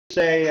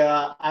say,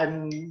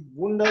 einen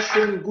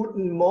wunderschönen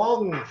guten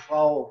Morgen,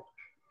 Frau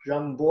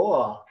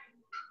Jamboa.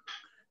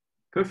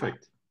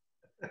 Perfect.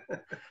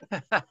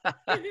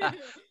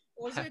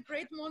 Also a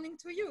great morning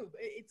to you.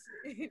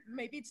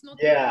 Maybe it's not.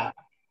 Yeah,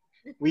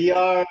 we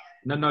are.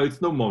 No,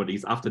 it's no morning,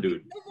 it's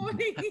afternoon. No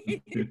morning.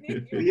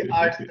 We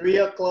are 3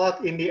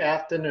 o'clock in the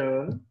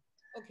afternoon.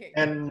 Okay.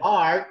 And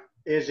Mark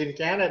is in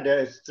Canada.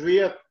 It's 3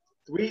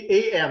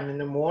 a.m. in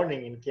the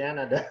morning in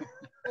Canada.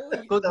 Oh,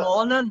 Good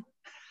morning.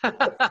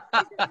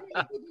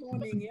 Good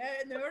morning,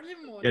 yeah, an early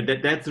morning. Yeah,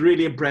 that's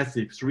really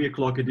impressive. 3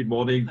 o'clock in the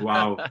morning.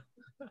 Wow.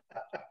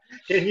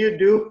 Can you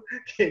do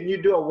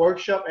a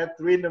workshop at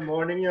 3 in the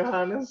morning,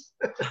 Johannes?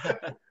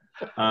 It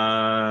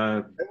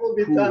will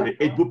be tough.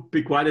 It would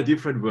be quite a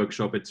different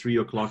workshop at 3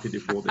 o'clock in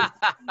the morning.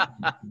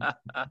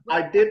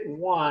 I did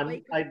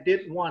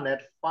one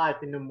at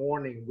 5 in the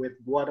morning with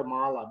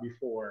Guatemala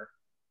before.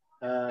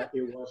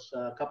 It was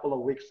a couple of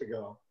weeks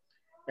ago.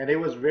 And it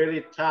was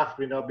really tough,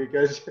 you know,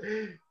 because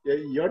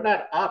you're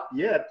not up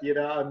yet, you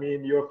know, I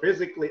mean, you're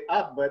physically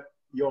up, but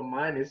your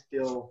mind is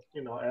still,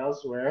 you know,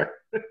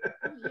 elsewhere.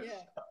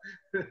 Yeah.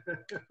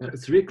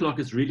 3 o'clock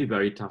is really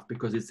very tough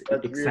because it's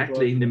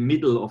exactly in the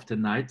middle of the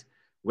night.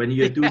 When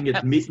you're doing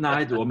it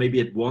midnight or maybe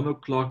at 1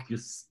 o'clock, you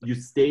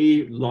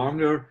stay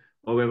longer,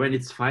 or when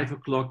it's 5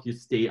 o'clock, you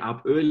stay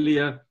up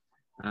earlier.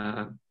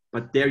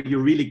 But there you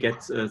really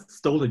get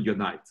stolen your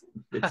night.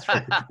 That's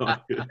right.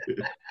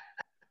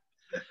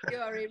 You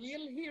are a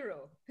real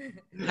hero.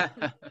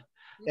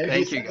 And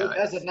Thank you, guys.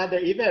 That's another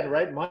event,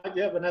 right, Mark?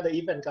 You have another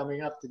event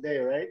coming up today,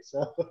 right?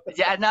 So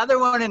Yeah, another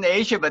one in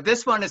Asia, but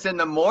this one is in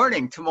the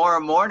morning, tomorrow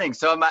morning.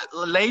 So I'm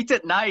late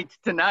at night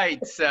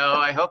tonight. So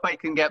I hope I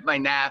can get my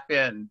nap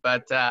in.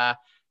 But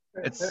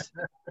it's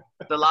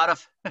a lot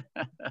of...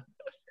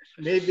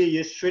 maybe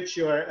you switch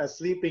your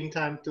sleeping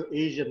time to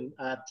Asian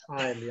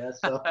time, yeah?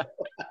 So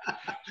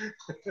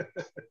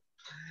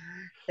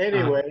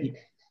anyway.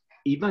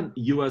 Ivan,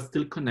 you are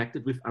still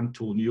connected with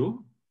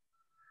Antonio?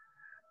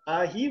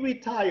 He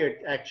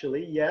retired,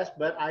 actually, yes,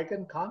 but I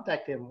can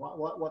contact him.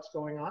 What's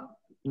going on?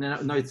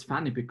 No, it's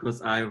funny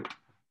because I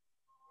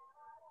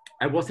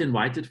was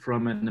invited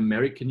from an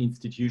American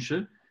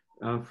institution,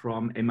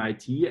 from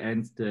MIT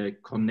and the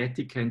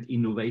Connecticut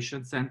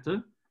Innovation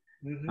Center.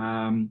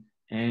 Mm-hmm.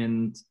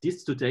 And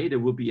today there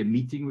will be a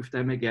meeting with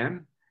them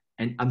again.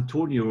 And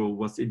Antonio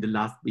was in the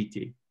last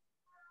meeting.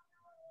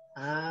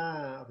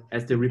 Ah,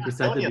 as the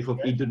representative Antonio, of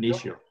right?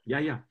 Indonesia.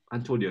 Yeah,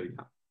 Antonio,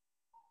 yeah.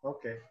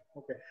 Okay.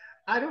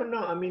 I don't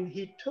know. I mean,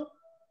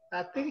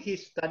 I think he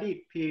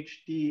studied his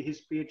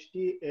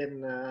PhD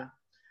in,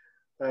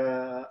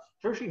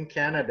 first in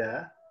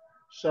Canada.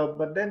 So,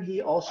 but then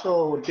he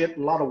also did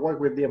a lot of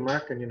work with the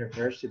American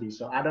university.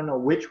 So I don't know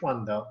which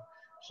one though.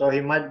 So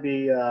he might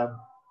be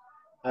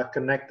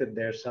connected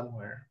there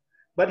somewhere.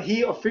 But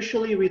he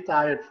officially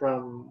retired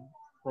from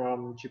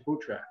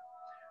Ciputra,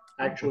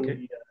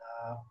 actually,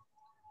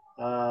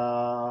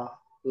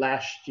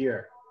 last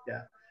year.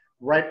 Yeah,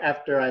 right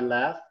after I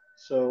left.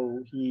 So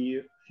a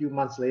few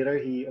months later,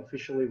 he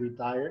officially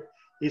retired.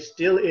 He's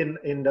still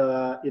in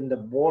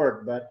the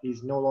board, but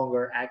he's no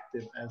longer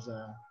active as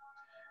a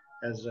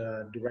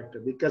director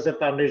because the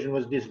foundation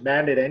was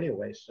disbanded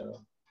anyway.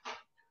 So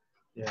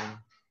yeah.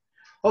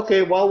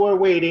 Okay, while we're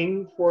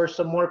waiting for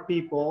some more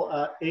people,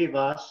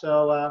 Ava,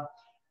 so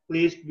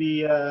please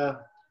be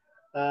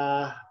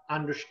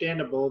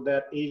understandable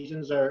that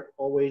Asians are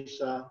always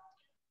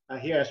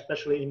here,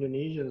 especially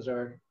Indonesians,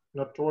 are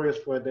notorious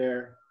for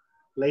their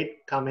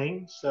late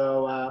coming.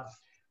 So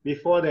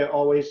before they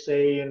always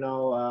say, you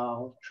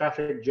know,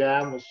 traffic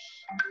jam was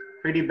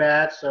pretty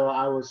bad, so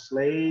I was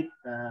late.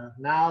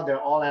 Now they're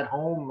all at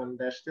home and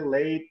they're still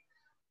late.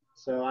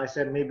 So I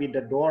said maybe the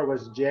door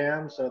was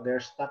jammed, so they're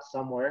stuck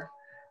somewhere.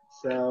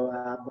 So,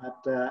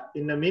 but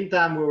in the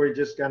meantime, we were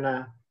just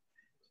gonna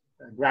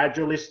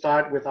gradually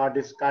start with our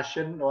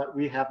discussion, what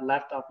we have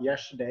left off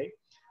yesterday.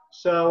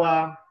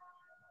 So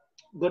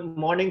good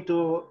morning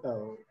to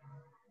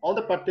all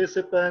the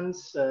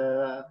participants.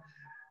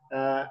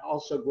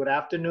 Also good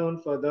afternoon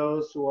for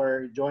those who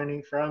are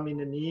joining from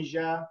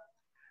Indonesia.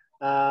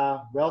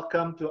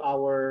 Welcome to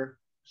our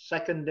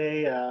second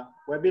day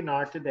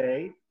webinar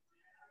today.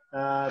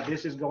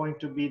 This is going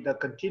to be the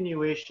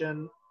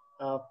continuation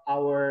of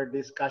our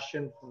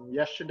discussion from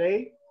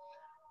yesterday.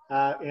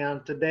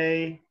 And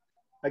today,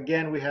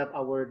 again, we have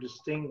our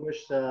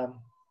distinguished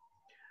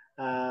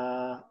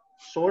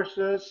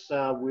sources.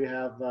 We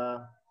have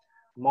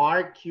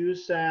Mark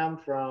Q-Sam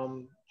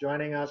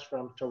joining us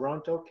from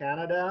Toronto,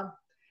 Canada.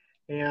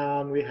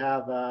 And we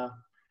have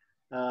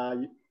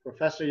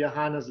Professor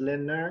Johannes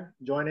Lindner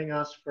joining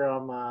us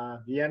from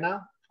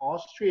Vienna,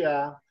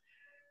 Austria.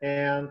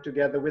 And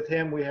together with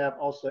him, we have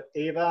also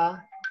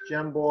Eva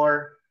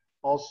Jambor,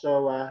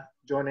 also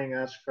joining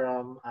us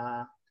from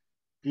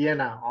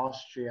Vienna,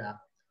 Austria.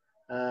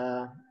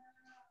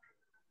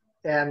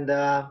 And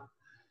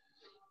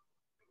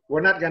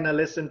we're not gonna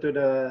listen to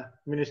the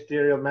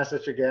ministerial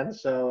message again,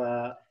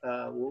 so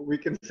we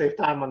can save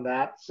time on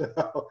that.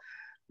 So,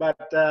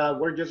 but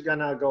we're just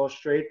gonna go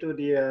straight to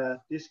the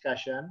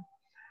discussion.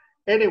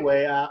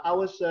 anyway, I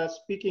was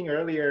speaking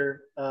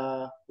earlier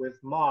with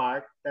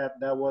Mark that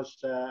there was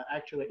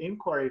actually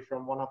inquiry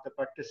from one of the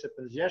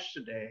participants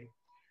yesterday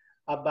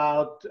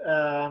about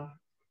the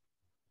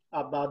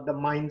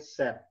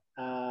mindset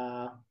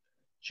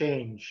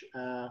change.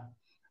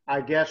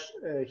 I guess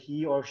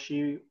he or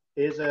she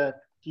is a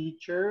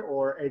teacher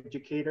or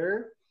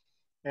educator,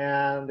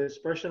 and this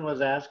person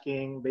was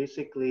asking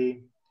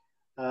basically,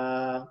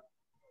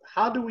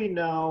 how do we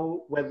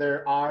know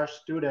whether our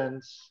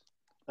students,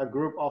 a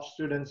group of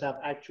students, have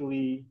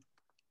actually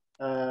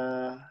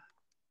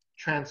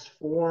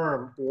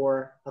transformed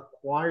or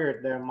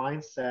acquired their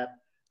mindset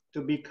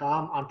to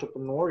become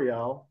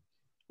entrepreneurial?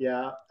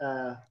 Yeah,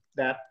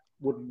 that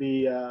would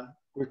be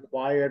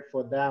required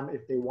for them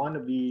if they want to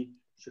be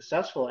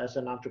successful as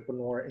an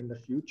entrepreneur in the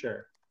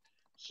future.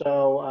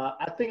 So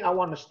I think I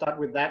want to start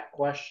with that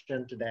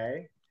question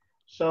today.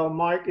 So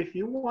Mark, if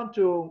you want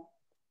to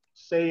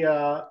say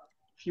a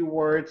few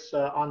words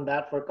on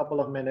that for a couple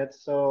of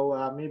minutes,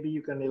 so maybe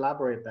you can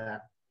elaborate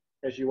that,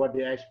 as you are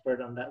the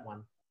expert on that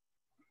one.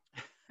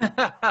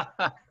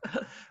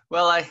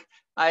 Well,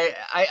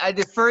 I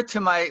defer to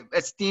my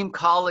esteemed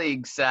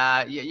colleagues,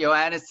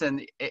 Johannes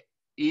and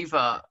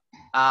Eva,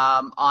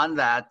 on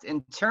that.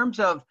 In terms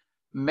of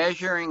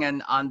measuring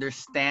and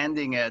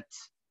understanding it,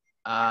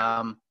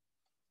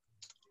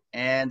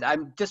 and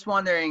I'm just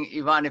wondering,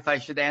 Ivan, if I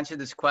should answer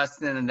this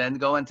question and then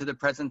go into the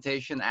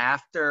presentation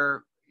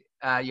after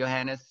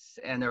Johannes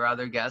and our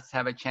other guests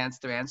have a chance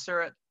to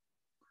answer it.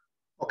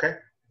 Okay.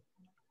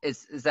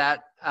 Is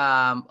that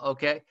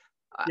okay?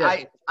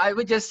 Yes. I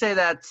would just say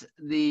that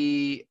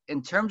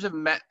in terms of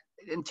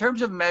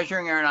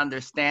measuring and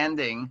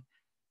understanding,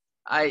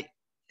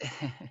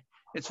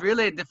 it's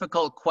really a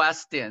difficult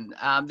question.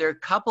 There are a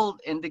couple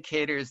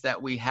indicators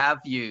that we have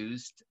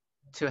used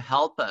to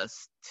help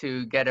us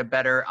to get a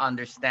better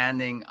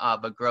understanding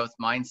of a growth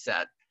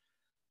mindset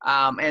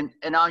and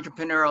an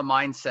entrepreneurial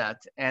mindset.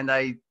 And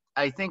I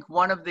think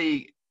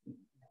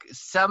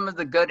some of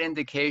the good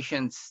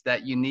indications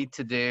that you need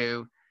to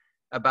do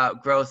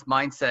about growth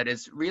mindset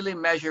is really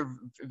measure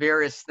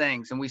various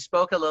things. And we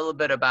spoke a little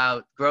bit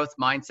about growth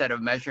mindset,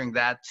 of measuring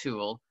that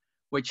tool,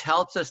 which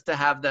helps us to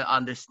have the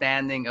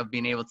understanding of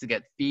being able to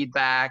get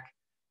feedback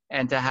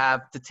and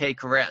to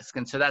take risk.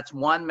 And so that's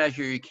one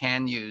measure you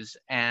can use,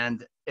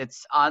 and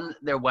it's on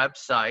their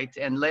website.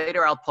 And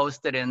later I'll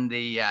post it in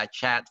the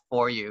chat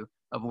for you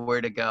of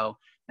where to go.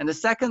 And the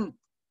second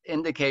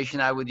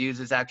indication I would use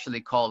is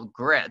actually called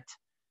GRIT,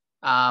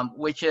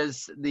 which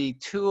is the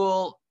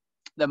tool,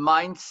 the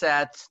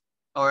mindset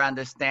or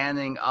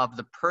understanding of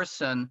the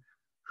person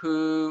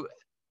who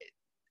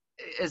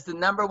is the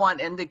 #1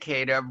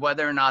 indicator of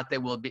whether or not they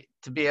will be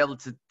able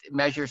to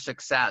measure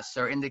success,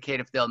 or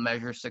indicate if they'll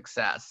measure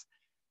success.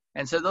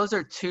 And so those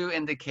are two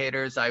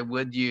indicators I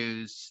would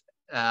use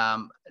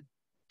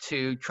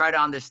to try to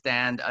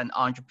understand an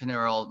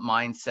entrepreneurial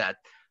mindset.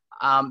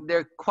 There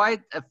are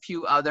quite a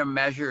few other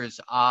measures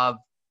of,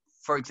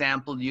 for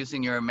example,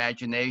 using your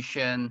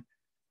imagination,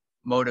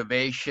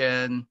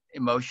 motivation,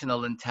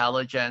 emotional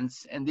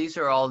intelligence, and these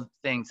are all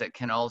things that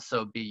can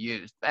also be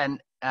used.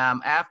 And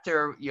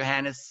after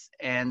Johannes,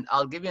 and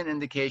I'll give you an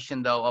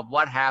indication though of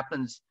what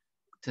happens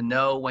to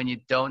know when you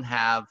don't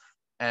have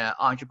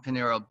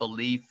entrepreneurial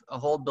belief, a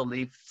whole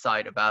belief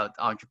side about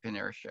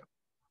entrepreneurship.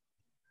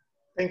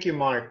 Thank you,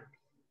 Mark.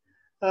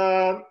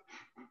 I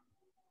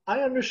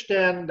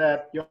understand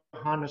that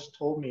Johannes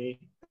told me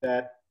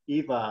that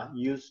Eva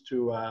used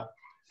to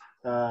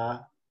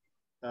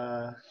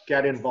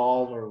get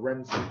involved or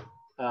run some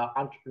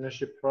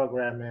entrepreneurship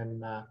program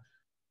in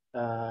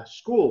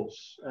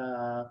schools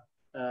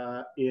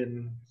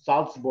in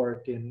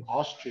Salzburg in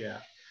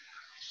Austria.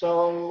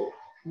 So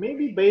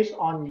maybe based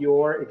on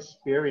your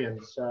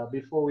experience,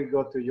 before we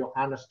go to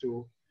Johannes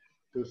to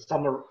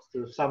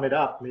sum it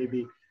up,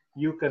 maybe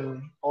you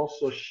can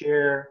also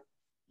share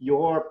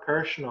your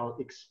personal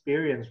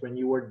experience when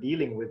you were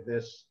dealing with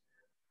this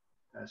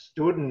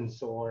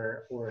students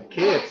or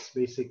kids,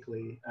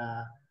 basically,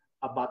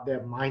 about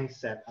their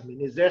mindset. I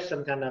mean, is there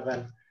some kind of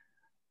an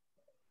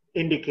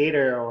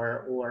indicator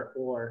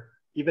or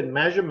even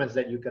measurements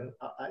that you can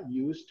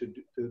use to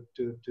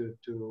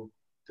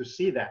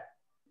see that?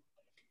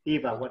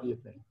 Eva, what do you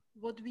think?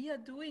 What we are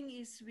doing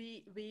is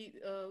we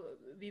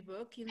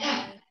work in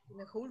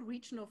a whole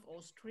region of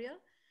Austria,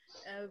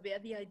 where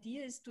the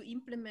idea is to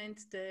implement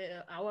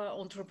our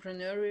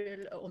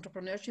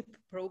entrepreneurship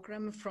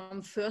program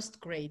from 1st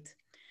grade.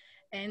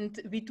 And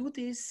we do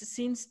this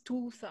since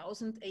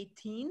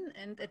 2018,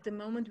 and at the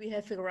moment we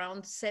have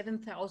around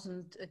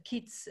 7,000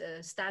 kids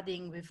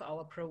studying with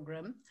our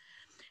program.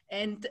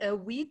 And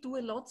we do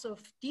a lot of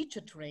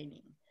teacher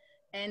training.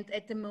 And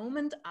at the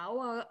moment,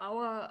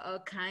 our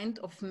kind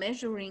of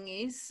measuring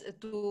is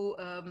to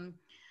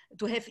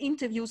have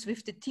interviews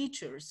with the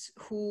teachers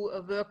who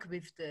work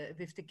with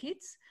the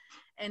kids.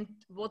 And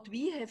what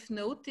we have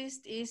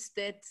noticed is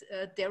that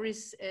there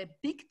is a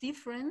big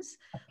difference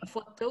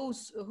for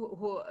those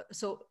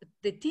so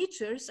the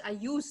teachers are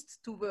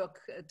used to work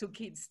to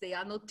kids. They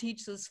are not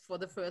teachers for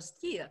the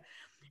 1st year.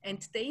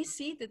 And they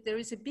see that there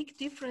is a big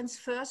difference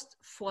first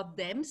for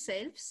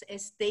themselves,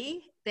 as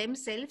they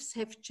themselves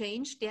have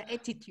changed their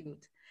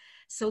attitude.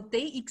 So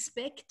they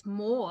expect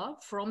more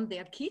from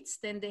their kids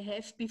than they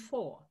have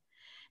before.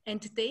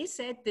 And they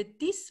said that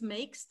this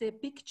makes the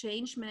big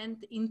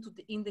changement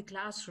in the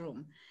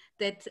classroom,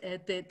 that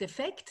the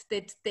fact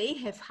that they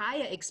have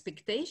higher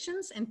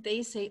expectations and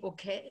they say,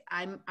 okay,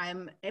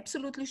 I'm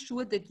absolutely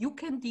sure that you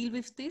can deal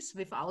with this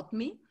without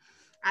me.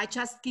 I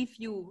just give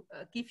you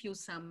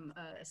some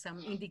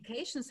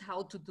indications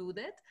how to do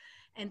that.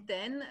 And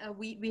then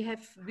we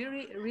have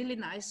really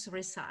nice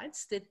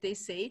results that they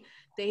say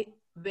they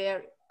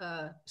were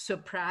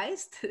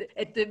surprised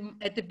at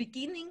the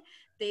beginning.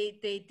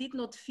 They did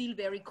not feel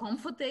very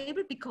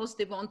comfortable because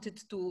they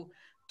wanted to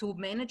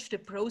manage the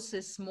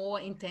process more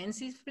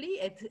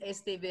intensively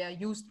as they were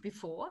used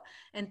before.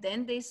 And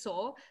then they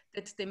saw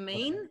that the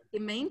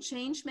main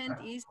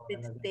changement is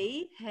that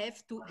they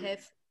have to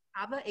have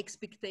other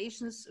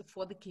expectations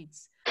for the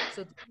kids.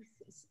 So this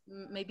is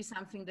maybe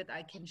something that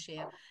I can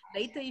share.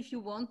 Later, if you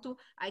want to,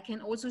 I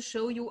can also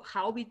show you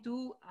how we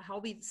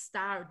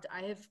start.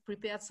 I have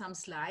prepared some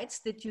slides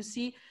that you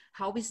see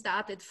how we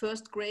start at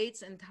first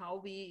grades and how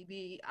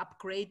we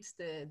upgrade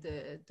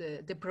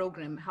the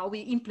program, how we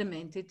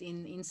implement it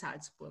in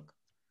Salzburg.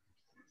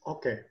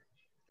 Okay,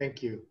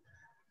 thank you.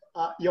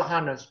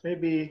 Johannes,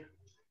 maybe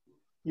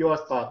your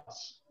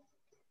thoughts.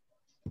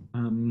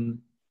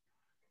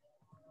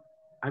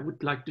 I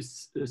would like to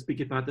speak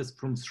about this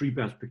from three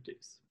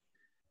perspectives.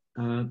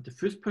 The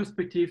first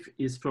perspective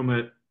is from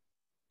a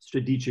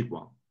strategic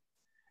one.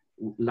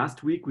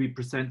 Last week, we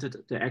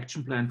presented the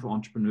action plan for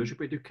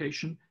entrepreneurship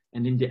education.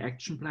 And in the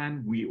action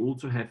plan, we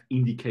also have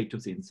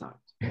indicators inside.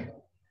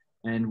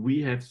 And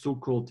we have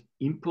so-called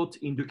input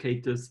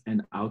indicators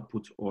and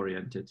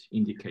output-oriented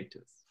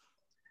indicators.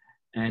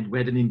 And we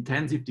had an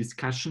intensive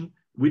discussion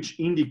which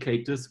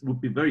indicators would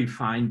be very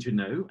fine to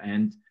know.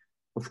 And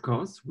of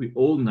course, we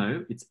all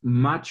know it's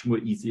much more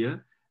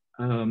easier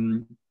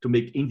to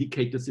make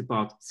indicators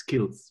about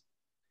skills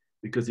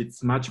because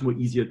it's much more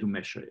easier to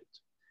measure it.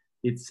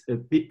 It's a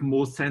bit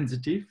more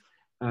sensitive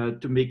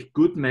to make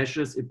good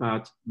measures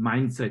about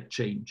mindset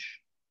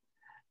change.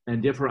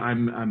 And therefore,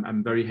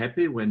 I'm very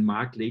happy when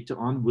Mark later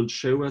on will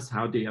show us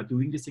how they are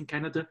doing this in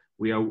Canada.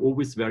 We are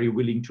always very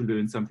willing to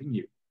learn something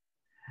new.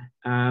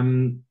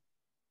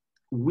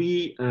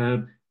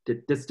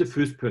 That's the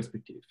first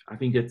perspective. I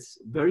think it's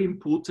very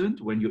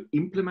important when you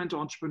implement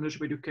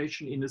entrepreneurship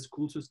education in a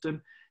school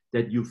system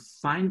that you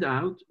find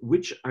out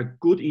which are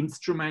good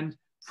instruments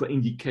for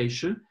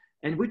indication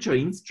and which are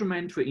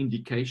instruments for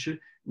indication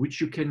which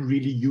you can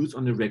really use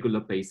on a regular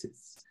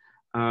basis.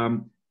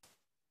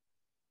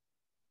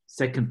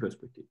 Second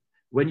perspective.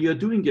 When you're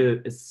doing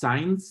a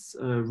science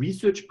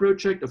research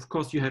project, of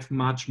course, you have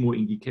much more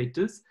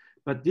indicators,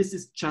 but this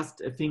is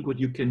just, I think, what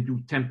you can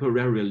do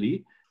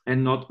temporarily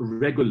and not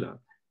regular.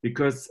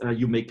 Because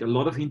you make a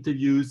lot of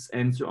interviews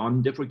and so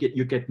on, therefore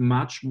you get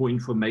much more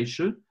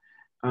information.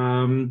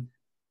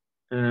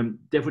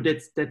 Therefore,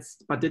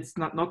 that's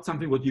not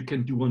something what you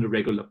can do on a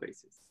regular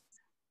basis.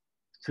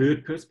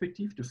 Third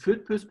perspective, the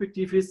third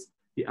perspective is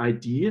the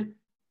idea,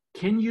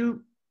 can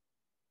you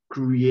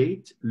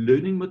create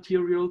learning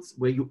materials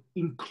where you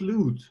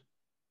include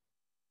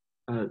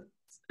a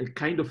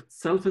kind of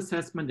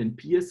self-assessment and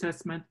peer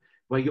assessment,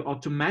 where you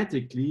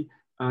automatically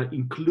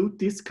include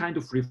this kind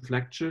of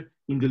reflection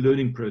in the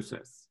learning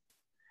process.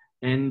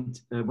 And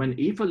when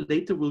Eva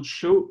later will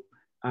show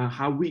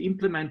how we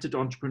implemented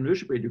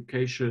entrepreneurship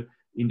education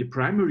in the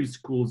primary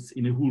schools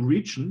in a whole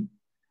region,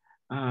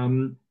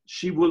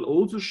 she will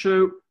also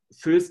show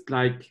first,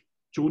 like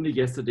Joni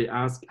yesterday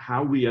asked,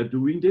 how we are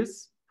doing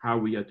this,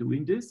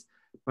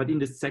 but in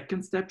the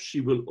second step,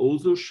 she will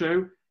also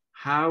show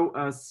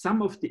how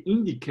some of the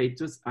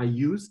indicators are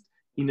used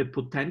in a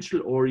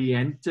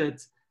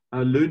potential-oriented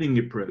learning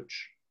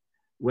approach,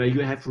 where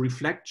you have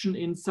reflection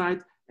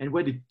inside and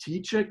where the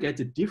teacher gets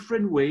a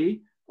different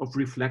way of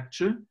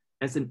reflection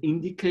as an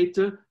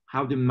indicator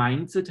how the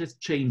mindset has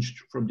changed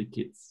from the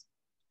kids.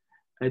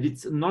 And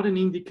it's not an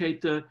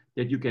indicator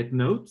that you get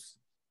notes.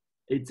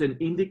 It's an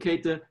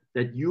indicator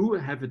that you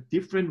have a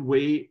different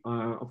way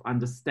of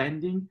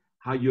understanding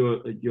how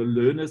your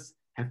learners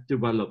have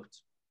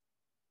developed.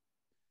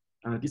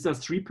 These are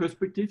three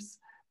perspectives.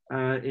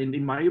 And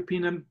in my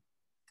opinion,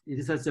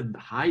 this has a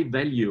high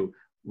value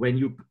when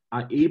you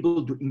are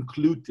able to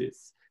include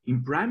this.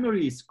 In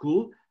primary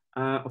school,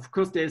 of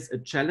course, there's a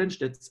challenge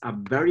that's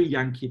very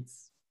young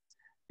kids.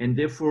 And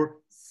therefore,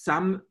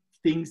 some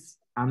things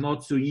are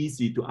not so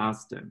easy to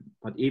ask them.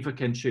 But Eva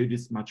can show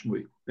this much more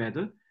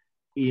better.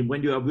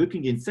 When you are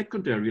working in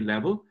secondary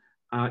level,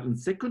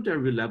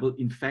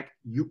 in fact,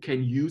 you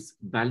can use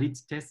valid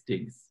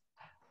testings.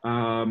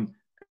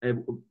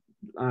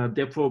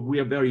 Therefore, we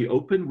are very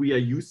open. We are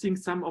using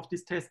some of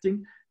this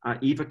testing.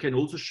 Eva can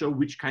also show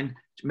which kind,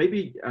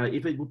 maybe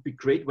Eva, it would be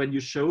great when you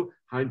show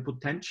how in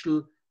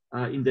potential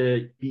in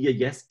the Be a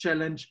Yes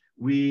challenge,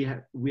 we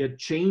are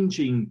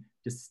changing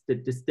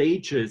the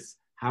stages,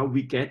 how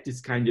we get this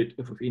kind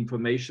of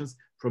information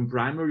from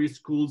primary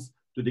schools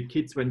to the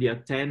kids when they are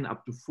 10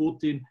 up to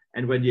 14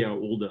 and when they are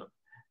older.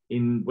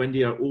 When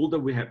they are older,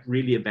 we have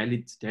really a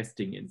valid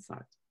testing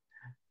inside.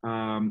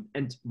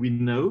 And we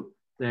know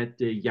that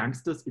the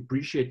youngsters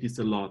appreciate this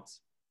a lot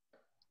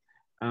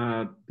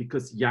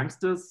because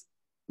youngsters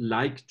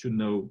like to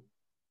know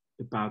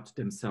about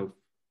themselves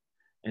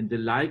and they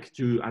like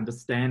to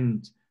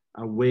understand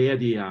where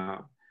they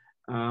are.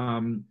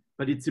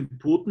 But it's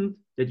important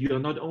that you are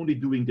not only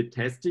doing the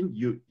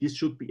testing, this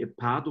should be a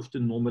part of the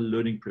normal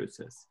learning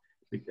process.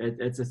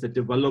 It's a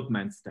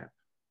development step.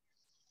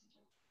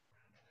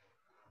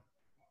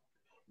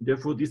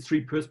 Therefore, these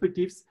three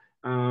perspectives,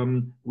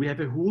 we have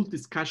a whole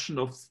discussion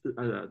of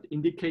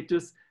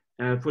indicators.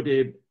 For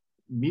the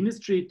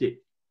ministry, the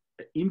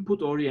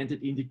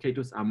input-oriented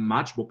indicators are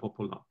much more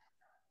popular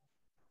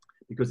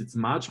because it's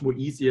much more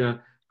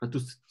easier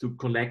to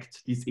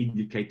collect these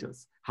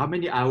indicators. How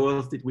many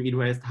hours did we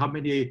invest? How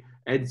many,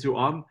 and so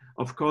on.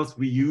 Of course,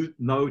 we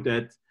know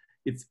that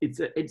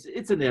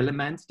it's an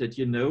element that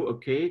you know.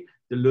 Okay,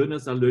 the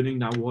learners are learning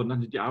now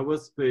 100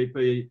 hours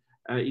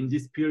in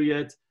this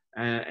period,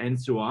 and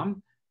so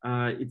on.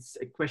 It's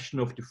a question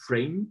of the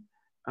frame,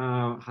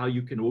 how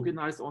you can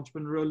organize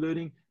entrepreneurial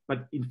learning.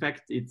 But in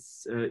fact,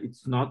 it's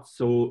not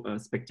so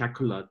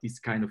spectacular, this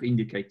kind of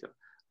indicator.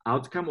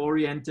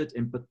 Outcome-oriented,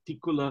 in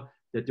particular,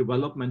 the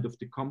development of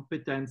the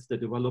competence, the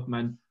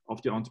development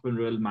of the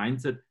entrepreneurial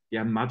mindset, they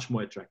are much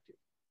more attractive.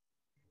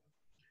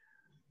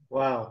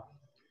 Wow,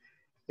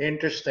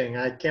 interesting.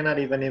 I cannot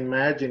even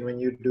imagine when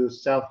you do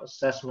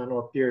self-assessment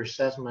or peer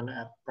assessment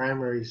at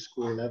primary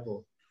school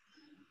level,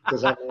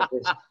 because I've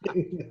never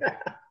seen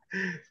that,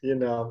 you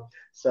know.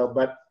 So,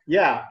 but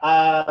yeah,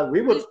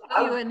 we would.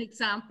 I'll show you an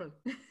example.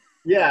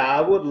 Yeah, I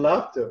would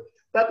love to.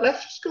 But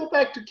let's just go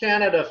back to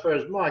Canada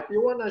first. Mark,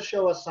 you want to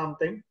show us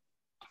something?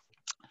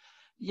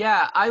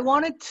 Yeah, I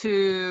wanted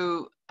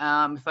to,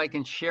 if I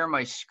can share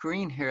my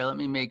screen here, let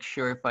me make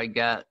sure if I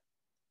get,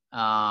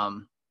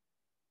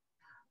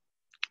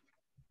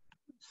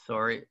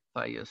 sorry, if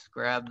I just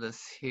grab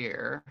this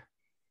here.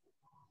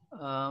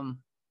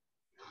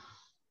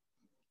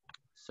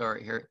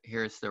 Sorry,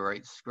 here's the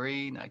right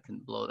screen. I can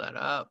blow that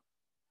up.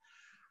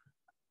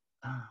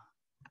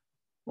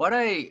 What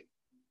I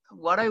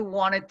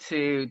wanted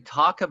to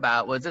talk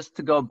about was just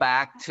to go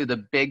back to the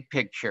big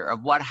picture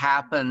of what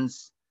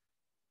happens.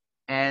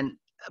 And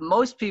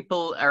most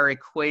people are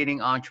equating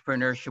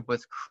entrepreneurship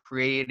with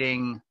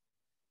creating,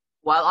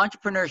 while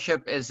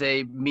entrepreneurship is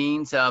a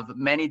means of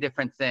many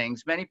different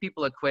things, many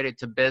people equate it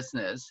to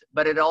business,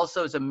 but it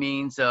also is a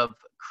means of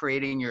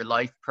creating your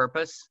life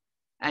purpose.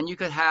 And you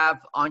could have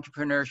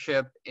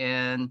entrepreneurship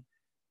in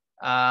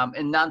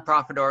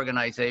nonprofit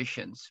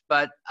organizations,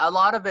 but a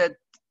lot of it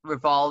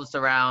revolves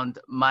around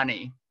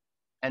money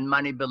and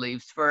money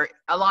beliefs for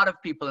a lot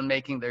of people in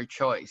making their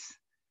choice.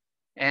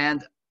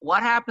 And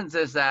what happens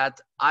is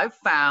that I've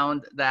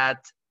found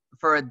that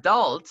for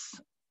adults,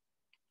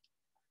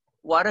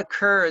 what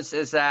occurs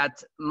is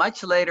that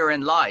much later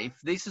in life,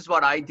 this is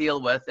what I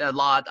deal with a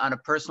lot on a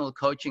personal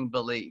coaching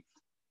belief,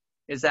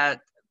 is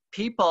that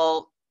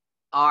people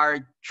are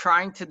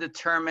trying to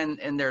determine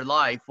in their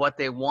life what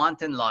they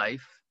want in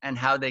life and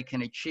how they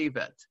can achieve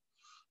it.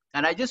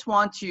 And I just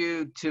want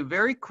you to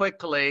very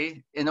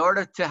quickly, in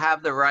order to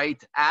have the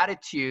right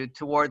attitude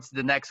towards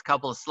the next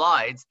couple of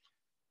slides,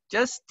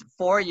 just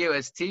for you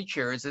as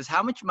teachers, is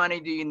how much money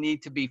do you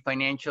need to be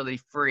financially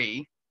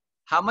free?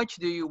 How much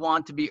do you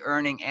want to be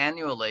earning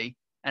annually?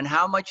 And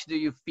how much do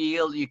you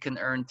feel you can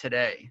earn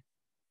today?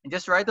 And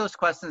just write those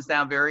questions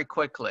down very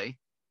quickly,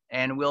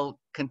 and we'll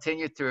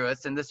continue through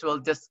it. And this will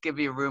just give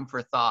you room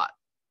for thought.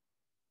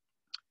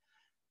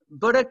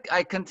 Buddha,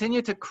 I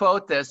continue to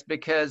quote this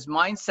because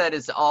mindset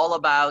is all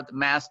about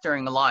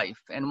mastering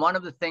life. And one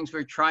of the things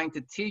we're trying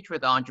to teach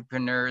with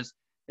entrepreneurs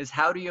is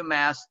how do you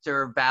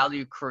master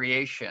value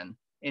creation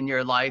in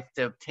your life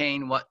to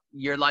obtain what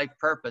your life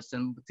purpose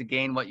and to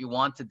gain what you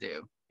want to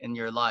do in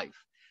your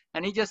life.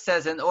 And he just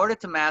says, in order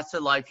to master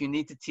life, you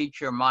need to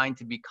teach your mind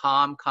to be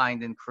calm,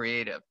 kind, and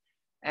creative.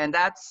 And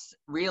that's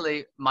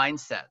really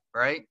mindset,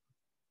 right?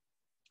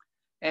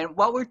 And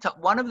what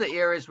one of the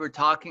areas we're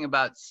talking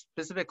about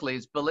specifically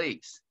is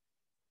beliefs.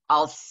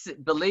 I'll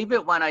believe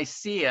it when I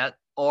see it,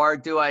 or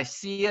do I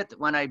see it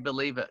when I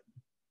believe it?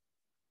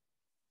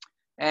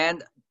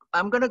 And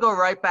I'm going to go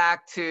right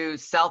back to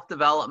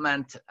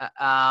self-development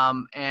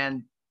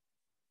and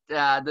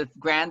the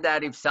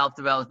granddaddy of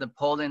self-development,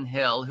 Napoleon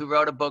Hill, who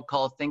wrote a book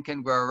called Think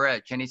and Grow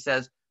Rich. And he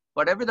says,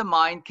 whatever the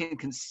mind can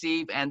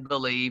conceive and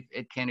believe,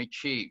 it can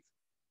achieve.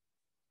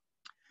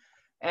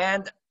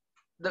 And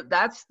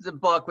that's the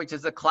book, which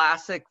is a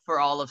classic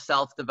for all of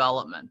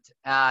self-development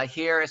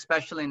here,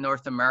 especially in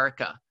North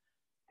America.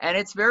 And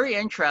it's very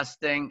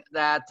interesting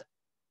that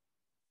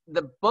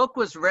the book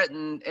was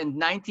written in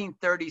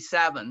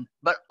 1937,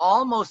 but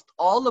almost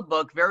all the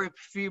book, very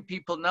few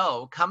people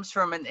know, comes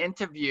from an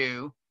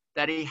interview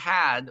that he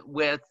had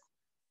with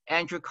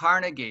Andrew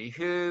Carnegie,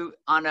 who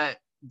on a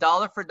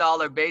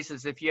dollar-for-dollar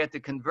basis, if you had to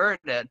convert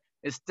it,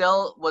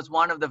 still was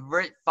one of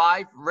the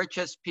 5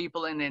 richest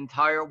people in the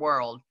entire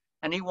world.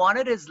 And he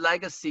wanted his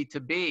legacy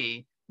to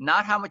be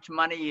not how much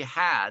money you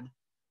had,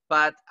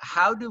 but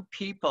how do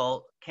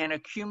people can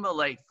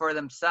accumulate for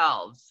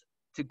themselves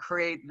to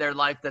create their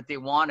life that they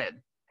wanted,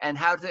 and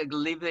how to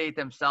alleviate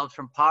themselves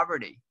from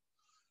poverty.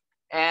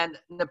 And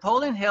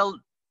Napoleon Hill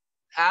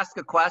asked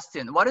a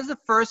question: what is the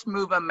first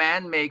move a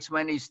man makes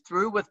when he's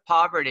through with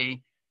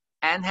poverty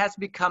and has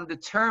become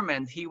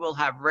determined he will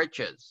have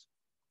riches?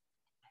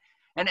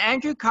 And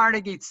Andrew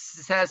Carnegie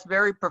says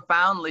very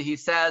profoundly, he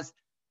says,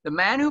 the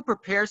man who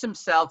prepares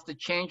himself to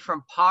change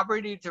from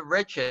poverty to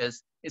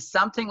riches is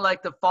something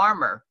like the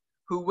farmer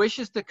who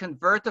wishes to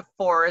convert the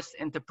forest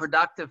into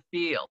productive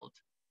field.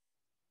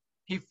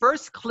 He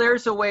first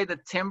clears away the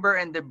timber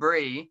and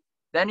debris,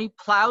 then he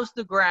plows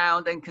the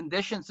ground and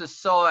conditions the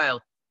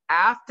soil.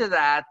 After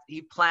that,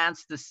 he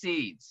plants the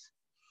seeds.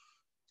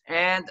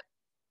 And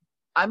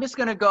I'm just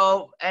going to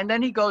go, and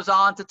then he goes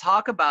on to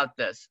talk about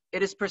this.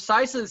 It is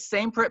precisely the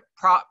same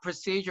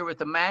procedure with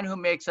the man who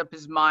makes up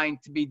his mind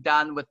to be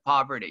done with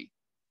poverty.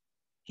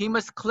 He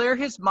must clear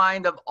his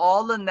mind of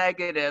all the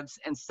negatives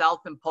and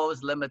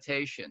self-imposed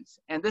limitations.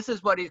 And this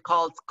is what he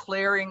calls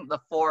clearing the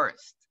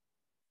forest,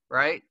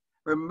 right?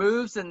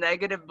 Removes the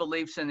negative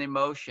beliefs and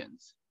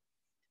emotions.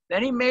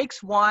 Then he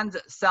makes one's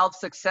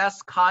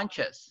self-success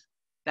conscious.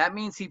 That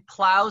means he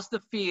plows the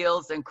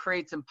fields and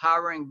creates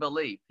empowering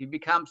belief. He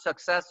becomes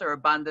success or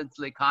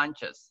abundantly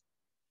conscious.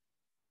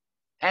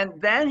 And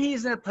then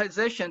he's in a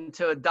position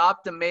to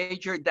adopt a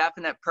major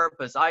definite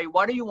purpose, i.e.,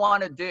 what do you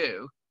want to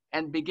do?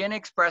 And begin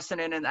expressing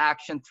it in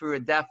action through a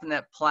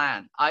definite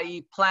plan,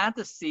 i.e., plant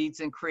the seeds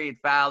and create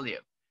value.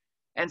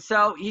 And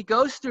so he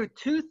goes through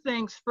two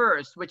things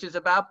first, which is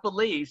about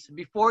beliefs,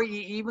 before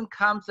he even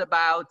comes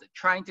about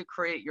trying to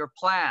create your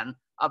plan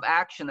of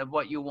action of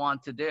what you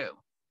want to do.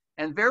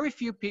 And very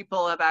few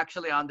people have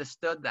actually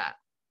understood that.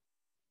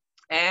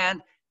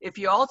 And if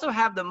you also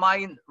have the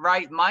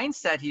right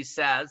mindset, he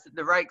says,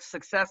 the right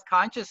success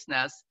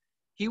consciousness,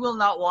 he will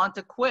not want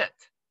to quit.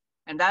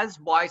 And that is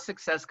why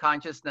success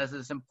consciousness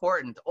is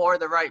important, or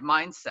the right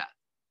mindset.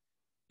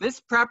 This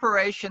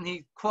preparation,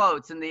 he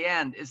quotes in the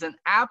end, is an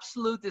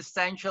absolute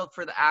essential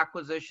for the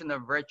acquisition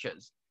of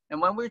riches. And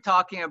when we're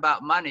talking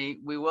about money,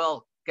 we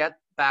will get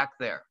back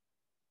there.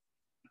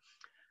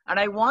 And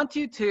I want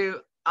you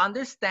to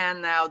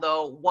understand now,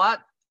 though,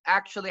 what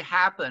actually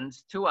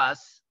happens to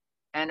us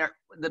and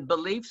the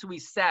beliefs we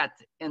set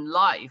in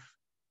life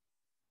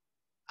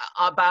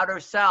about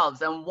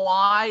ourselves, and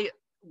why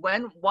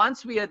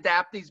once we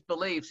adapt these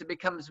beliefs, it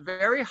becomes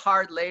very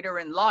hard later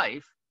in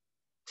life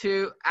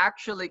to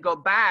actually go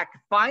back,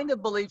 find the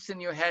beliefs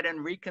in your head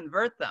and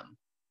reconvert them.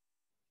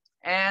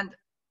 And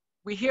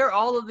we hear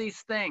all of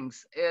these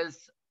things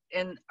is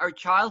in our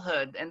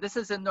childhood, and this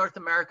is in North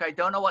America. I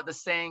don't know what the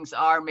sayings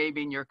are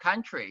maybe in your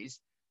countries,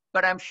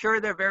 but I'm sure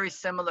they're very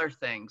similar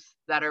things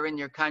that are in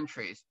your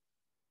countries.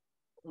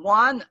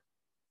 One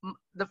of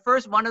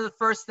the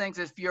first things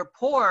is, if you're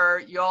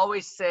poor, you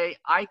always say,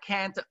 I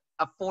can't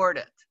afford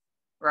it,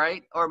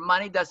 right? Or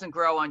money doesn't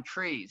grow on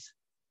trees.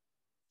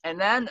 And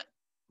then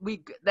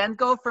we then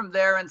go from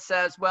there and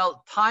says,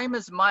 well, time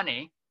is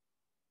money,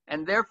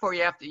 and therefore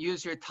you have to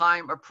use your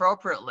time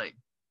appropriately.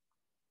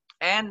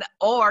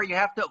 Or you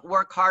have to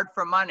work hard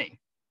for money.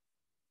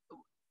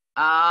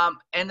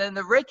 And then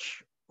the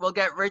rich will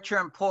get richer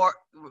and poor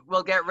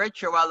will get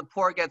richer while the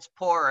poor gets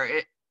poorer,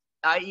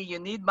 i.e. you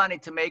need money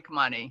to make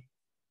money.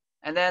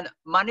 And then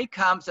money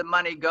comes and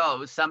money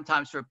goes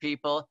sometimes for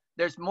people.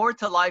 There's more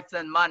to life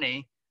than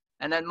money.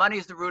 And then money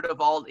is the root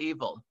of all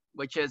evil,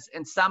 which is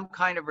in some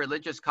kind of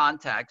religious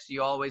context,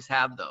 you always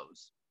have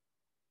those.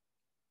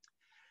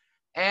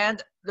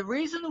 And the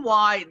reason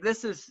why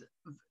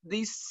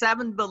these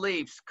 7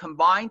 beliefs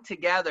combined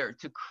together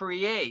to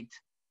create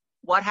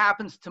what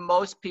happens to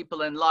most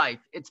people in life,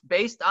 it's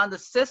based on the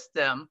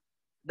system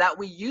that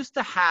we used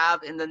to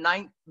have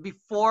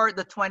before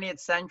the 20th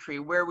century,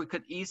 where we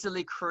could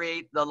easily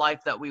create the life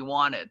that we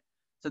wanted.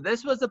 So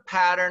this was a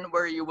pattern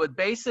where you would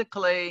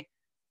basically,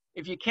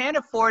 if you can't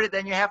afford it,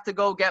 then you have to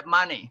go get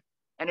money.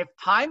 And if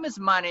time is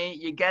money,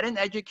 you get an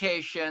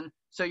education,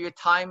 so your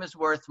time is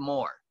worth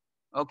more.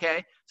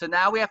 Okay? So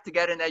now we have to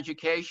get an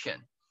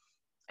education.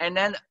 And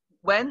then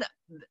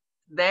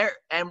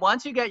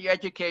once you get your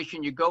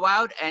education, you go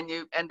out and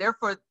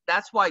therefore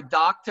that's why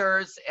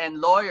doctors and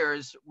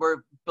lawyers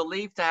were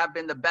believed to have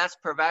been the best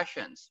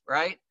professions,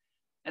 right?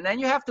 And then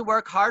you have to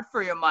work hard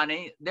for your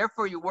money.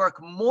 Therefore, you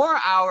work more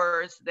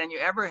hours than you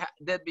ever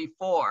did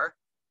before.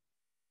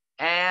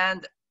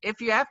 And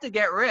if you have to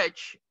get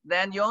rich,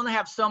 then you only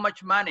have so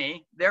much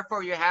money.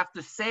 Therefore, you have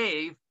to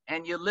save,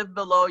 and you live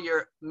below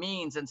your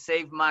means and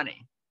save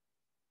money.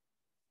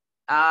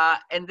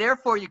 And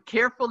therefore, you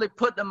carefully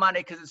put the money,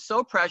 because it's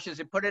so precious,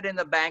 you put it in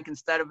the bank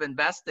instead of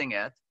investing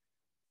it.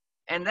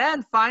 And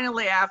then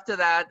finally, after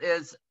that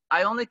is,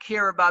 I only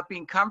care about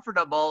being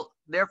comfortable.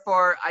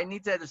 Therefore, I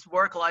need to have this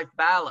work-life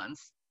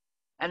balance.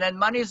 And then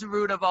money is the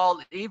root of all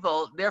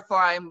evil.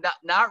 Therefore, I'm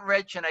not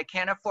rich and I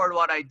can't afford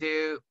what I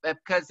do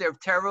because there are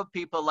terrible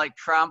people like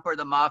Trump or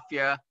the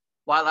mafia,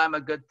 while I'm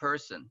a good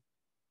person.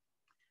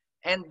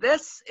 And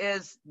this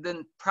is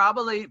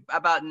probably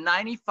about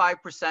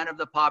 95% of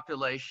the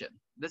population.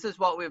 This is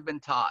what we've been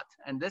taught.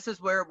 And this is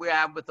where we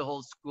have with the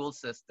whole school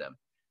system.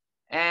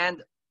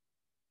 And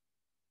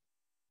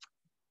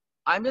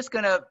I'm just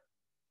going to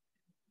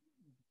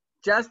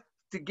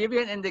give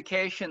you an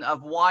indication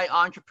of why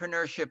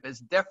entrepreneurship is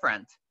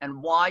different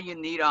and why you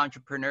need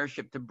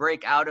entrepreneurship to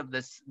break out of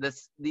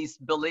these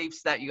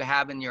beliefs that you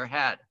have in your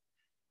head.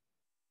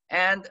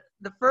 And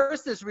the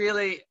first is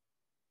really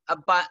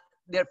about,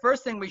 the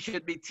first thing we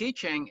should be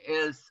teaching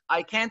is,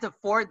 I can't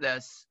afford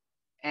this.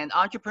 And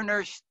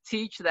entrepreneurs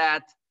teach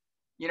that,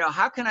 you know,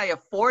 how can I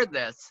afford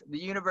this? The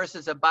universe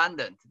is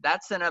abundant.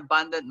 That's an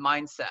abundant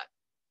mindset.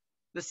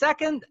 The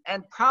second,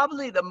 and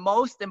probably the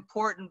most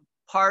important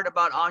part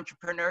about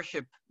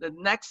entrepreneurship, the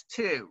next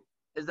two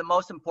is the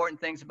most important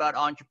things about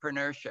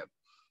entrepreneurship.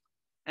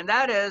 And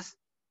that is,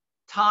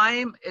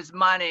 time is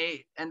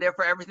money, and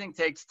therefore everything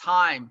takes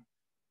time.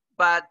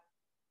 But,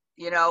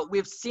 you know,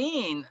 we've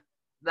seen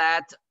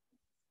that,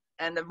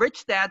 and the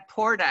Rich Dad,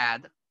 Poor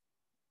Dad,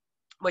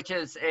 which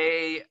is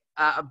a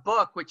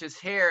book which is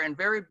here and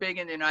very big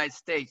in the United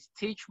States,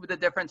 teach the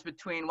difference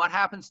between what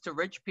happens to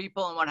rich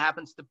people and what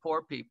happens to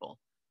poor people.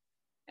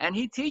 And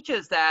he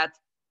teaches that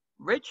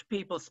rich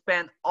people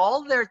spend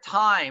all their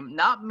time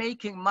not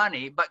making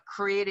money, but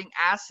creating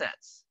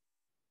assets.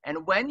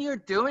 And when you're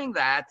doing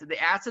that,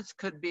 the assets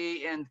could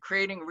be in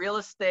creating real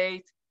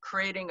estate,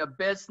 creating a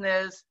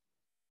business,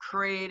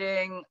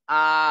 creating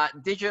a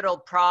digital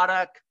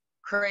product,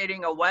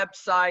 creating a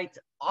website,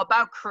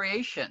 about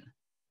creation.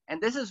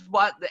 And this is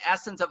what the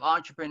essence of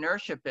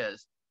entrepreneurship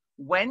is.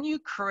 When you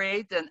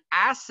create an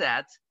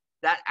asset,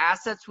 that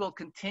assets will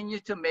continue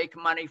to make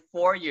money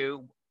for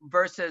you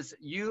versus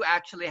you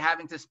actually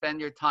having to spend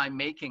your time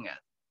making it.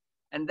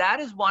 And that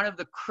is one of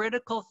the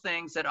critical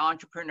things that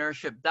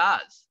entrepreneurship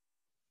does.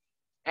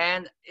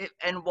 And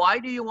why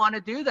do you want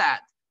to do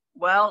that?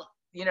 Well,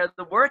 you know,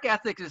 the work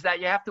ethic is that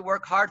you have to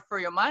work hard for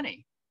your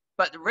money.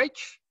 But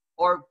rich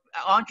or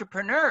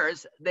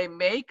entrepreneurs,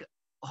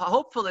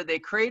 hopefully they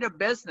create a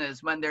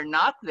business. When they're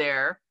not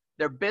there,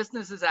 their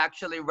business is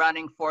actually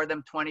running for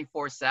them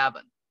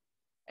 24/7.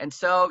 And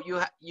so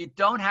you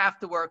don't have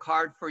to work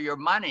hard for your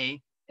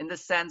money, in the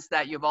sense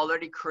that you've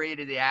already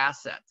created the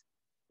asset.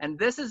 And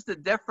this is the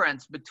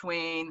difference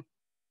between,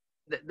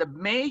 the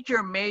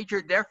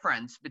major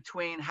difference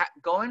between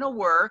going to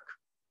work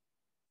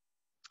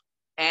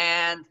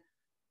and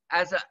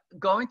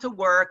going to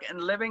work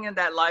and living in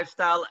that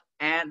lifestyle,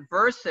 and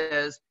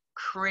versus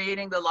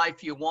creating the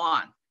life you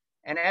want.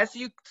 And as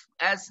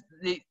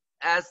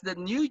the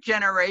new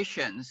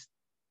generations,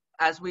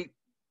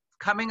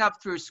 coming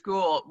up through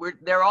school,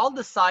 they're all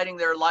deciding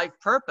their life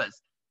purpose.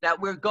 That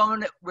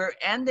we're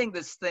ending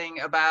this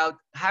thing about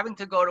having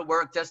to go to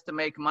work just to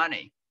make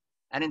money.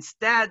 And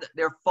instead,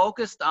 they're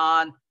focused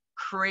on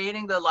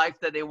creating the life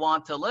that they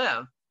want to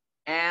live.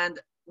 And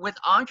with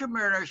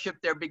entrepreneurship,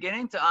 they're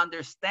beginning to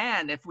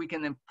understand, if we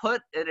can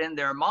put it in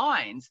their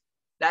minds,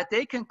 that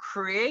they can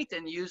create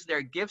and use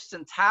their gifts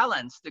and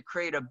talents to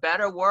create a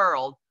better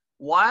world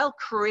while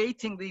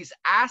creating these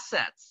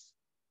assets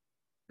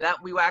that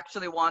we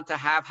actually want to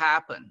have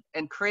happen,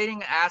 and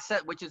creating an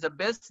asset, which is a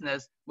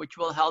business, which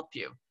will help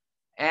you.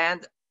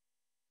 And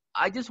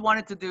I just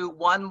wanted to do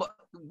one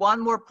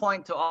more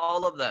point to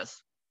all of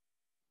this.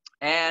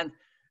 And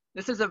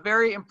this is a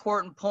very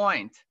important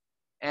point,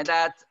 and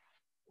that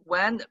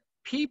when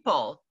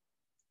people,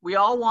 we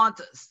all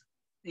want,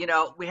 you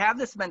know, we have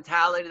this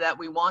mentality that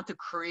we want to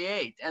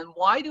create. And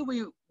why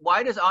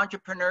does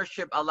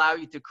entrepreneurship allow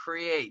you to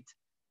create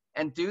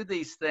and do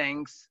these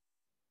things?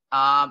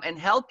 And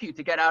help you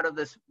to get out of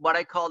this, what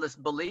I call this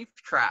belief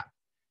trap.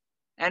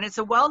 And it's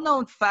a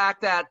well-known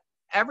fact that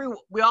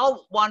we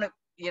all want to,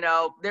 you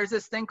know, there's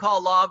this thing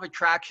called law of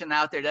attraction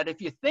out there, that if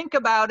you think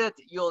about it,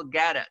 you'll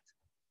get it.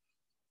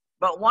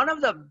 But one of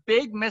the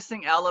big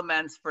missing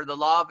elements for the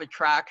law of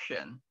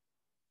attraction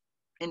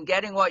in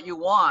getting what you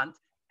want,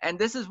 and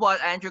this is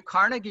what Andrew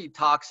Carnegie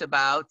talks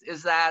about,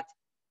 is that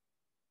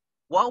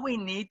what we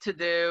need to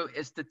do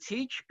is to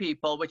teach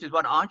people, which is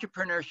what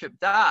entrepreneurship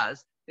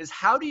does, is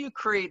how do you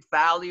create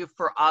value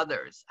for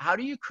others? How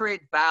do you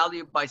create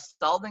value by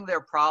solving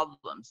their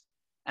problems?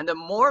 And the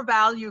more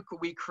value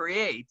we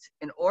create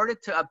in order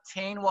to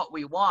obtain what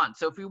we want.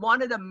 So if we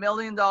wanted $1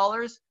 million,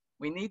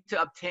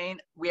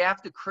 we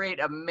have to create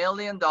 $1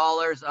 million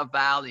of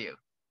value.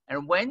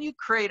 And when you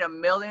create $1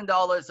 million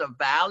of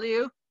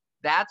value,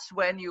 that's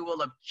when you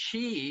will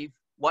achieve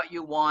what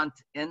you want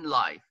in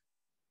life.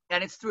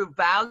 And it's through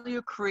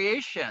value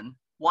creation,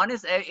 one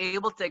is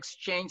able to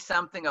exchange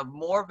something of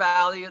more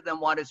value than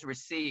what is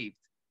received.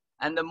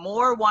 And the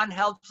more one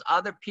helps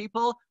other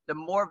people, the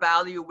more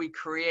value we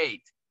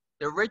create,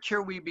 the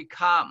richer we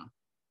become.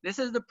 This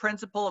is the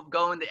principle of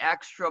going the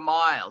extra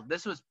mile.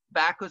 This was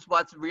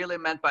what's really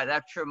meant by the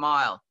extra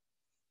mile.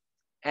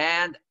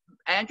 And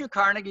Andrew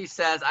Carnegie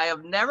says, I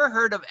have never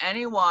heard of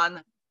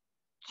anyone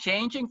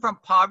changing from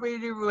poverty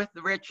to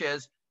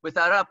riches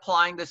without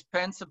applying this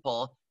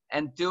principle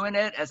and doing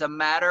it as a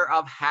matter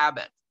of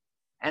habit.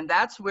 And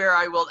that's where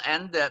I will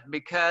end it,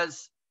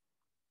 because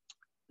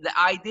the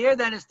idea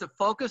then is to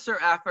focus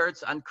our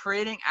efforts on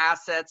creating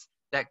assets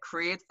that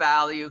create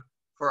value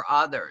for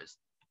others.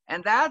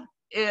 And that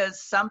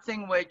is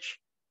something which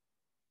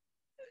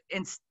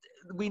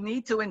we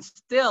need to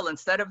instill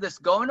instead of this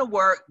going to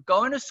work,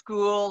 going to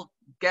school,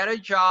 get a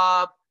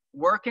job,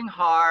 working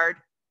hard.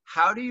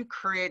 How do you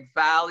create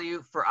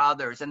value for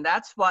others? And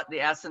that's what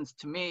the essence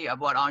to me of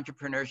what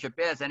entrepreneurship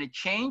is. And it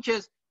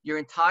changes your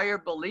entire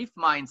belief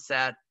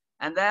mindset.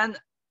 And then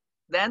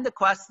the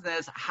question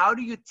is, how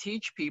do you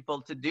teach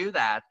people to do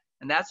that?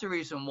 And that's the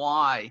reason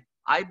why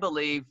I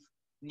believe,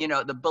 you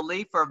know, the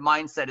belief or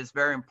mindset is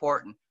very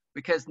important,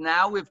 because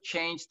now we've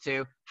changed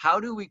to how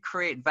do we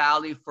create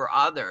value for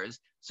others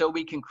so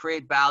we can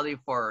create value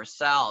for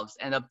ourselves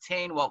and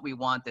obtain what we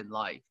want in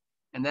life.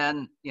 And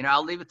then, you know,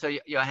 I'll leave it to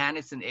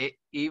Johannes and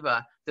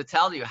Eva to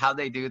tell you how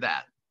they do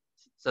that.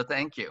 So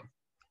thank you.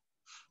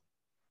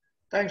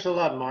 Thanks a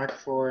lot, Mark,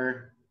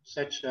 for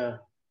such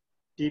a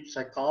deep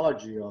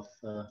psychology of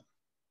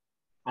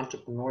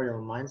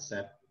entrepreneurial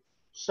mindset.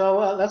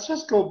 So let's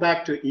just go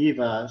back to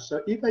Eva.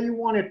 So Eva, you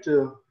wanted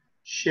to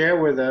share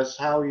with us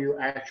how you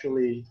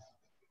actually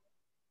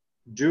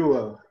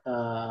do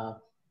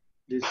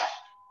this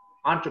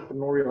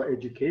entrepreneurial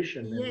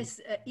education.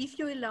 Yes, if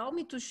you allow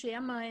me to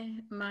share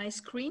my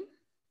screen.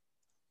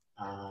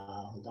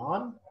 Hold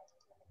on.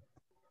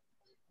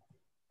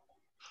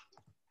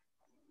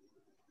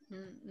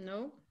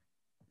 No.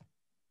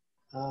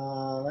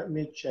 Let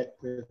me check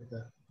with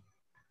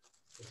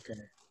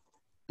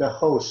the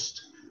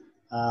host.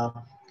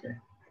 Okay.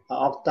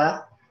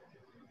 Okta.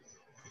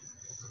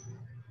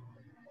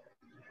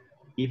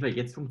 Eva,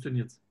 jetzt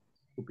funktioniert's.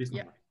 Probier's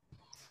Yeah. nochmal.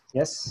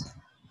 Yes.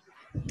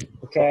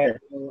 Okay,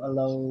 we'll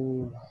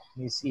allow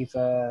Ms.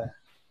 Eva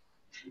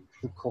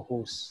to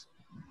co-host.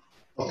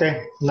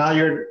 Okay, now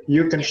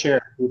you can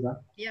share,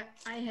 Eva. Yeah,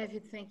 I have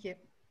it. Thank you.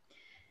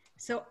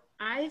 So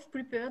I've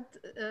prepared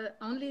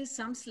only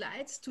some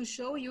slides to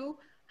show you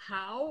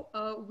how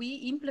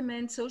we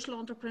implement social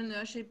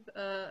entrepreneurship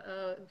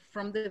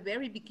from the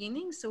very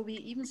beginning. So we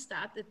even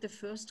start at the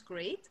first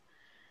grade,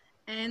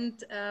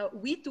 and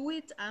we do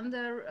it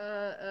under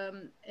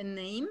a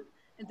name.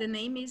 The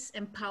name is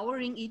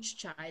Empowering Each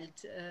Child.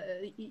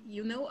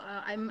 You know,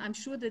 I'm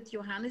sure that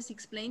Johannes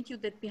explained to you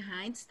that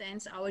behind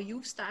stands our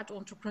Youth Start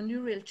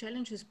Entrepreneurial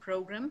Challenges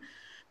program.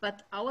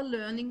 But our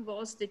learning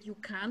was that you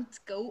can't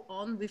go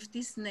on with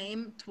this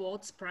name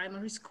towards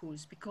primary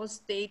schools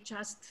because they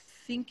just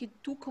think it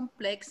too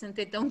complex and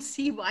they don't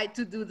see why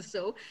to do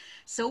so.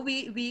 So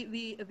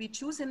we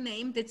choose a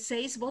name that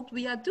says what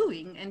we are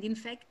doing. And in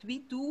fact, we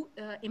do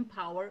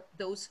empower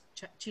those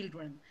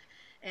children.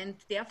 And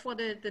therefore,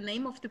 the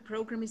name of the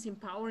program is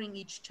Empowering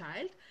Each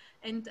Child.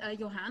 And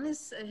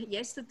Johannes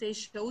yesterday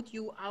showed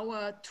you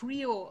our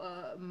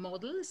trio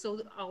model,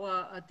 so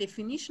our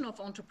definition of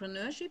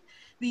entrepreneurship.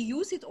 We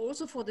use it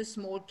also for the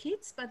small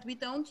kids, but we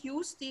don't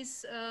use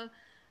these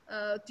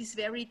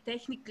very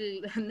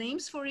technical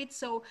names for it.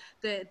 So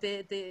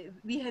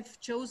we have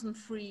chosen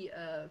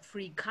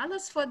three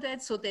colors for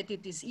that so that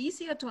it is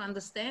easier to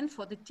understand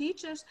for the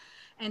teachers.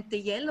 And the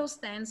yellow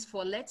stands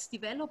for let's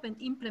develop and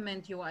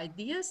implement your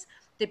ideas.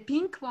 The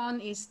pink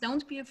one is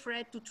don't be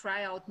afraid to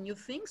try out new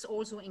things,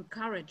 also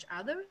encourage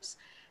others.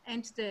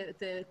 And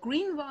the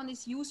green one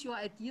is use your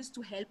ideas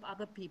to help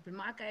other people.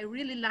 Mark, I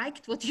really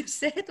liked what you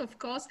said. Of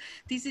course,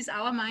 this is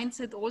our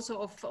mindset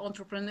also of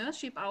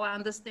entrepreneurship, our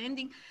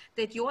understanding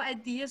that your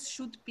ideas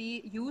should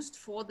be used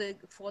for the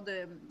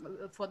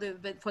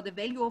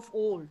value of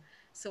all.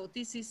 So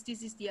this is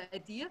the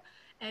idea.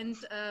 And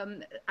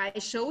I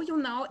show you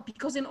now,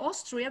 because in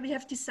Austria we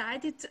have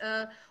decided,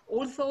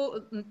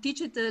 although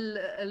digital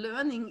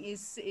learning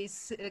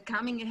is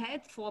coming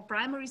ahead for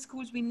primary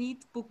schools, we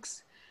need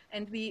books.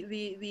 And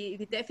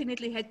we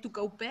definitely had to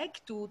go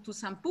back to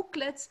some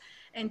booklets.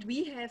 And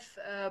we have,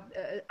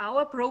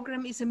 our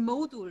program is a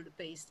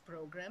module-based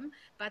program,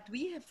 but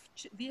we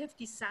have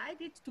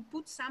decided to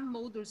put some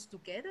modules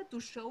together to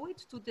show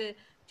it to the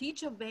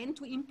teacher when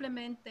to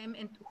implement them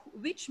and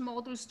which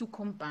modules to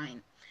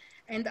combine.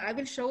 And I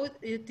will show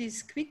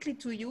this quickly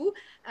to you.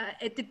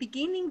 At the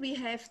beginning, we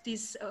have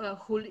this,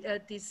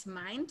 this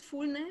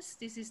mindfulness.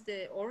 This is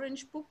the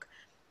orange book,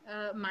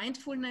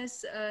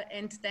 mindfulness.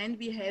 And then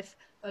we have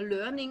a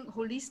learning,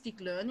 holistic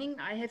learning.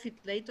 I have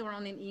it later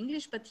on in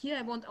English, but here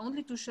I want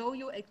only to show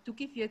you, to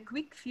give you a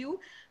quick view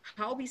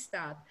how we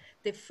start.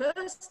 The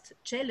first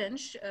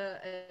challenge to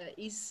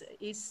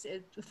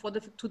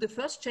the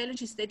first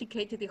challenge is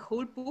dedicated a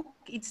whole book.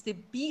 It's the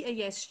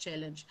BAS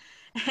challenge.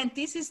 And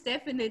this is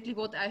definitely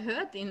what I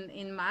heard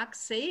in Mark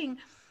saying.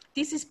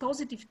 This is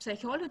positive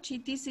psychology.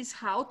 This is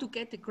how to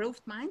get a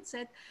growth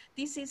mindset.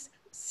 This is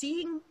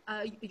seeing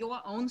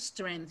your own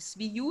strengths.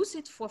 We use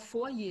it for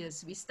 4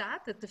 years. We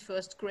start at the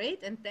first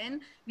grade and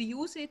then we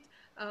use it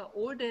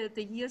all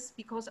the years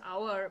because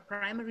our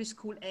primary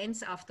school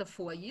ends after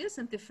 4 years.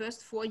 And the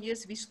first 4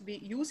 years, we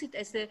use it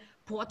as a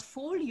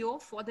portfolio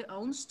for the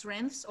own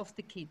strengths of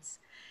the kids.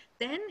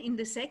 Then in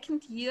the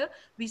second year,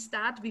 we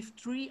start with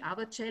 3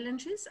 other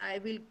challenges. I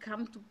will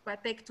come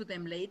back to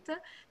them later.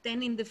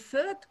 Then in the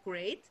third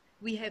grade,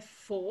 we have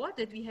 4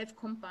 that we have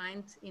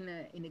combined in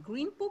a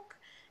green book.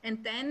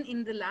 And then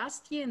in the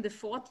last year, in the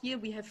 4th year,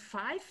 we have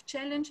 5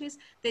 challenges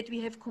that we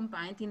have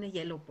combined in a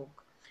yellow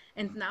book.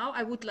 And now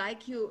I would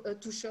like you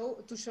to show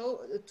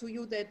to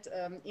you that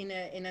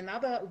in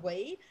another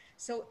way.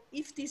 So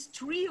if this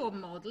trio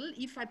model,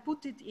 if I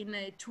put it in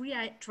a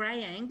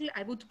triangle,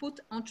 I would put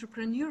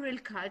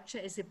entrepreneurial culture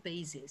as a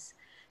basis.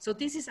 So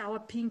this is our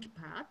pink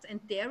part, and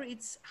there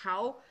it's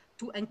how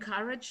to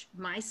encourage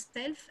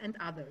myself and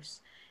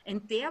others.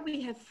 And there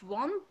we have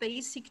one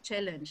basic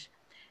challenge.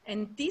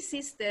 And this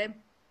is the,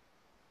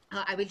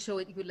 I will show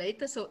it you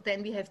later. So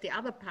then we have the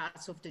other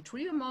parts of the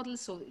trio model.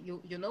 So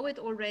you know it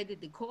already,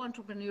 the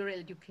co-entrepreneurial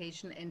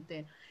education and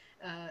the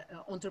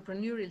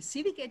entrepreneurial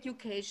civic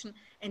education.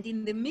 And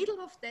in the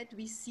middle of that,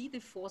 we see the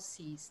 4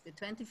 C's, the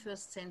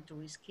 21st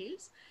century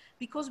skills,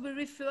 because we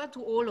refer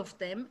to all of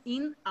them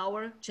in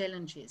our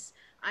challenges.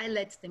 I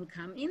let them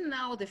come in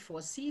now, the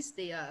 4 C's,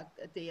 they are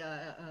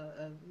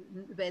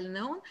well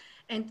known.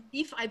 And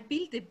if I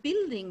build a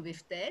building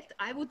with that,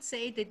 I would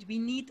say that we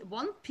need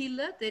one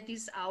pillar that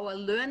is our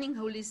learning,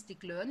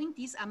 holistic learning.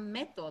 These are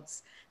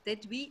methods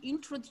that we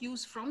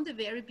introduce from the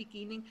very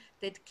beginning,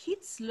 that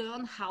kids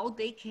learn how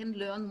they can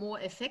learn more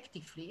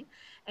effectively.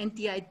 And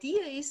the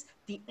idea is,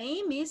 the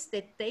aim is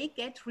that they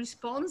get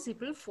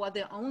responsible for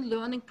their own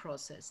learning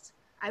process.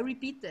 I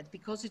repeat that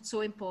because it's so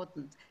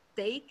important.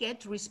 They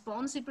get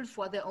responsible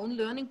for their own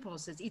learning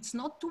process. It's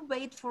not to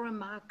wait for a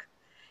mark.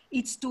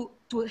 It's to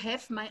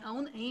have my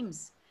own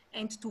aims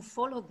and to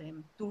follow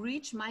them, to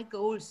reach my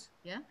goals.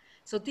 Yeah.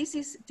 So this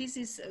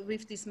is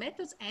with these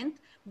methods, and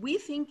we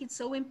think it's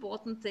so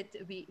important that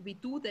we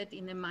do that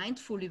in a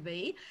mindful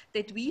way,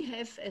 that we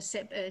have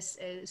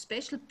a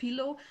special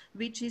pillow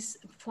which is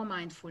for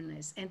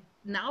mindfulness. And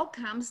now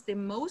comes the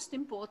most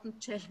important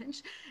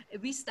challenge.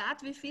 We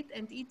start with it,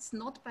 and it's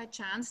not by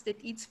chance that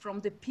it's from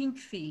the pink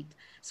field.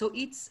 So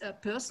it's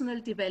personal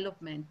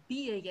development.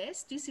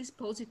 PAS, this is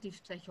positive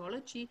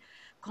psychology.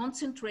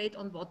 Concentrate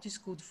on what is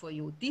good for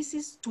you. This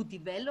is to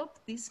develop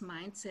this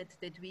mindset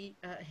that we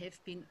have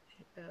been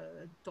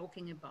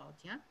talking about.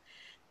 Yeah.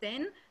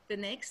 Then the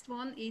next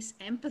one is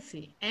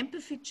empathy.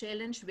 Empathy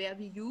challenge, where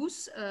we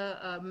use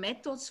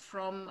methods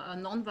from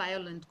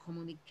nonviolent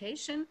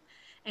communication.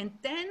 And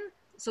then,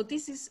 so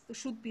this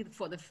should be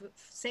for the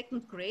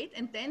 2nd grade.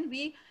 And then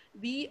we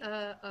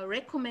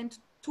recommend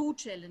 2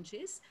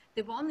 challenges.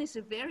 The one is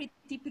a very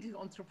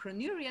typical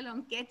entrepreneurial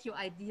on get your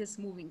ideas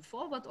moving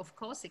forward. Of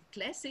course, a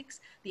classics,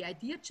 the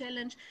idea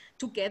challenge,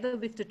 together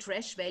with the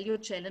trash value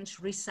challenge,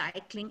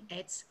 recycling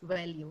adds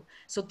value.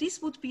 So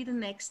this would be the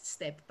next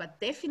step, but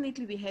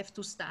definitely we have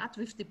to start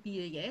with the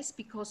PAS,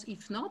 because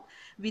if not,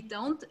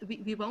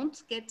 we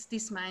won't get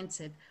this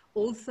mindset.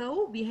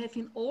 Although we have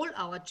in all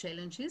our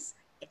challenges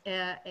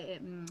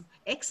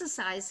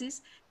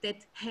exercises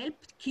that help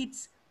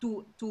kids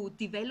to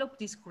develop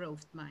this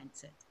growth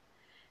mindset.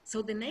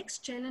 So the next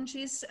challenge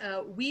is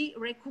we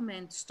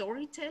recommend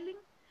storytelling.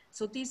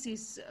 So this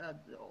is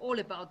all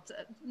about,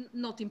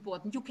 not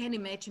important. You can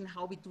imagine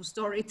how we do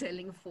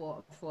storytelling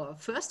for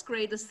 1st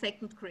graders,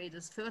 2nd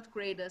graders, 3rd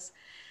graders.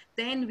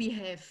 Then we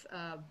have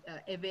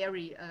a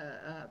very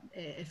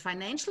a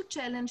financial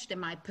challenge,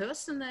 my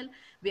personal,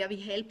 where we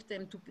help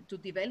them to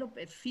develop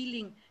a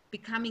feeling,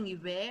 becoming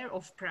aware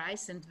of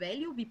price and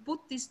value. We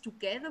put this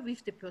together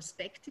with the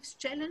perspectives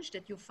challenge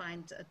that you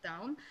find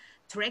down,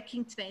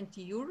 tracking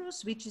 20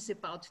 euros, which is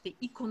about the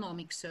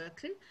economic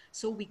circle.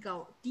 So we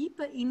go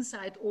deeper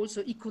inside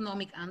also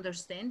economic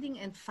understanding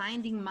and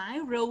finding my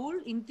role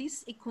in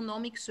this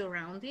economic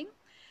surrounding.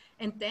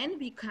 And then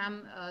we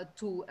come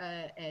to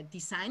a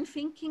design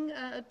thinking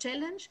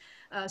challenge,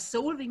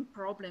 solving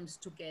problems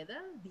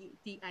together.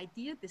 The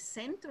idea, the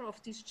center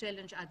of this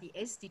challenge are the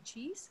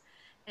SDGs,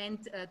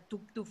 and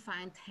to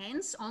find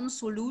hands-on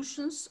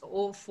solutions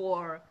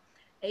for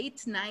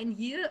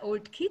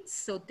 8-9-year-old kids,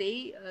 so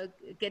they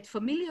get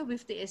familiar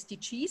with the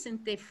SDGs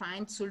and they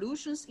find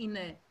solutions in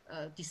a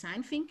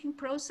design thinking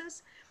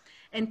process.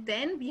 And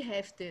then we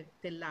have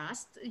the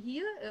last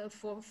year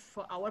for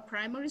our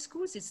primary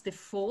schools. It's the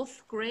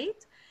 4th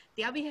grade.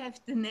 There we have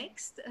the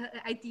next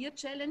idea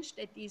challenge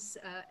that is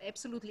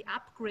absolutely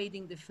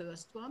upgrading the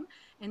first one.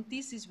 And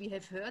this is, we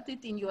have heard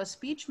it in your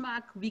speech,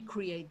 Mark, we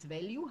create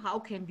value. How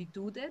can we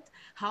do that?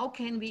 How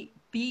can we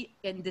be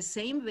in the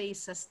same way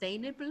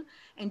sustainable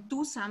and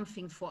do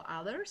something for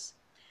others?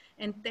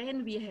 And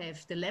then we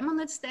have the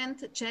lemonade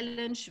stand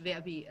challenge,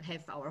 where we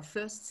have our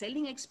first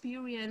selling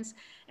experience.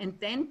 And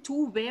then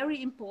 2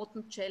 very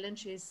important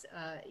challenges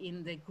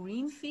in the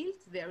green field,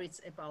 where it's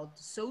about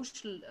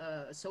social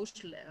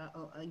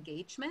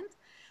engagement.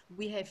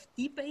 We have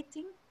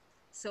debating.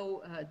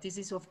 So this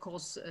is, of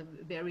course,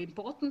 very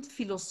important,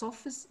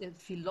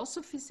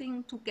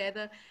 philosophizing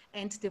together,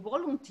 and the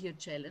volunteer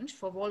challenge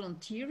for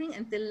volunteering.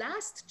 And the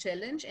last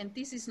challenge, and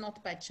this is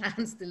not by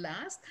chance the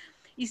last,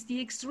 is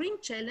the extreme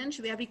challenge,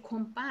 where we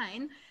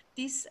combine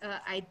this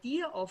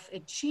idea of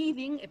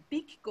achieving a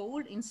big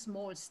goal in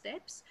small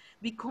steps,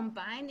 we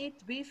combine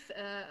it with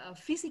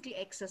physical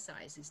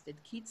exercises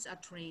that kids are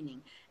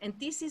training. And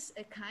this is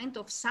a kind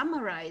of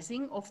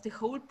summarizing of the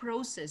whole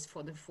process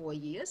for the 4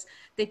 years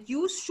that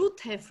you should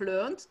have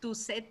learned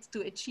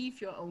to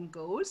achieve your own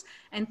goals.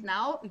 And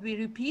now we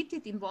repeat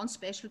it in one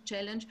special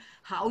challenge,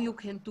 how you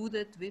can do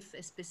that with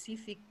a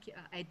specific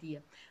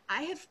idea.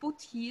 I have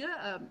put here,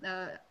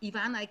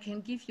 Ivan, I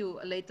can give you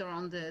later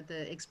on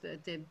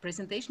the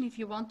presentation if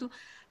you want to.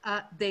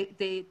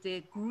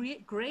 The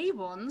gray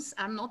ones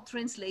are not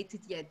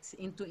translated yet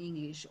into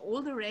English.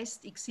 All the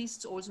rest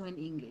exists also in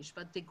English,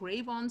 but the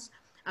gray ones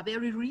are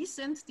very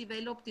recent,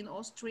 developed in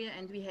Austria,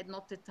 and we had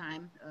not the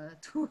time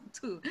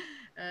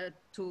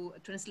to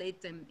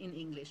translate them in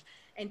English.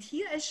 And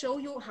here I show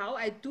you how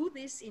I do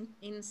this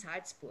in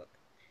Salzburg.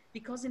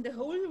 Because in the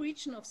whole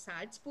region of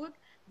Salzburg,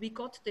 we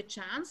got the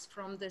chance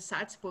from the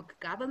Salzburg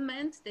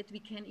government that we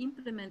can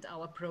implement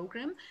our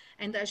program.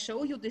 And I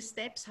show you the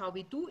steps, how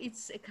we do.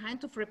 It's a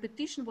kind of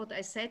repetition what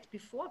I said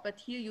before, but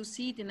here you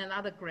see it in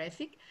another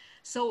graphic.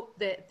 So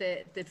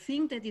the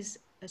thing that is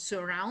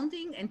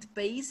surrounding and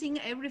basing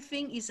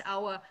everything is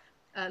our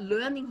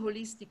learning,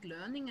 holistic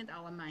learning, and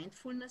our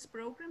mindfulness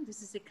program.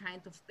 This is a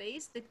kind of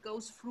base that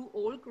goes through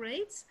all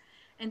grades.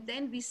 And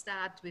then we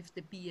start with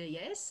the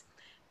BAS.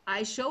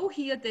 I show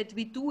here that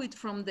we do it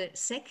from the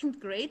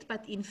 2nd grade,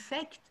 but in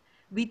fact,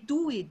 we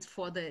do it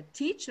for the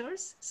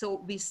teachers.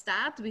 So we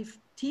start with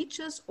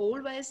teachers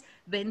always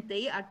when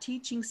they are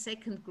teaching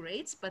 2nd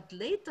grades, but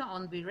later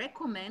on we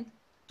recommend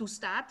to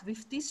start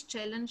with this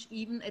challenge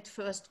even at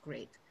 1st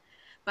grade.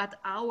 But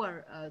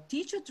our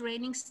teacher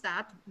training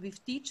start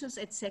with teachers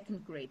at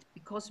 2nd grade,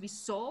 because we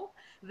saw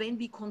when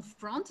we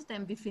confront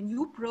them with a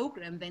new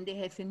program, when they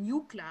have a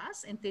new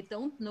class and they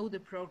don't know the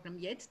program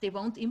yet, they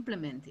won't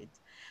implement it.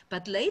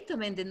 But later,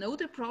 when they know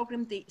the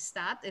program, they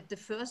start at the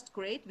 1st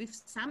grade with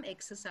some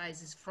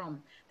exercises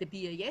from the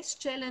BAS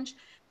challenge.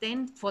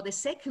 Then for the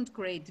 2nd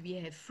grade, we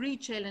have 3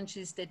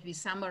 challenges that we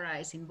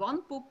summarize in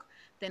one book,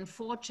 then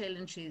 4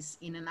 challenges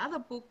in another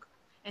book,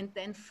 and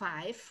then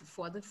 5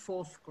 for the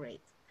 4th grade.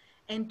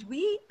 And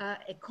we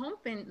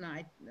accompany,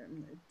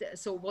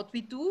 so what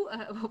we do,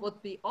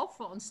 what we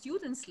offer on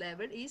students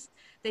level is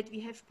that we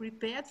have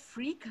prepared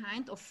 3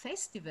 kinds of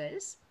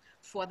festivals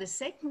for the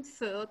 2nd,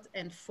 3rd,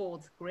 and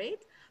 4th grade.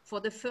 For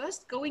the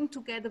 1st, going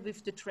together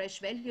with the trash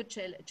value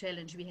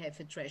challenge, we have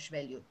a trash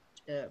value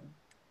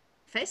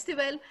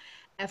festival.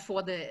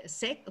 For the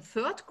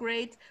 3rd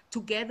grade,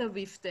 together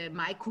with the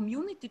My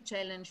Community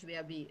Challenge,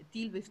 where we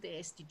deal with the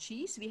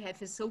SDGs, we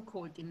have a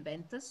so-called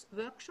Inventors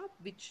Workshop,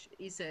 which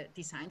is a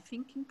design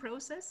thinking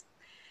process.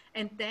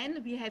 And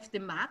then we have the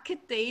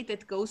Market Day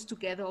that goes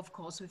together, of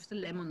course, with the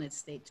Lemonade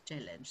State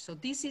Challenge. So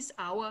this is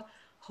our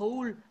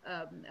whole,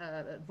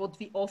 what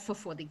we offer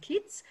for the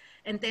kids.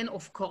 And then,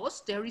 of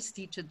course, there is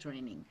teacher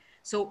training.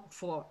 So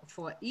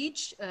for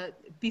each,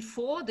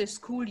 before the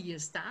school year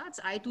starts,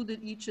 I do the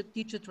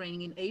teacher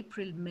training in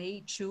April,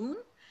 May, June,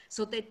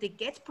 so that they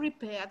get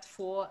prepared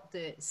for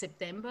the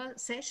September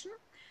session.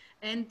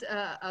 And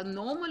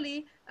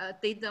normally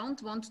they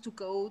don't want to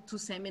go to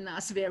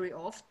seminars very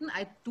often.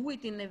 I do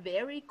it in a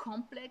very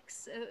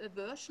complex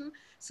version.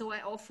 So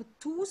I offer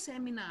 2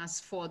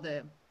 seminars for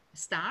the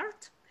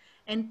start.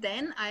 And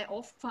then I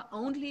offer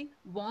only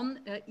one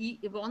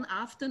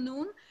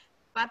afternoon.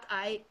 But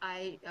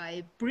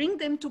I bring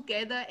them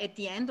together at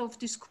the end of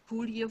the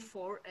school year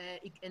for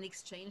an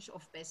exchange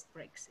of best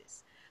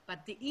practices.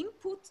 But the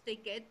input they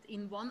get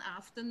in one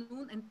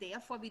afternoon, and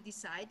therefore we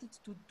decided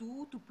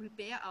to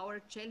prepare our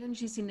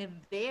challenges in a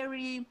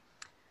very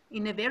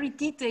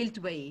detailed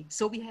way.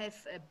 So we have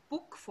a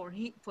book for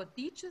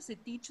teachers, a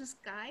teacher's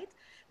guide,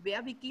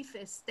 where we give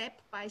a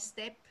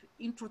step-by-step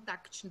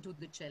introduction to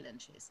the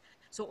challenges.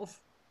 So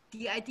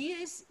the idea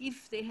is,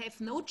 if they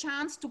have no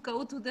chance to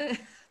go to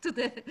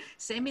the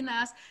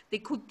seminars, they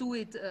could do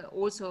it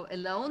also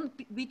alone.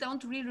 We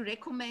don't really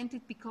recommend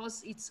it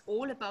because it's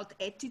all about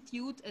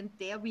attitude, and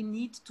there we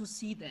need to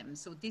see them.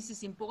 So this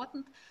is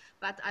important,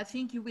 but I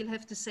think you will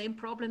have the same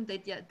problem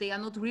that they are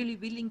not really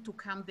willing to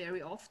come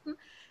very often.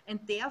 And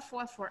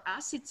therefore, for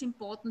us, it's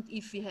important,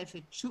 if we have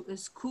a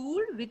school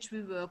which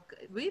we work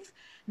with,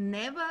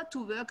 never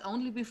to work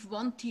only with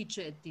one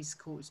teacher at these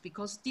schools,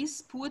 because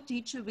this poor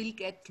teacher will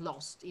get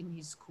lost in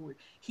his school.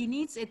 He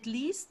needs at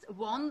least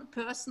one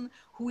person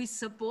who is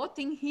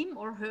supporting him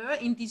or her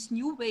in this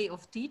new way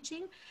of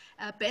teaching.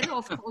 Better,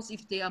 of course,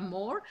 if there are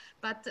more,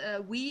 but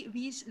we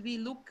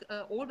look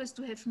always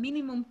to have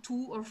minimum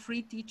 2 or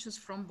 3 teachers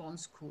from one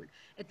school.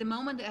 At the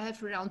moment, I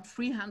have around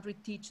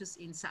 300 teachers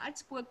in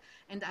Salzburg,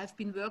 and I've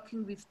been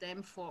working with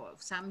them for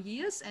some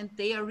years, and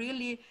they are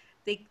really,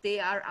 they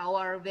are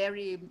our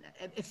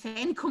a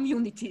fan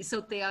community, so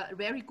they are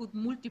very good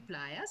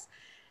multipliers.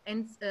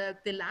 And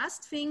the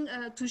last thing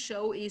to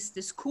show is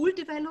the school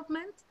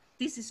development.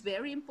 This is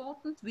very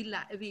important.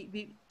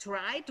 We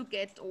try to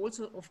get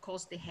also, of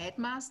course, the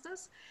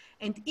headmasters.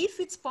 And if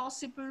it's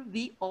possible,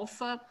 we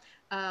offer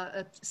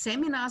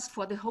seminars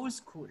for the whole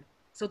school.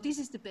 So this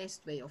is the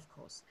best way, of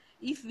course.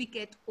 if we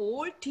get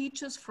all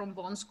teachers from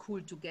one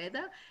school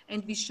together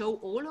and we show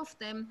all of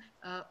them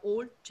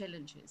all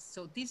challenges.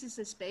 So this is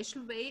a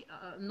special way.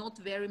 Not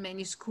very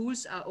many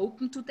schools are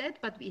open to that,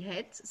 but we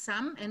had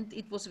some and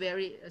it was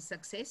very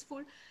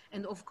successful.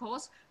 And of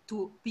course,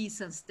 to be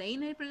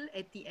sustainable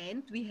at the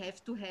end, we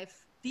have to have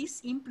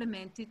this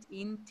implemented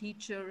in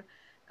teacher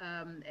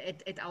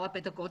at our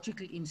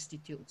pedagogical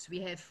institutes.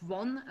 We have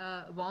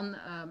one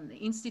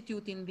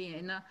institute in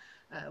Vienna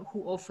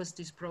who offers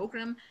this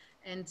program.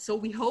 And so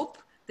we hope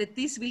that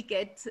this will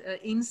get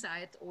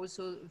insight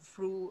also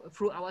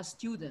through our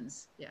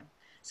students. Yeah.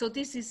 So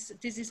this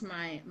is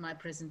my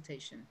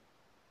presentation.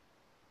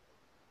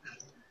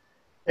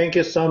 Thank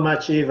you so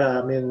much,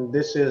 Eva. I mean,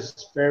 this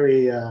is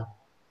very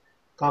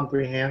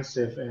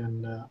comprehensive,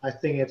 and I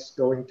think it's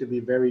going to be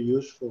very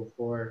useful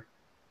for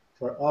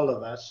all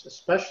of us,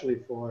 especially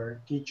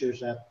for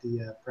teachers at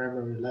the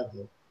primary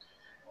level.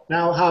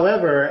 Now,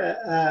 however,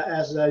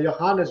 as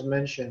Johannes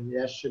mentioned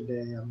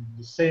yesterday,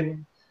 the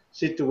same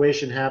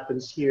situation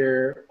happens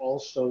here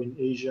also in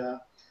Asia.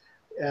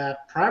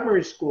 At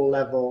primary school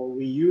level,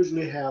 we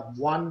usually have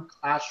one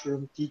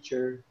classroom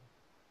teacher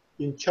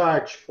in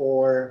charge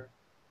for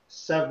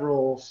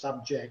several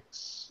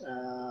subjects.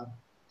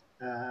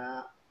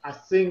 I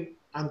think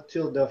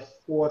until the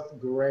 4th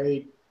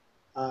grade,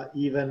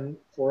 even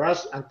for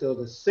us until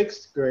the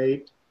 6th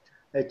grade,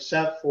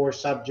 except for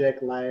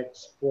subjects like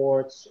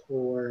sports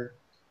or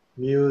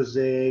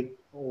music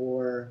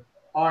or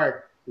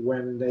art,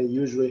 when they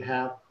usually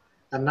have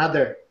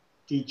another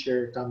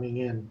teacher coming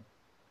in.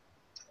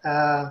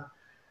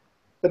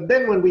 But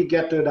then when we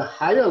get to the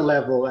higher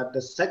level, at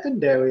the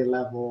secondary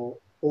level,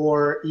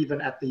 or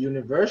even at the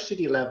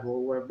university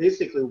level, where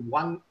basically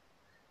one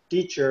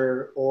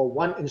teacher or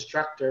one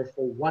instructor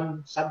for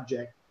one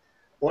subject,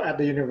 or at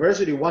the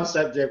university, one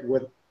subject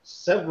with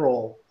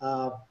several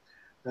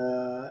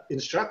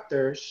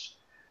instructors,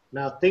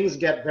 now things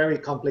get very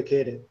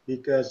complicated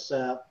because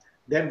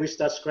then we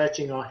start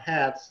scratching our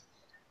heads.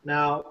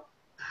 Now,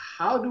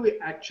 how do we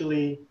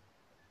actually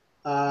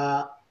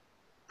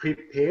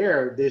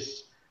prepare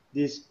these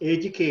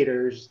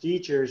educators,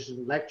 teachers,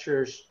 and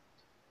lecturers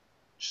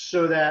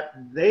so that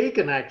they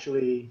can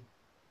actually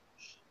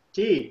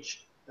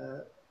teach,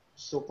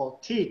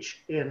 so-called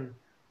teach in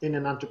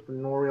an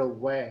entrepreneurial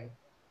way?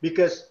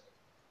 Because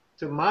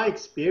to my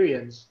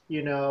experience,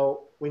 you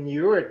know, when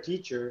you're a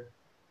teacher,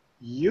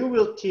 you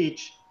will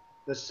teach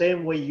the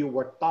same way you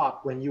were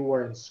taught when you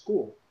were in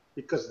school,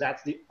 because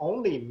that's the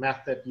only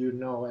method you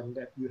know and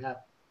that you have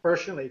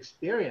personally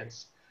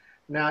experienced.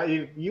 Now,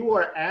 if you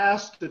are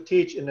asked to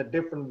teach in a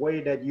different way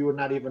that you are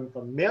not even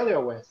familiar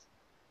with,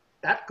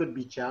 that could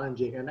be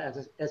challenging. And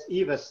as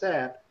Eva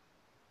said,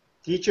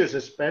 teachers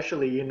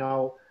especially, you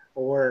know,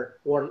 or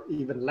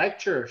even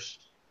lecturers,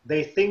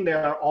 they think they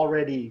are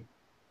already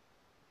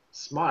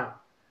smart,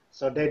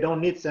 so they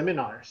don't need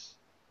seminars.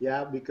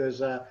 Yeah,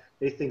 because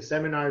they think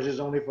seminars is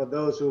only for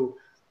those who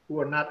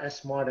are not as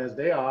smart as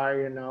they are.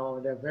 You know,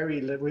 they're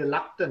very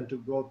reluctant to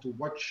go to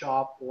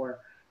workshop or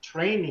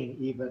training,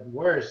 even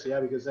worse.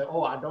 Yeah, because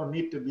oh, I don't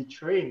need to be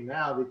trained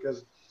now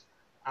because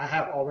I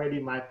have already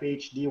my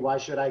PhD. Why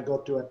should I go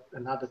to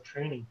another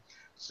training?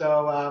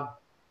 So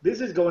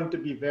this is going to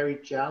be very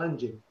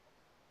challenging.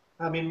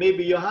 I mean,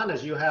 maybe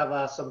Johannes, you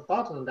have some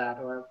thoughts on that,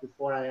 or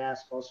before I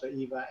ask also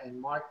Eva and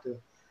Mark to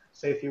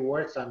say a few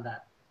words on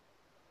that.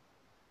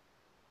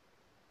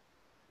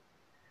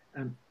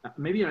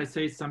 Maybe I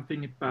say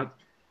something about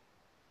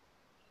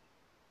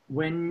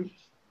when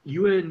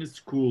you are in a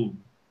school,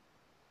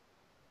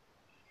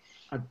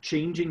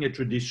 changing a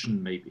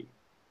tradition maybe.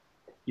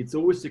 It's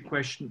always a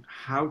question,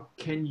 how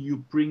can you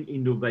bring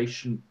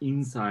innovation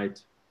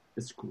inside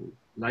a school,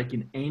 like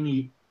in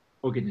any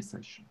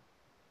organization?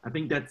 I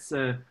think that's,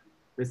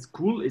 the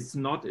school is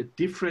not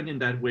different in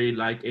that way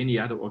like any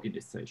other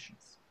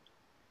organizations.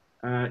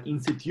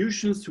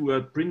 Institutions who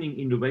are bringing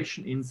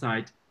innovation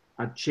inside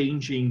are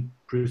changing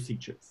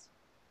procedures.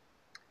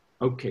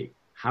 Okay,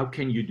 how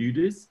can you do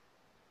this?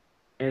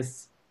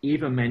 As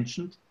Eva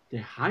mentioned, the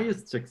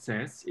highest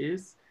success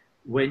is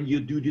when you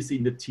do this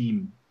in the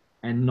team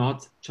and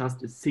not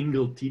just a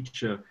single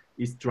teacher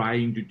is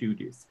trying to do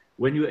this.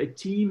 When you're a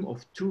team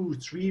of 2,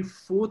 3,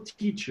 4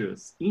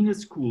 teachers in a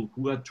school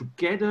who are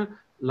together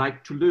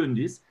like to learn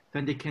this,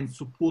 then they can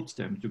support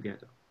them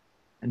together.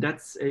 And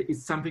that's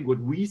is something what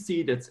we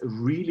see that's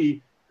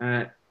really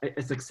a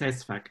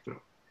success factor.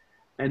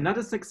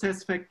 Another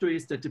success factor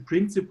is that the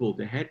principal,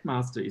 the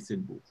headmaster, is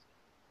involved.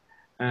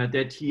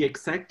 That he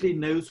exactly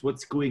knows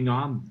what's going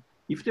on.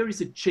 If there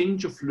is a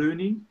change of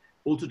learning,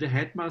 also the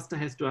headmaster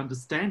has to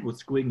understand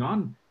what's going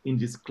on in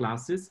these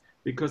classes,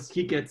 because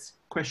he gets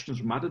questions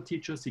from other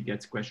teachers, he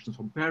gets questions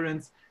from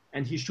parents,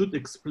 and he should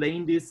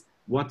explain this,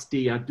 what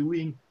they are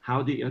doing,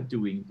 how they are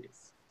doing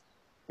this.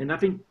 And I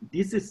think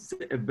this is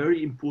a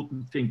very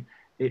important thing,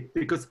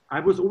 because I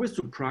was always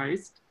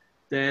surprised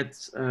that,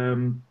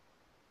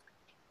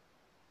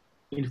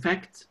 in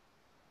fact,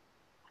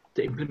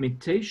 the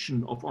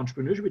implementation of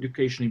entrepreneurship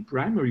education in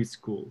primary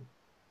school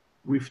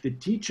with the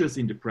teachers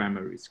in the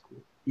primary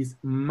school is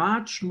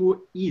much more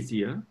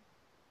easier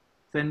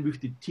than with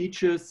the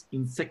teachers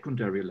in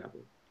secondary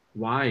level.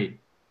 Why?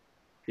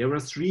 There are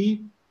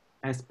three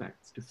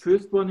aspects. The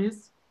first one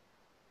is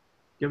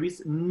there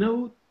is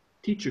no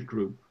teacher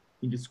group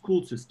in the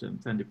school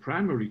systems and the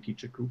primary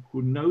teacher group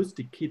who knows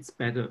the kids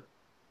better,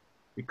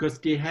 because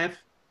they have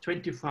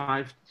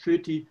 25,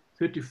 30,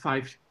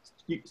 35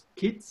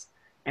 kids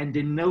and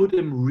they know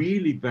them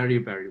really very,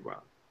 very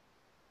well.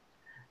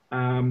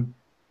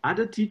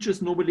 Other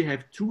teachers normally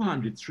have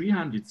 200,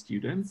 300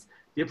 students.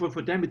 Therefore,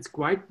 for them, it's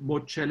quite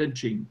more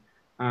challenging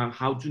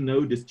how to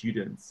know the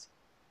students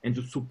and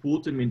to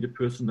support them in the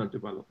personal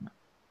development.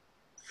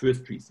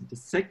 First reason. The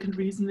second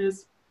reason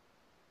is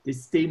they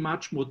stay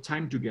much more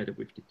time together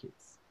with the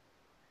kids.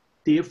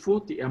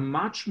 Therefore, they are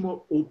much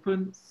more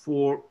open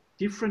for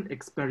different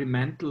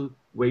experimental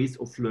ways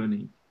of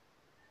learning.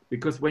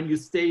 Because when you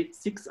stay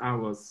 6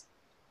 hours,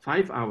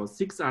 5 hours,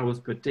 6 hours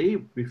per day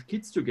with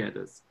kids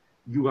together,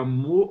 you are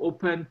more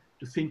open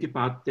to think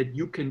about that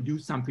you can do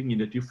something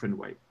in a different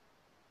way.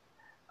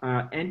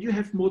 And you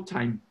have more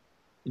time,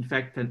 in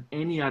fact, than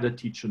any other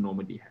teacher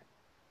normally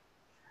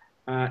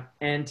have.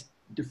 And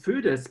the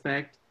third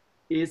aspect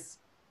is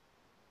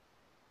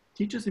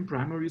teachers in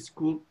primary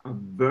school are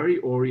very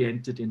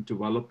oriented in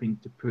developing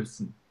the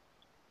person.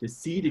 They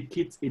see the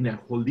kids in a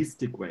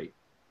holistic way.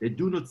 They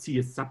do not see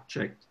a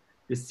subject.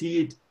 They see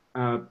it,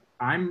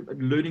 I'm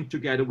learning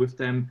together with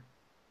them,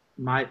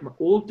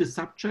 all the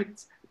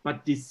subjects,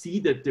 but they see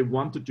that they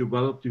want to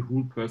develop the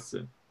whole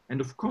person.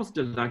 And of course,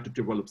 they like to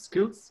develop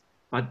skills,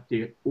 but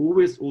they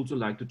always also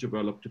like to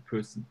develop the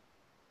person.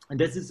 And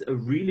this is a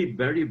really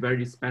very,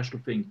 very special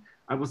thing.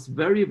 I was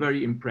very,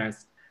 very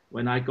impressed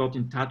when I got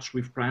in touch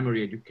with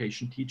primary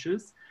education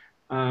teachers.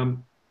 Tony,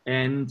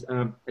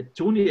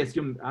 as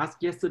you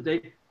asked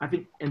yesterday, I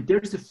think, and there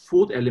is a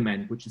fourth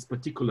element which is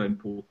particularly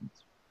important.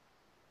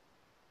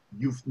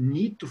 You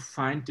need to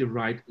find the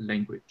right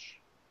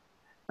language.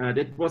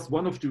 That was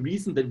one of the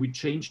reasons that we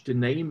changed the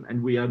name,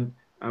 and we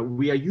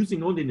are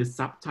using only the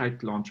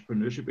subtitle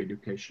Entrepreneurship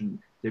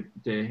Education.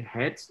 The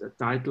head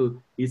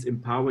title is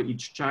Empower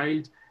Each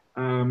Child.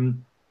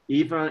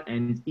 Eva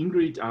and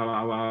Ingrid are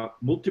our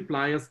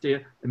multipliers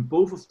there, and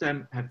both of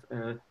them have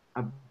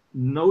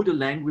know the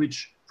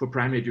language for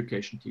primary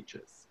education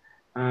teachers.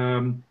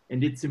 And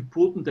it's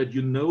important that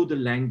you know the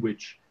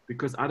language,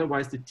 because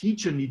otherwise the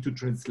teacher needs to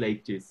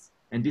translate this.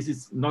 And this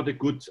is not a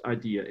good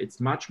idea.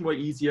 It's much more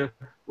easier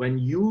when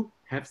you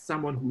have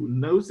someone who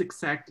knows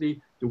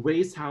exactly the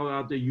ways how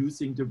are they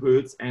using the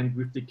words and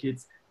with the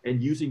kids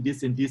and using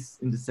this in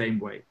the same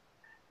way.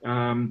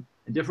 And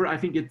therefore, I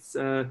think it's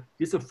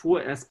these are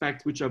four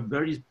aspects which are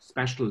very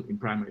special in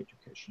primary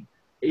education.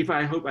 Eva,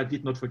 I hope I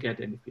did not forget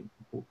anything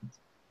important.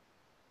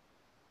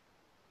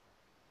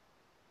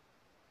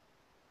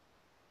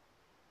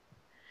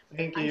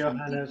 Thank you,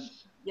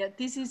 Johannes. Yeah,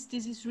 this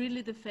is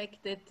really the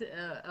fact that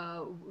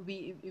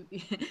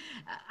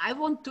I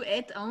want to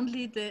add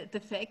only the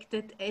fact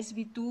that as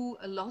we do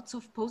lots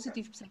of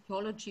positive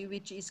psychology,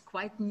 which is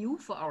quite new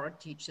for our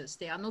teachers,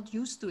 they are not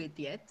used to it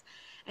yet.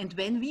 And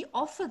when we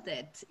offer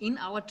that in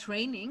our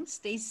trainings,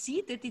 they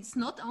see that it's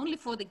not only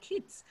for the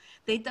kids.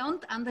 They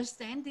don't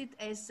understand it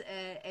as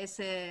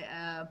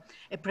a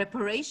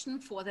preparation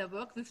for their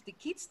work with the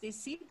kids. They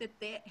see that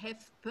they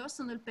have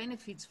personal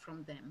benefits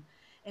from them.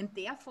 And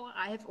therefore,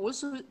 I have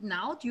also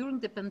now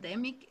during the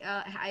pandemic,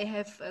 I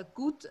have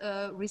good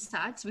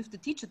results with the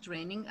teacher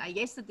training.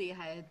 Yesterday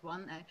I had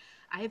one.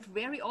 I have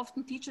very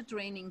often teacher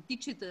training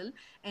digital,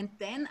 and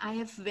then I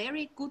have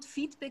very good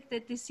feedback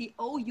that they see,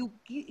 oh, you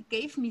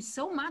gave me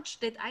so much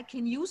that I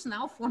can use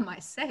now for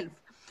myself.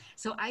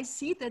 So I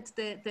see that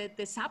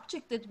the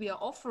subject that we are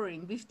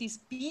offering with this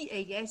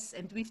BAS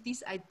and with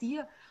this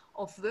idea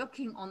of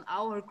working on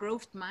our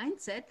growth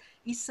mindset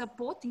is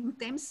supporting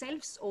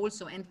themselves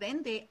also. And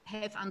when they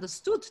have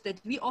understood that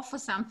we offer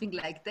something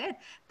like that,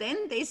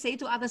 then they say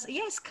to others,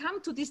 yes, come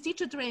to this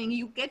teacher training,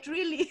 you get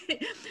really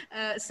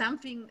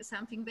something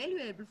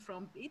valuable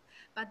from it.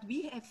 But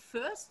we have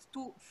first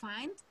to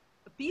find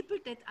people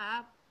that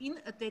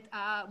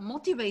are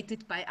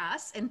motivated by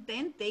us, and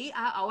then they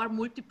are our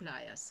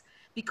multipliers.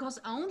 Because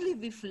only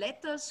with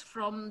letters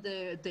from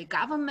the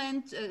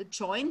government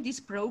join this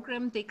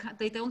program,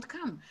 they don't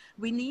come.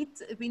 We need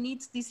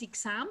this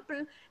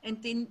example,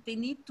 and they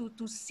need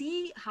to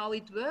see how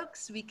it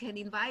works. We can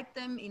invite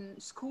them in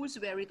schools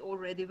where it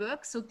already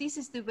works. So this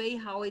is the way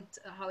how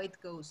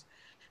it goes.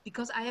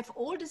 Because I have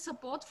all the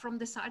support from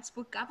the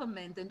Salzburg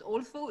government, and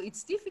although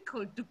it's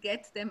difficult to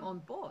get them on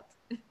board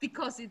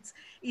because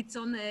it's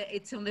on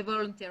a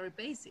voluntary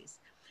basis.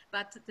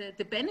 But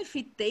the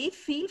benefit they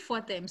feel for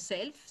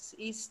themselves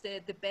is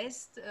the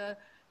best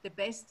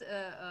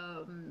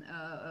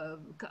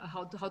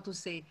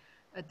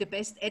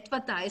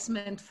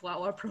advertisement for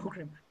our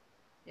program.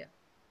 Yeah.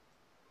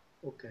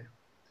 Okay.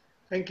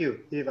 Thank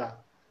you, Eva.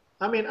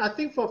 I mean, I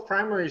think for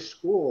primary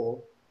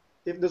school,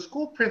 if the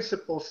school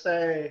principal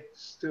says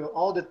to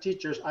all the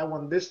teachers, I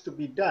want this to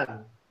be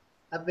done,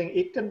 I think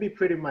it can be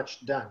pretty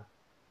much done.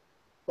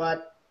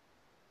 But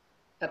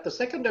at the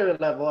secondary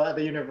level, at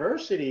the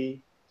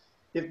university,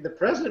 if the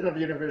president of the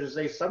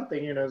university says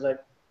something, it's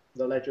like,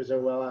 the lecturer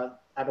said, well,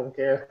 I don't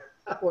care.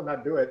 I will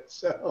not do it.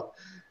 So,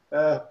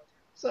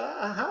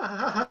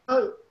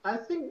 I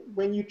think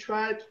when you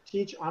try to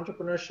teach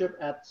entrepreneurship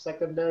at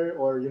secondary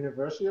or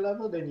university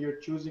level, then you're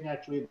choosing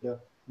actually the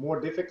more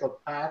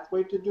difficult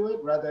pathway to do it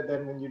rather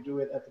than when you do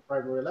it at the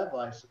primary level,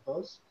 I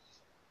suppose.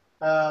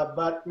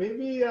 But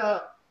maybe,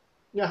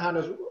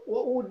 Johannes,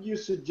 what would you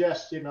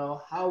suggest,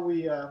 how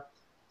we,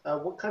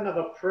 what kind of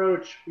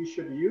approach we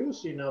should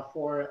use,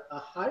 for a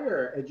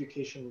higher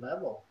education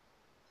level?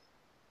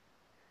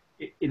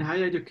 In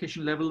higher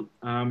education level,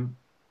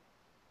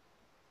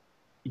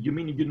 you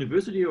mean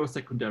university or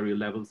secondary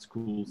level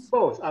schools?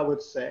 Both, I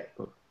would say.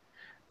 Both.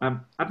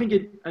 I think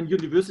in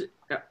university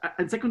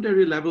and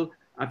secondary level,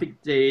 I think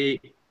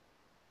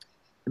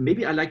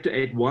maybe I like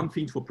to add one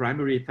thing for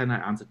primary, then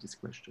I answered this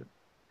question.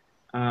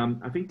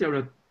 I think there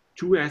are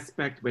two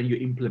aspects when you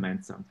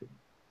implement something.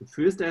 The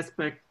first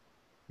aspect,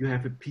 you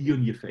have a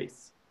pioneer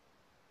phase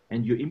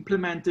and you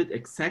implement it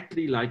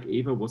exactly like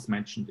Eva was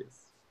mentioned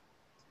this.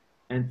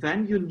 And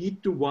then you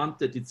need to want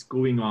that it's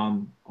going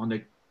on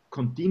a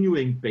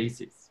continuing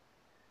basis.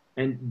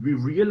 And we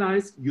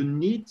realized you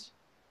need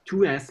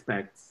two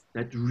aspects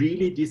that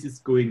really this is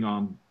going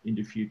on in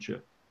the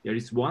future. There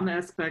is one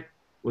aspect,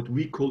 what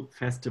we call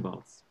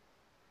festivals,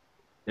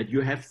 that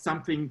you have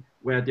something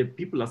where the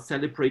people are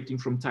celebrating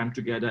from time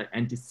together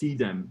and to see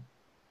them.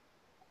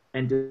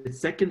 And the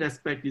second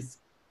aspect is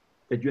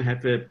that you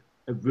have a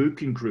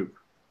working group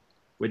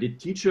where the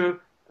teacher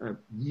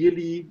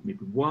yearly,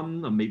 maybe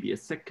one or maybe a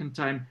second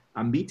time,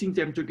 are meeting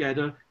them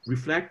together,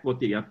 reflect what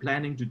they are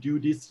planning to do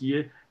this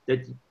year,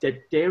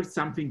 that there's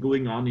something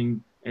going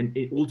on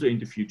and also in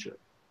the future.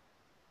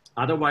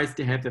 Otherwise,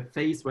 they have a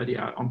phase where they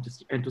are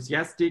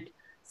enthusiastic.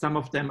 Some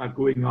of them are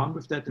going on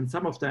with that, and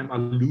some of them are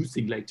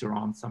losing later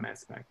on some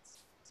aspects.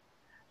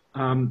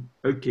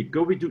 Okay,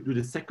 going to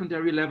the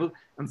secondary level.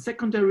 On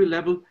secondary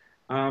level,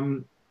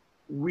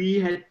 we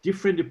had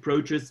different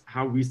approaches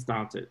how we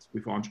started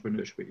with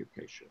entrepreneurship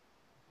education.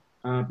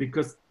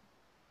 Because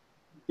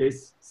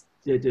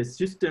the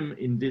system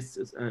in these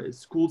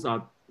schools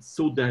are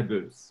so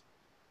diverse.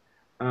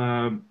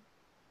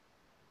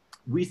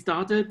 We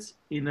started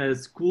in a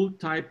school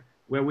type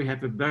where we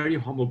have a very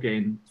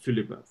homogeneous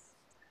syllabus.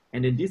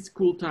 And in this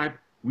school type,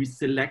 we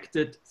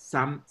selected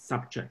some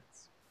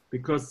subjects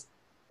because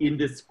in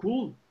the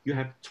school, you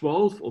have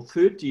 12 or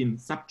 13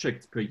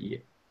 subjects per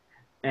year.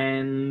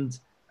 And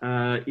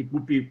it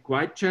would be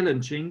quite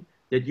challenging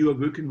that you are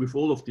working with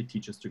all of the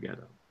teachers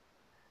together.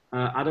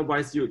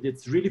 Otherwise,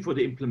 it's really for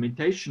the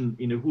implementation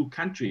in a whole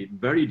country,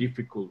 very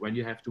difficult when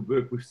you have to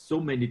work with so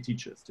many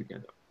teachers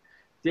together.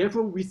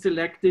 Therefore, we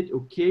selected,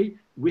 okay,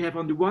 we have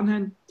on the one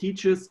hand,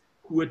 teachers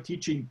who are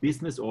teaching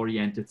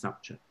business-oriented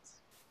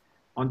subjects.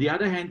 On the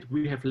other hand,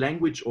 we have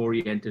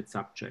language-oriented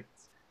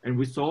subjects. And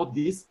we saw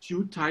these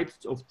two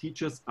types of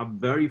teachers are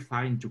very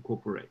fine to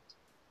cooperate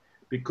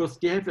because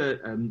they have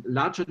a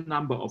larger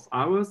number of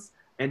hours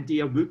and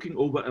they are working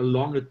over a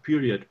longer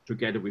period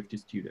together with the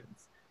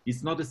students.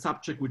 It's not a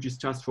subject which is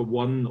just for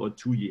 1 or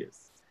 2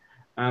 years.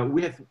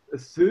 We have a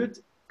third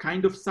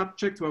kind of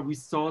subject where we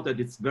saw that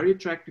it's very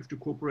attractive to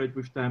cooperate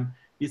with them.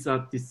 These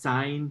are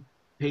design,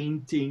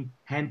 painting,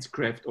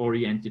 handcraft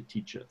oriented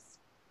teachers.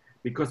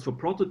 Because for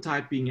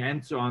prototyping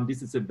and so on,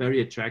 this is a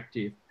very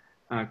attractive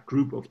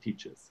group of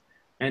teachers.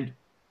 And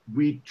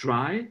we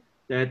try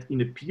that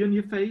in a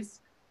pioneer phase,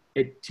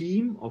 a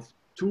team of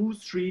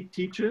 2-3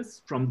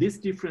 teachers from these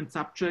different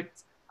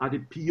subjects are the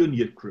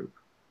pioneer group,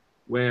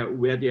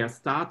 where they are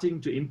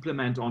starting to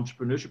implement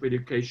entrepreneurship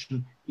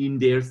education in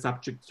their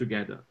subjects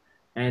together.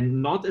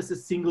 And not as a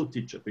single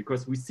teacher,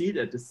 because we see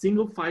that the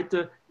single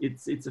fighter,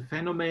 it's a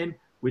phenomenon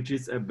which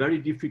is a very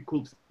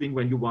difficult thing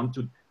when you want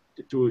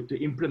to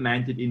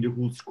implement it in the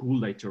whole school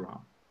later on.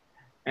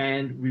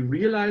 And we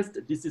realized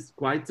that this is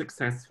quite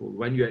successful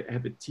when you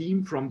have a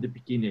team from the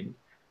beginning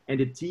and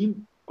a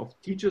team of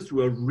teachers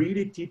who are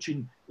really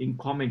teaching in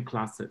common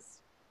classes.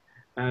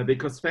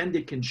 Because then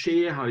they can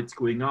share how it's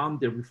going on,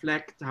 they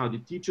reflect how the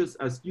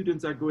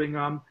students are going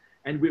on.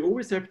 And we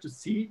always have to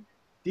see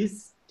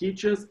these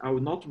teachers are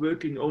not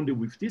working only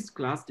with this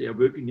class, they are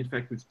working in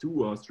fact with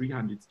 200 or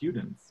 300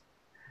 students.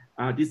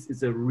 This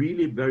is a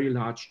really very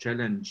large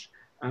challenge,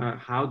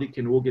 how they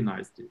can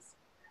organize this.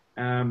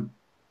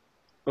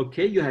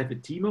 Okay, you have a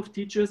team of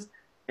teachers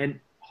and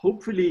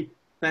hopefully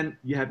then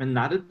you have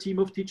another team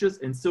of teachers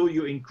and so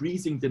you're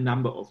increasing the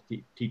number of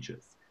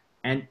teachers.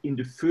 And in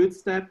the third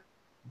step,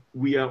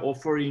 we are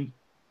offering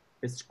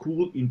a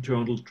school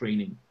internal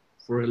training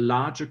for a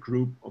larger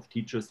group of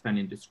teachers than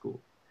in the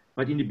school.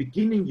 But in the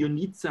beginning, you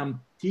need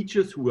some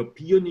teachers who are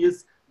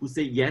pioneers who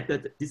say, yeah,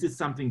 that this is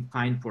something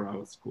fine for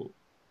our school.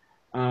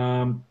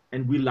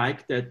 And we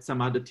like that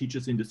some other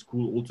teachers in the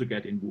school also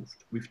get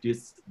involved with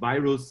this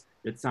virus,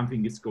 that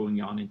something is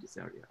going on in this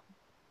area.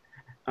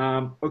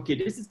 Okay,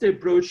 this is the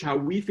approach how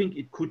we think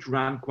it could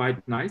run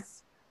quite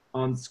nice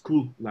on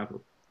school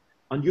level.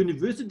 On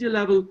university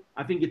level,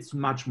 I think it's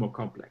much more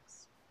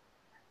complex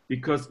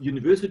because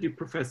university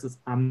professors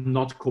are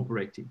not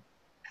cooperating.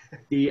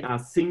 They are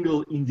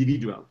single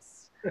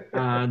individuals.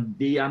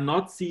 they are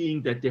not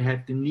seeing that they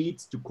have the need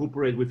to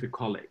cooperate with a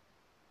colleague.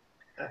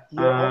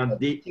 You're also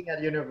teaching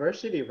at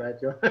university, right,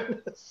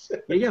 Johannes?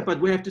 Yeah, but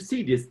we have to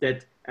see this,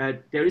 that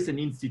there is an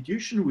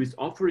institution who is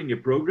offering a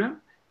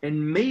program,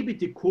 and maybe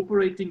they're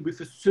cooperating with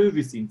a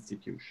service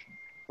institution,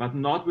 but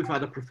not with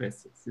other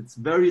professors. It's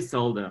very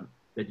seldom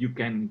that you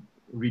can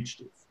reach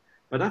this.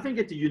 But I think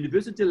at the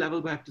university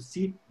level, we have to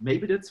see,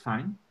 maybe that's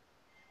fine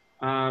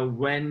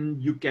when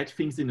you get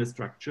things in a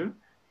structure.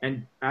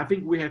 And I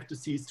think we have to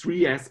see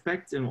three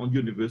aspects on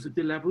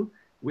university level.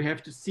 We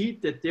have to see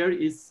that there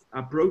is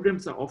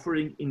programs are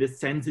offering in a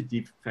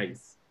sensitive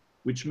phase,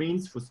 which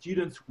means for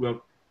students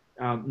who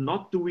are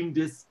not doing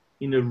this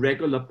in a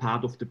regular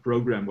part of the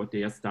program, what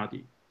they are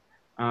studying.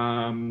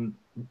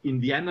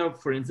 In Vienna,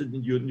 for instance,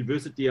 in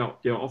university,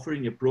 they're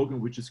offering a program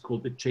which is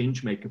called the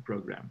Changemaker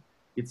program.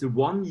 It's a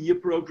one-year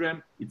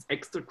program, it's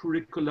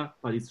extracurricular,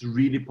 but it's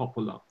really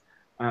popular.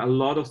 A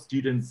lot of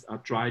students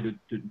try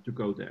to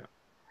go there.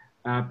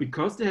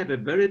 Because they have a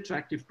very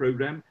attractive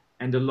program,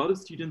 and a lot of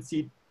students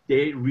see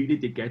they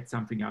get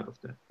something out of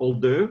that,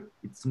 although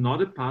it's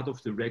not a part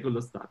of the regular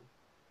study.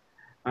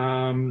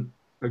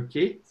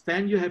 Okay,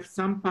 then you have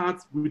some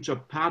parts which are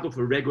part of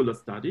a regular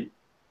study,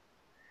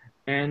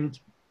 and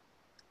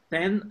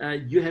then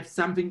you have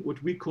something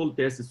what we call,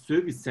 there's a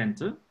service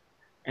center,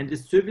 and the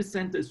service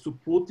center is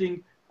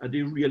supporting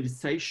the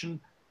realization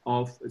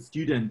of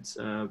student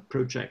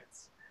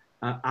projects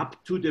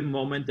up to the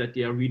moment that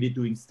they are really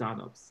doing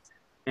startups.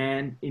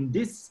 And in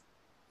this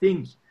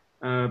thing,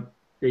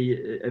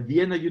 the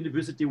Vienna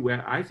University,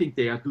 where I think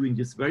they are doing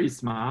this very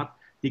smart,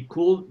 they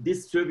call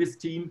this service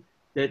team,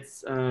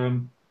 that's a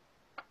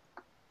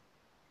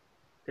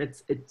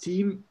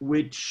team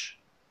which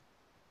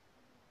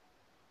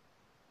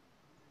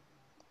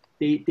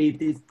they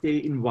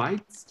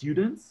invite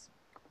students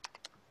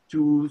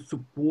to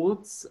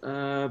support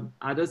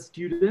other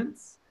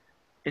students,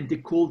 and they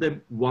call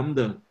them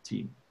Wonder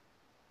Team.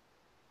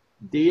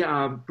 They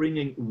are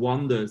bringing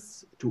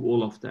wonders to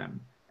all of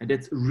them. And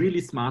that's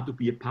really smart to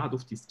be a part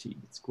of this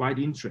team. It's quite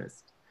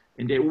interesting.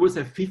 And they always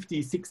have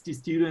 50, 60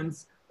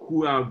 students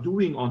who are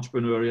doing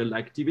entrepreneurial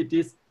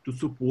activities to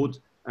support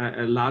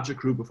a larger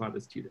group of other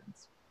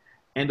students.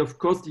 And of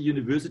course, the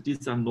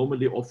universities are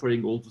normally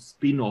offering also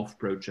spin-off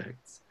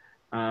projects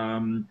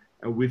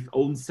with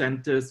own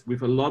centers,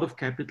 with a lot of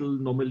capital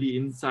normally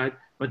inside.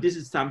 But this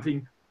is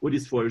something what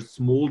is for a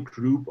small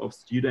group of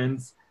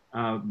students,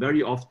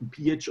 very often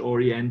PhD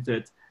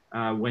oriented,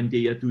 when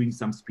they are doing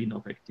some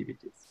spin-off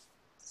activities.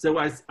 So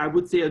I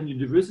would say on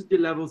university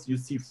levels, you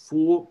see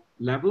 4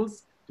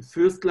 levels. The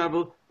first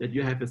level, that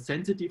you have a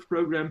sensitive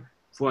program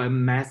for a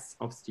mass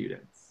of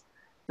students.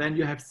 Then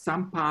you have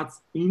some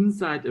parts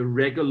inside a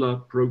regular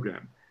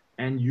program.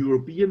 And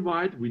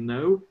European-wide, we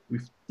know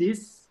with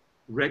this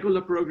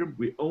regular program,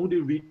 we only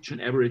reach an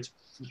average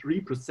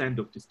 3%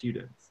 of the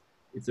students.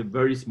 It's a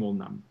very small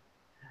number.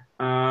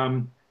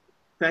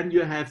 Then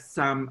you have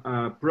some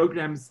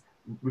programs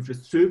with a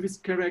service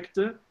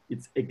character.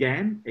 It's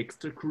again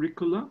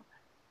extracurricular.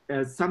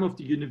 Some of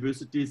the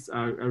universities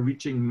are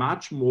reaching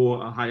much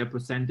more a higher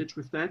percentage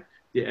with that.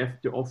 They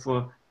have to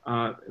offer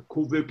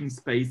co-working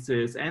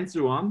spaces and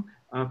so on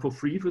for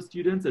free for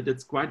students, and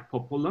that's quite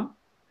popular.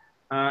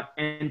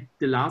 And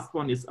the last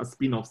one is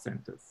spin-off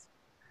centers.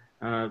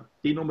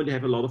 They normally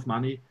have a lot of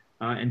money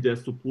and they're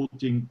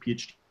supporting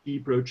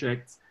PhD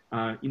projects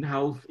in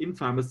health, in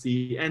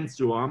pharmacy, and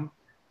so on.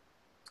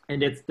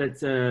 And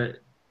that's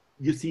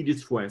you see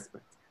these 4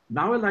 aspects.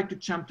 Now I'd like to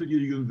jump to the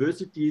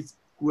universities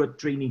who are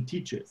training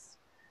teachers.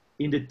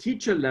 In the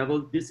teacher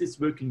level, this is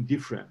working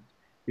different,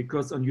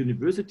 because on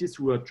universities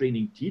who are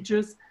training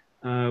teachers,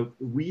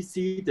 we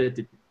see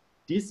that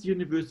these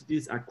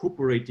universities are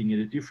cooperating in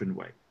a different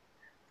way.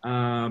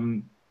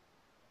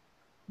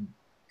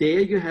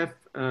 There you have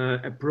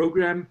a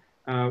program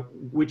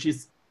which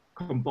is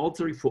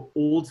compulsory for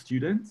all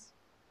students.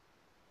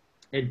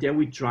 And there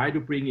we try to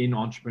bring in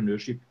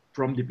entrepreneurship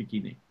from the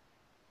beginning.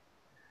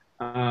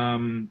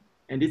 And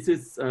this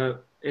is,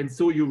 and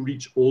so you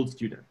reach all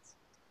students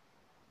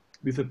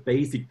with a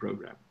basic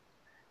program.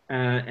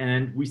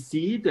 And we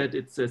see that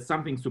it's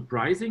something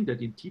surprising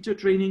that in teacher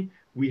training,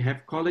 we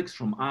have colleagues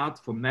from art,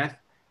 from math,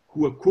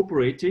 who are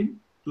cooperating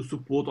to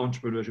support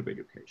entrepreneurship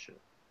education.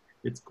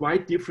 It's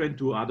quite different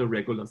to other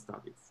regular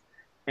studies.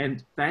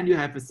 And then you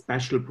have a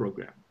special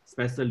program,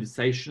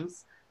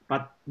 specializations.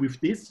 But with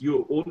this,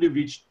 you only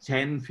reach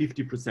 10,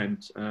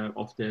 50%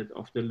 of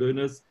the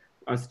learners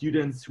are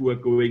students who are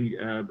going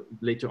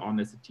later on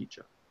as a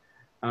teacher.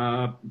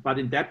 But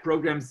in that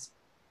programs,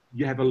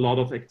 you have a lot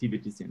of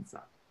activities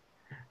inside.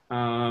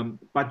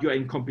 But you're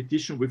in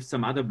competition with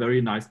some other very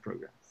nice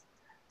programs.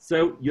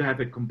 So you have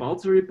a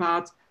compulsory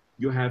part.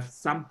 You have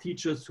some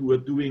teachers who are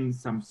doing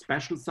some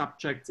special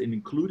subjects,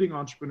 including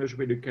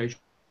entrepreneurship education.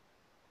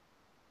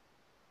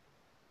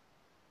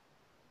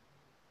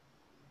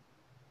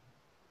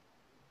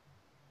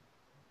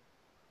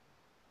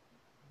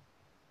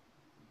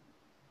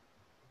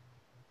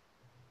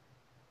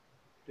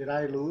 Did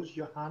I lose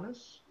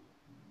Johannes?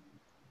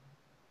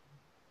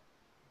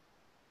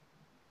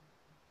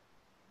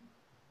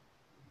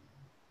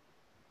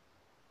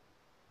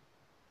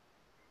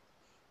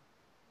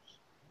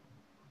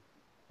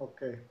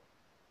 Okay.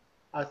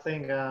 I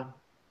think,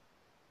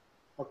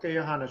 okay,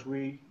 Johannes,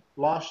 we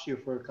lost you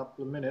for a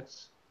couple of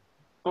minutes.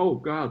 Oh,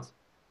 God.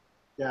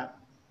 Yeah.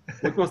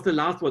 What was the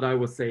last what I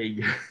was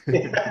saying?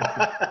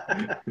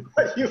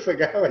 You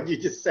forgot what you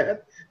just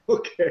said.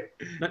 Okay.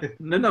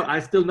 No, I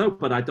still know,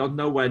 but I don't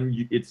know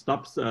when it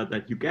stops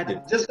that you get it.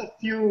 Just a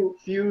few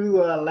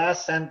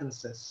last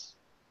sentences.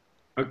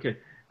 Okay.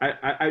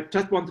 I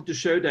just wanted to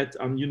show that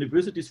on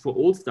universities for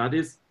all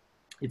studies,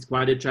 it's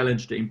quite a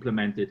challenge to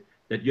implement it,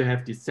 that you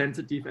have these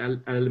sensitive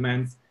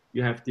elements,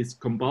 you have this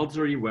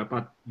compulsory where,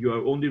 but you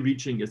are only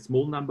reaching a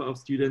small number of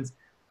students.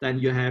 Then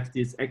you have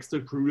these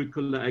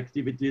extracurricular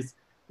activities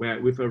where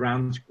with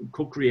around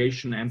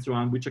co-creation and so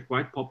on, which are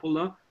quite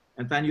popular.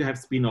 And then you have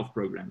spin-off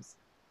programs.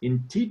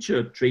 In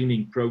teacher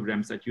training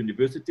programs at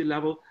university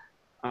level,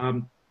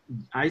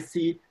 I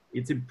see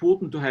it's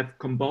important to have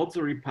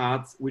compulsory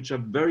parts which are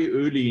very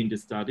early in the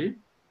study.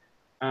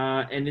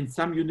 And in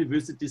some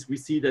universities, we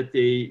see that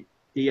they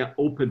are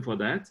open for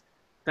that.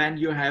 Then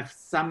you have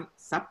some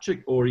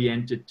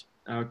subject-oriented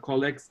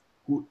colleagues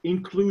who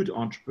include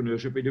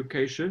entrepreneurship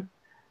education.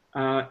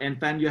 And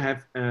then you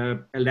have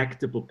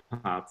electable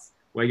parts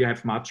where you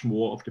have much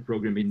more of the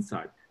program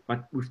inside.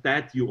 But with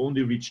that, you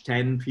only reach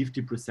 10,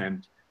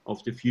 50%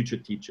 of the future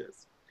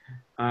teachers.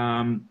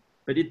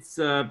 But it's,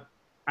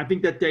 I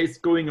think that there is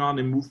going on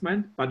a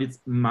movement, but it's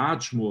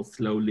much more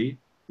slowly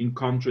in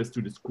contrast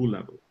to the school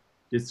level.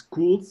 The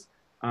schools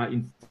are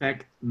in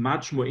fact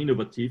much more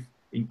innovative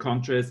in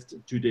contrast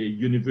to the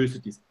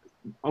universities.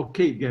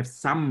 Okay, you have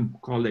some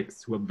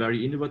colleagues who are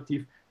very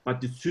innovative,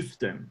 but the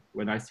system,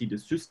 when I see the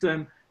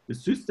system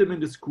in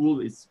the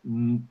school is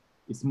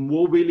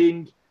more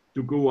willing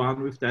to go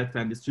on with that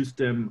than the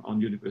system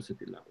on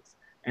university levels.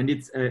 And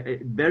it's a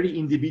very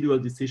individual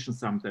decision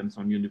sometimes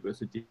on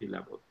university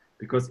level,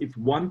 because if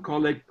one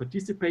colleague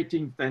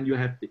participating, then you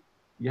have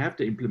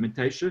the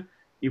implementation.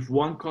 If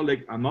one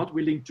colleague are not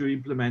willing to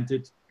implement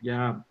it,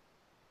 yeah,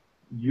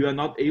 you are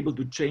not able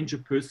to change a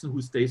person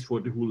who stays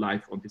for the whole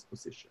life on this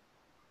position.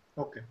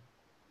 Okay.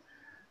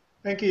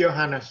 Thank you,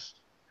 Johannes.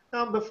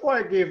 Now, before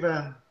I give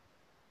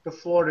the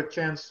floor the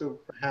chance to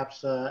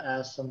perhaps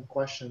ask some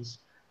questions,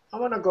 I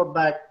want to go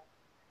back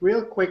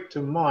real quick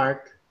to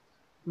Mark.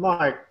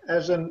 Mark,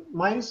 as a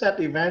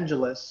mindset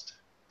evangelist,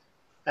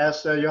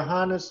 as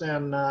Johannes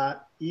and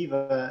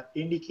Eva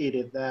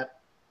indicated,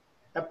 that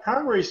at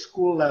primary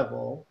school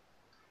level,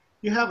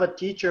 you have a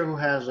teacher who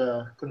has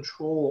a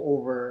control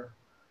over,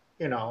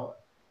 2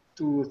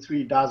 or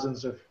 3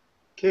 dozens of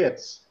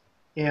kids,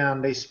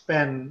 and they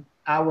spend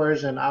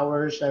hours and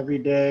hours every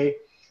day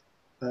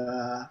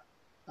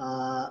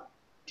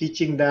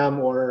teaching them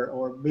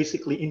or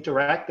basically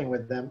interacting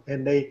with them,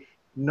 and they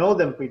know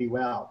them pretty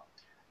well.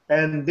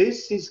 And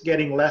this is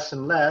getting less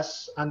and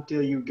less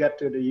until you get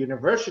to the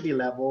university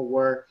level,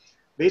 where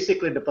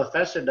basically the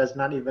professor does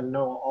not even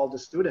know all the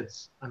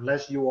students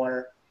unless you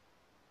are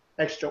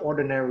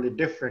extraordinarily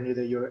different.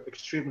 Either you're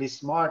extremely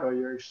smart or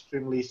you're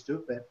extremely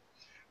stupid.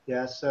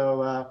 Yeah,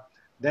 so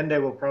then they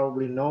will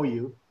probably know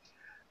you.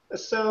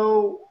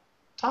 So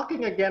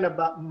talking again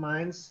about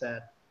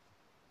mindset,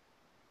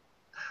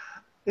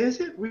 is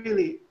it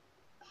really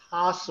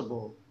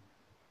possible,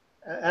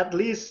 at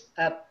least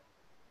at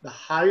the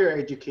higher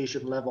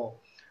education level,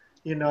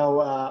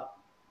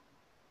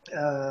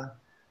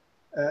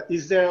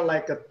 is there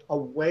like a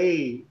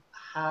way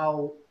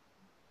how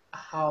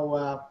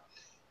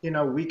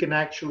we can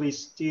actually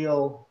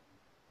still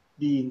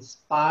be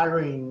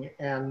inspiring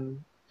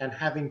and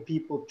having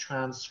people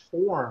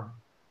transform?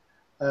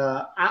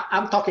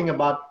 I'm talking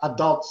about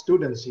adult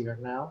students here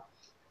now,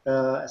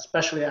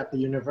 especially at the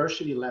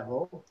university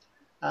level,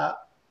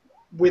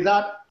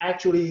 without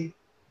actually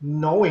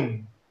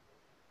knowing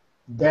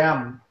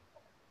them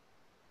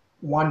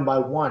one by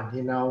one,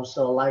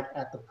 so like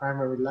at the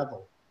primary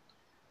level.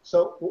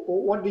 So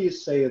what do you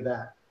say to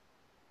that?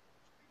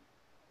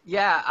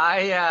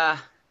 Yeah,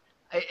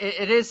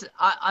 it is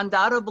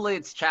undoubtedly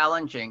it's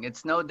challenging.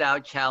 It's no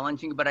doubt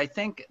challenging, but I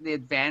think the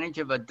advantage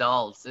of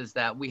adults is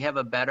that we have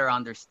a better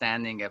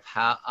understanding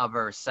of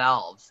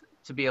ourselves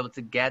to be able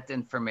to get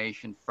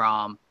information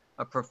from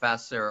a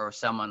professor or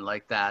someone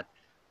like that,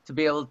 to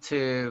be able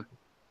to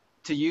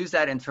use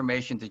that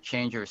information to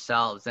change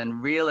ourselves.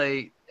 And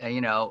really,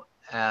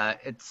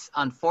 it's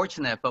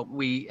unfortunate, but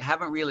we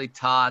haven't really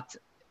taught.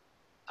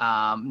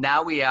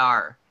 Now we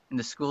are in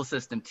the school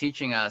system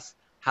teaching us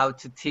how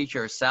to teach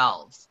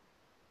ourselves.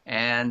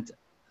 And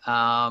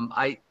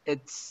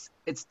it's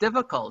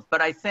difficult,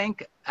 but I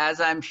think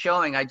as I'm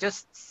showing, I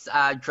just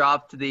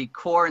dropped the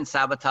core and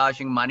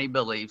sabotaging money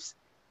beliefs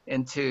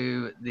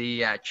into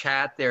the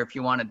chat there if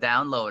you want to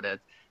download it.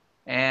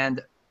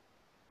 And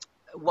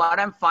what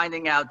I'm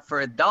finding out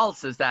for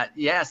adults is that,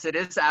 yes, it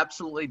is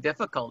absolutely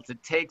difficult.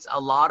 It takes a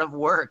lot of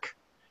work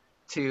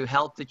to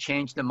help to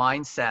change the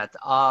mindset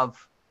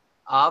of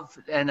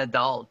an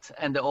adult.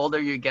 And the older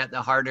you get,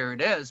 the harder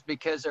it is,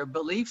 because our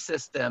belief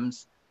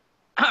systems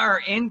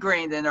are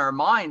ingrained in our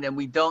mind, and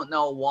we don't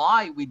know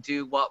why we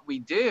do what we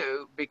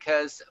do,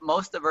 because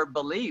most of our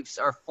beliefs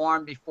are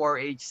formed before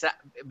age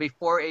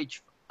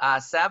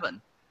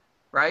 7.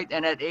 right?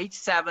 And at age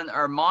 7,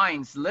 our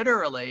minds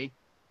literally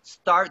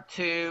start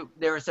to,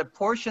 there's a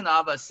portion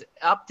of us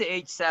up to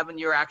age 7,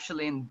 you're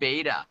actually in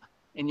beta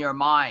in your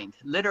mind.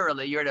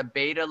 Literally, you're at a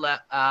beta,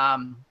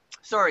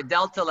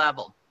 delta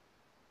level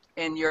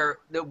in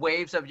the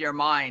waves of your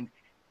mind.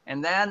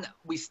 And then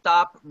we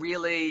stop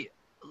really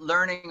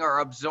learning or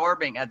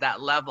absorbing at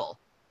that level.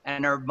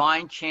 And our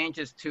mind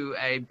changes to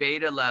a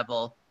beta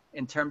level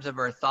in terms of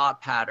our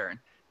thought pattern.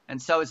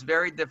 And so it's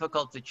very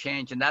difficult to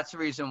change. And that's the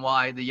reason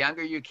why the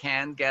younger you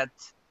can get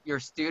your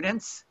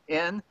students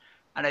in,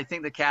 and I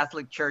think the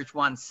Catholic Church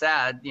once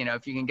said, you know,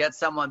 if you can get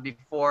someone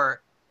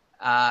before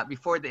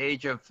the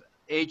age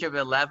of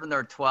 11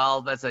 or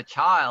 12 as a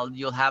child,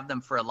 you'll have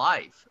them for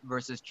life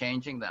versus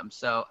changing them.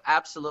 So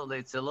absolutely,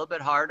 it's a little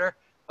bit harder,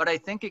 but I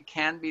think it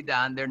can be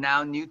done. There are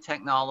now new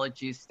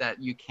technologies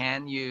that you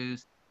can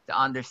use to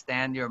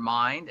understand your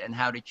mind and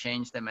how to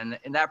change them. And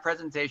in that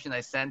presentation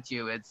I sent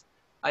you,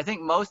 I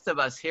think most of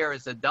us here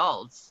as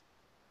adults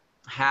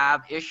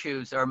have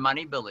issues or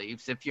money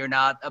beliefs, if you're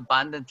not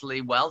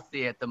abundantly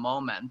wealthy at the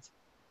moment,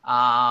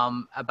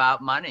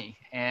 about money.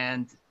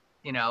 And,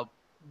 you know,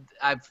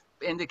 I've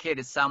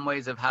indicated some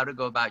ways of how to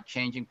go about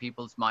changing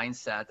people's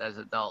mindset as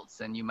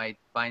adults, and you might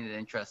find it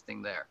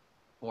interesting there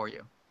for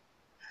you.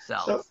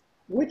 So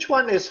which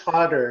one is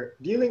harder,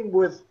 dealing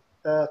with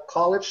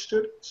college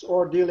students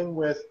or dealing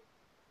with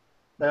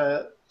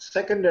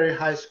secondary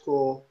high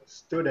school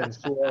students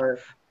who are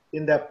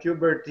in their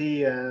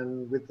puberty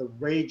and with the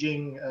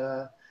raging,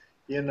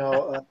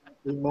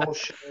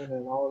 emotion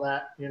and all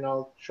that,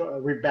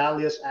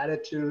 rebellious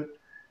attitude?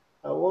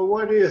 Well,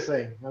 what do you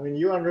think? I mean,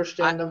 you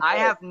understand them. I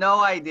have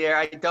no idea.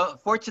 I don't.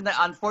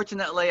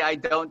 Unfortunately, I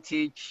don't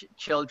teach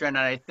children,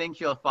 and I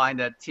think you'll find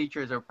that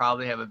teachers will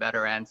probably have a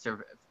better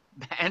answer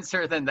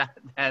than that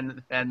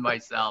than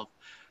myself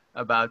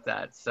about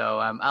that. So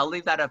I'll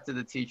leave that up to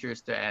the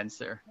teachers to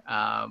answer,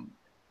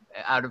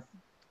 out of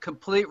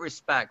complete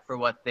respect for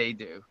what they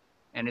do,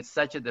 and it's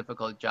such a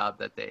difficult job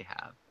that they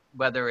have,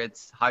 whether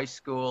it's high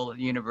school,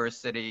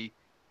 university,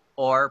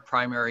 or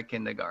primary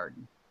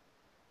kindergarten.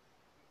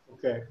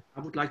 Okay. I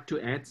would like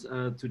to add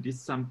to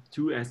this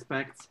two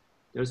aspects.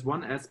 There's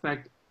one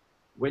aspect,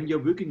 when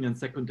you're working on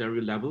secondary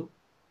level,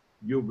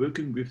 you're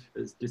working with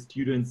the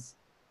students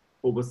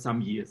over some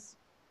years.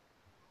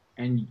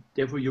 And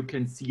therefore you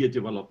can see a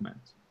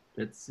development.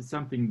 That's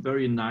something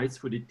very nice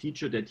for the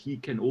teacher, that he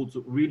can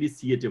also really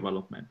see a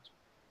development.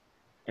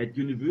 At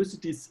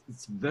universities,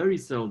 it's very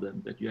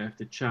seldom that you have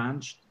the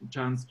chance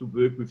to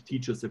work with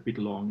teachers a bit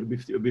longer,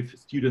 with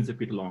students a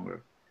bit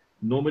longer.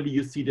 Normally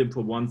you see them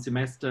for one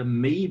semester,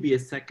 maybe a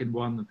second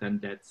one, and then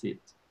that's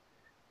it.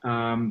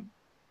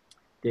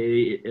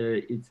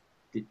 The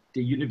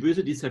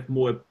universities have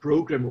more a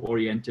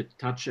program-oriented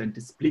touch, and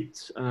the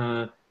split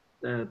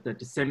the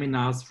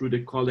seminars through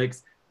the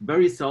colleagues.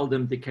 Very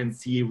seldom they can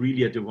see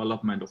really a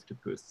development of the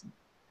person.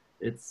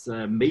 It's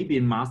maybe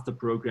in master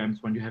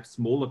programs, when you have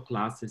smaller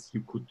classes,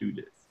 you could do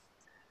this.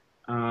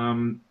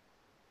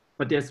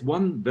 But there's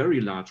one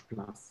very large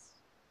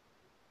plus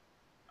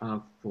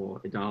for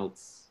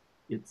adults.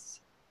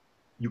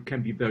 You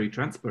can be very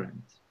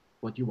transparent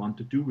what you want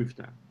to do with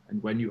them.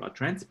 And when you are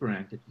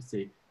transparent, that you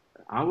say,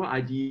 our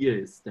idea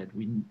is that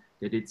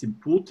it's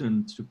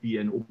important to be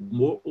a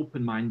more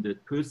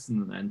open-minded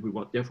person, and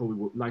therefore we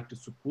would like to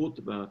support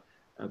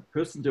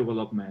person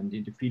development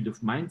in the field of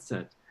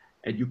mindset.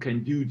 And you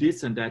can do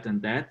this and that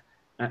and that.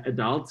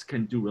 Adults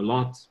can do a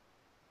lot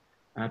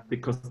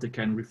because they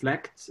can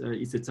reflect.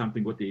 Is it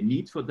something what they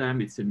need for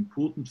them? It's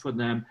important for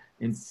them.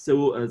 And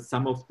so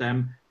some of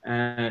them,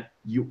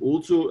 you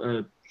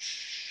also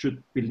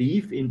should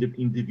believe in the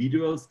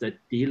individuals, that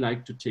they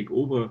like to take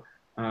over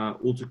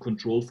also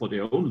control for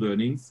their own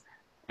learnings,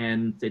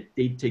 and that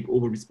they take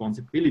over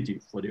responsibility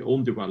for their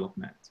own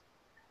development.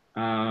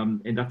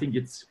 And I think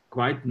it's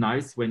quite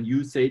nice when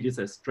you say this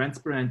as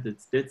transparent.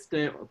 That's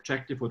the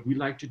objective, what we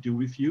like to do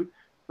with you.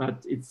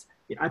 But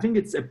I think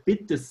it's a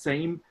bit the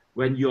same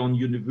when you're on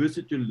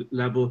university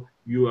level,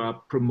 you are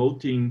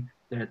promoting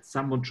that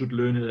someone should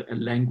learn a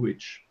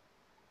language,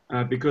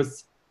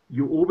 because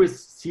you always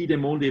see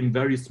them only in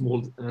very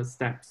small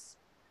steps.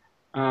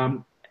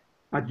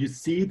 But you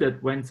see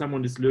that when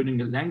someone is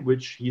learning a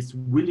language, he's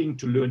willing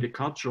to learn the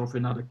culture of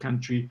another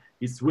country.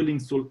 He's willing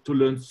to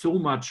learn so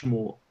much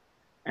more.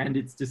 And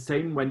it's the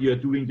same when you're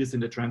doing this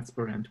in a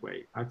transparent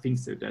way. I think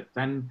so that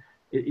then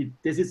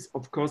this is,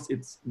 of course,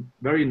 it's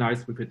very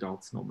nice with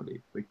adults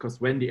normally,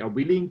 because when they are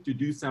willing to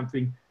do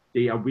something,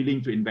 they are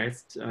willing to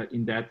invest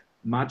in that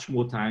much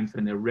more time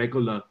than a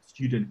regular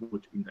student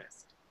would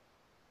invest.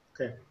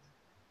 Okay.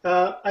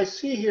 I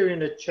see here in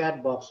the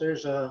chat box,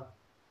 there's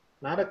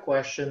not a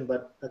question,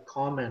 but a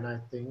comment, I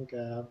think,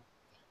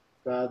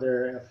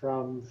 rather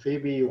from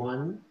Phoebe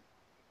One.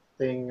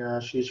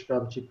 She's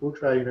from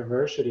Ciputra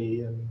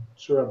University in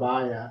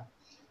Surabaya.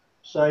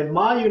 So in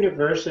my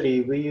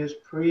university, we use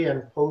pre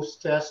and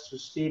post tests to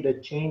see the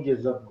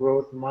changes of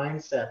growth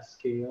mindset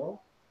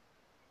scale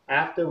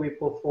after we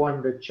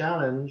perform the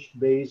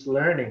challenge-based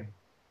learning.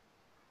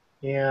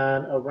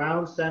 And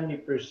around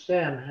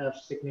 70% have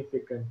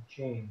significant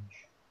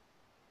change.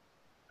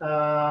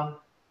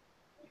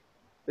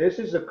 this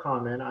is a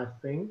comment, I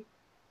think,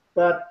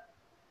 but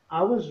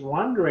I was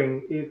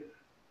wondering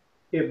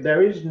if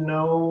there is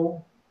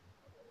no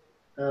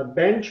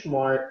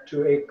benchmark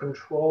to a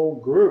control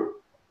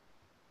group.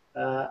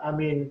 I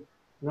mean,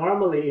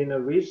 normally in a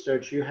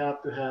research, you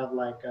have to have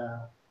like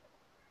a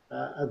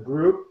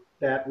group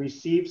that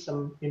receives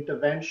some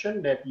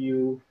intervention that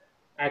you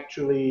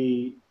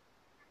actually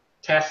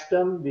test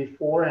them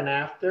before and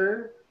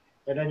after,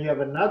 and then you have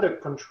another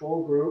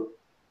control group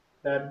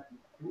that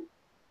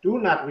do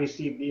not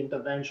receive the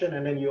intervention,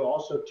 and then you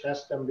also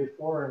test them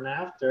before and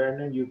after, and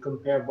then you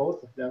compare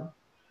both of them,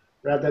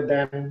 rather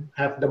than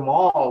have them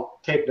all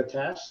take the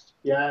test,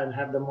 yeah, and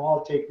have them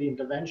all take the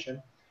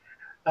intervention.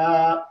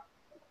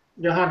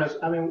 Johannes,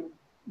 I mean,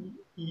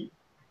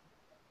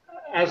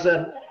 as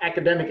an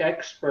academic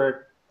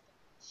expert,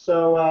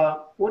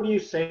 so what do you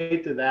say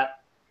to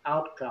that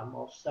outcome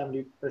of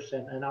 70%?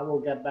 And I will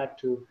get back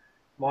to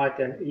Mark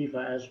and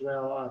Eva as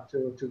well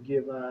to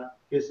give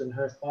his and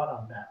her thought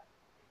on that.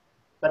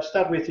 Let's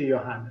start with you,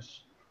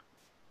 Johannes.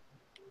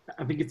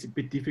 I think it's a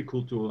bit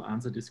difficult to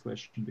answer this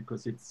question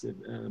because it's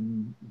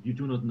you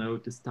do not know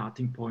the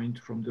starting point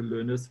from the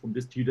learners, from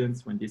the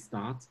students when they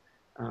start,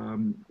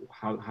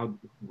 how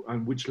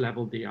on which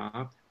level they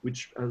are,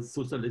 which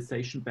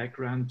socialization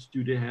background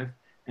do they have.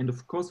 And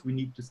of course, we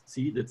need to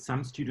see that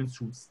some students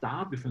who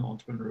start with an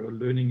entrepreneurial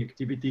learning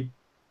activity,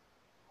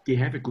 they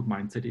have a good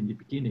mindset in the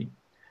beginning.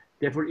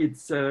 Therefore,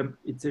 it's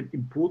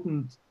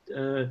important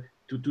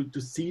to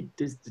see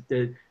this,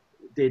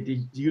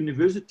 the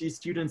university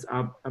students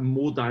are a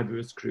more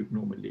diverse group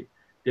normally.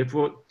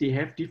 Therefore, they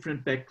have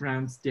different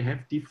backgrounds, they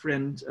have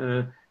different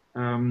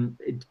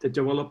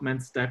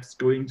development steps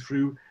going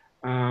through.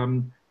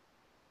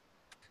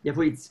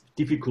 Therefore, it's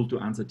difficult to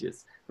answer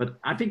this. But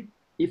I think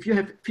if you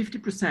have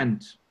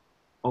 50%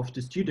 of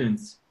the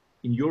students,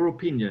 in your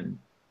opinion,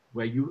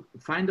 where you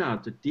find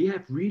out that they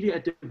have really a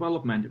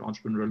development in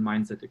entrepreneurial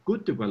mindset, a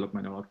good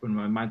development in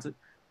entrepreneurial mindset,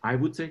 I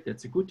would say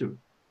that's a good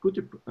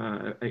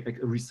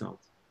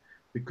result.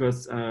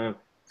 Because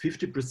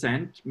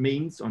 50%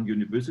 means on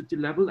university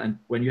level, and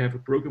when you have a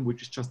program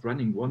which is just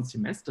running one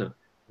semester,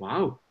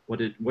 wow,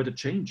 what a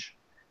change.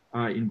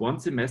 In one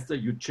semester,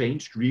 you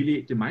changed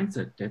really the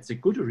mindset. That's a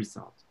good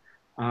result.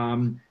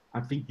 I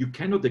think you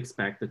cannot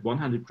expect that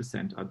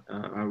 100%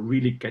 are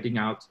really getting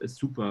out a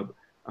superb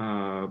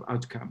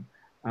outcome.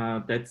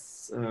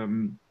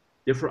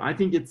 Therefore, I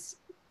think it's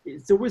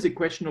always a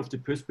question of the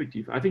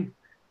perspective. I think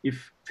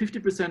if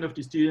 50% of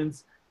the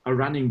students are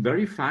running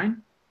very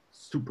fine,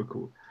 super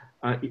cool.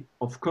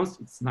 Of course,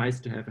 it's nice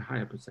to have a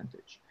higher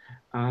percentage.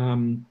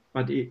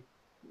 But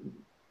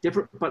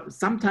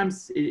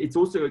sometimes it's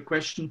also a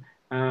question,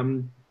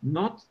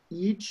 not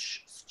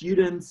each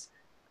student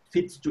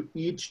fits to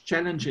each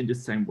challenge in the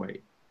same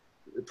way.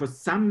 For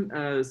some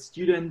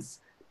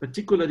students,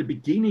 particularly the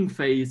beginning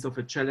phase of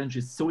a challenge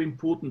is so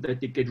important that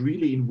they get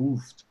really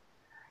involved.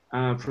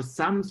 For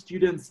some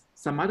students,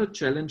 some other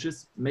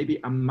challenges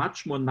maybe are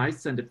much more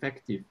nice and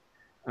effective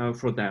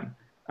for them.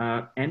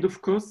 And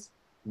of course,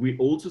 we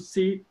also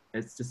see,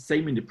 it's the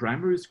same in the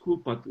primary school,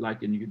 but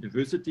like in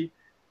university,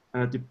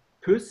 the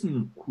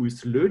person who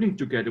is learning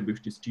together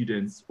with the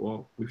students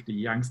or with the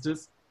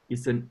youngsters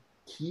is a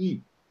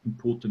key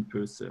important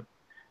person.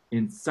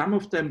 And some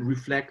of them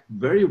reflect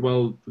very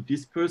well to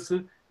this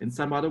person, and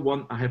some other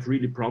one, I have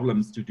really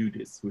problems to do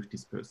this with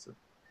this person.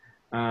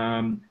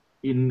 At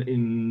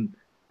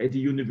the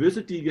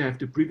university, you have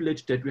the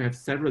privilege that we have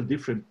several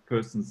different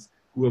persons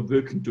who are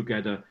working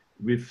together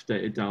with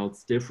the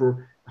adults.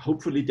 Therefore,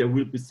 hopefully there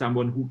will be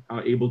someone who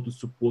are able to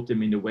support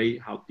them in a way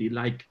how they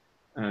like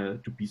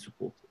to be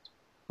supported.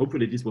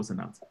 Hopefully this was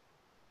an answer.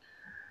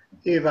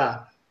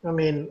 Eva, I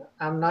mean,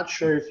 I'm not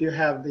sure if you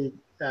have the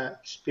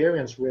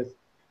experience with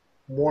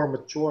more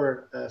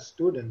mature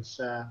students,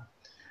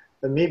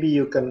 but maybe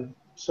you can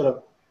sort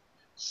of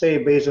say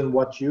based on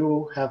what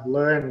you have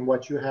learned,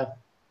 what you have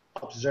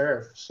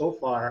observed so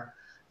far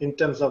in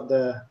terms of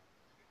the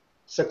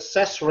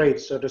success rate,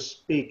 so to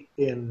speak,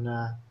 in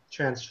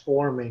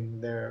transforming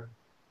their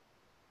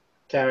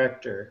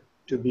character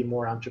to be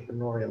more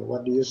entrepreneurial.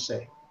 What do you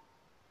say?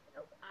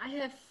 I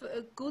have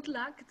good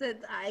luck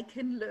that I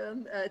can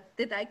learn,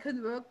 that I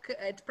can work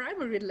at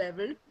primary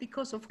level,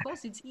 because of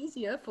course it's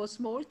easier for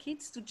small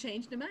kids to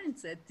change the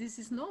mindset. This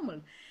is normal,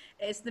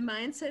 as the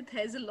mindset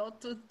has a lot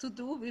to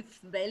do with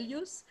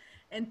values,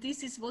 and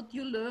this is what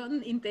you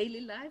learn in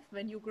daily life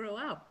when you grow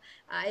up.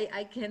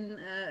 I can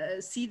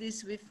see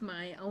this with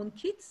my own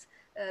kids,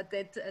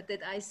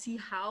 that I see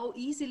how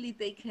easily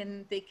they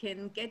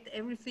can get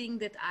everything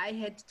that I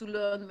had to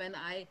learn when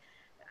I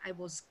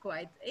was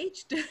quite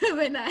aged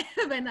when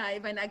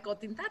I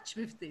got in touch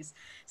with this.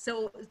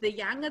 So the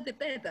younger the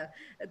better.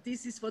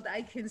 This is what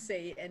I can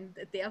say, and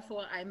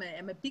therefore I'm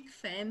a big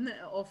fan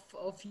of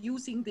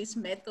using these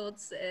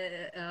methods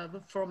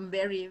from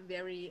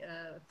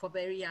for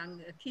very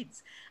young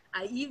kids.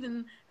 I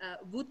even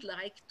would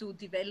like to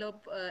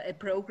develop a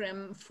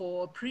program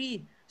for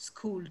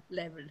school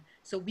level.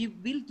 So we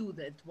will do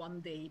that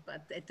one day,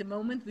 but at the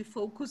moment we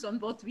focus on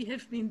what we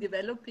have been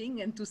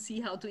developing and to see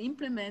how to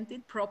implement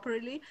it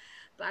properly.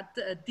 But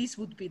this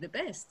would be the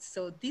best.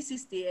 So this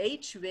is the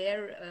age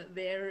where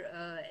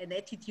an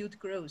attitude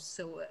grows.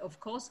 So of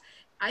course,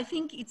 I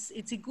think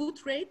it's a good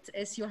rate,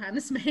 as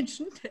Johannes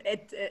mentioned,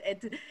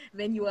 at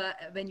when you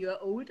are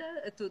older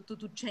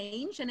to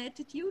change an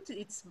attitude.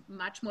 It's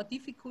much more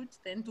difficult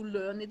than to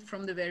learn it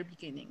from the very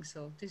beginning.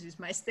 So this is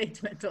my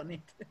statement on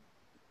it.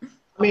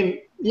 I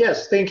mean,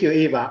 yes, thank you,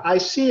 Eva. I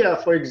see,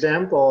 for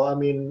example, I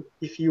mean,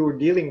 if you're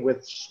dealing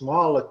with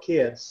smaller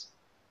kids,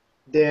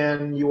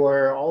 then you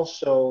are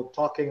also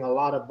talking a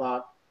lot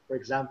about, for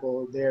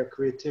example, their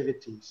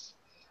creativities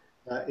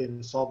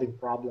in solving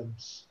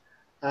problems,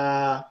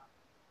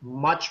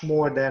 much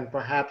more than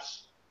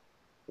perhaps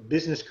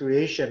business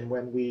creation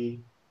when we,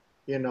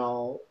 you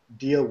know,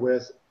 deal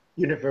with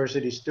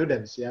university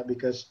students, yeah,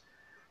 because,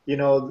 you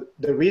know,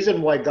 the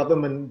reason why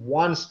government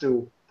wants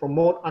to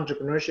promote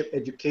entrepreneurship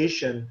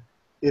education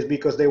is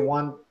because they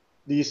want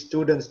these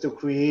students to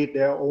create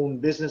their own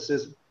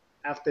businesses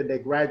after they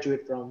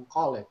graduate from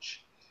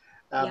college.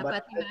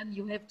 But Ivan,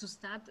 you have to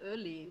start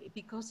early,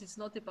 because it's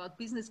not about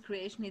business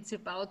creation; it's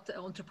about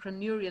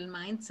entrepreneurial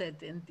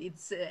mindset, and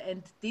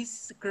and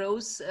this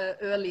grows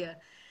earlier.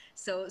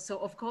 So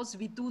of course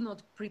we do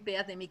not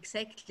prepare them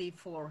exactly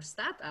for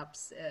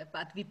startups,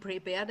 but we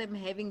prepare them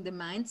having the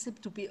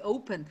mindset to be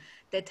open.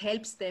 That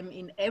helps them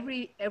in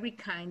every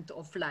kind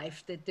of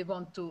life that they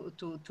want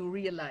to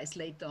realize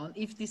later on.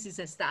 If this is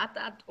a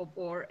startup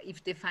or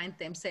if they find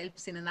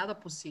themselves in another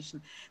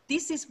position,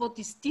 this is what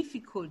is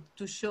difficult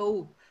to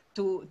show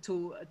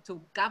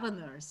to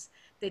governors,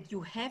 that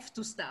you have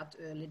to start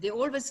early. They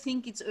always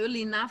think it's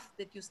early enough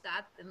that you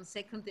start on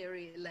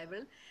secondary level,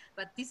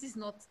 but this is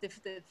not the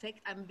fact.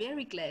 I'm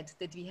very glad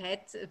that we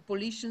had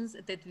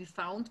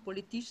found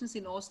politicians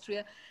in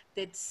Austria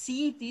that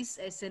see this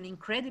as an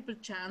incredible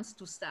chance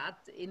to start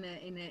in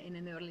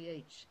an early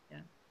age. Yeah.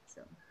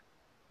 So,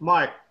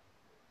 Mark,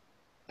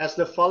 as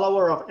the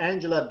follower of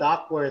Angela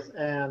Duckworth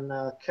and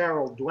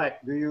Carol Dweck,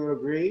 do you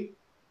agree?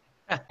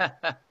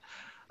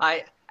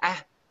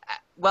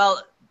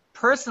 Well,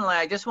 personally,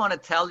 I just want to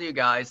tell you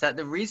guys that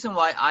the reason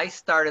why I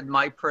started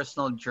my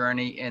personal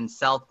journey in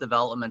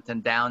self-development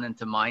and down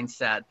into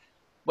mindset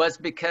was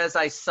because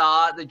I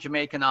saw the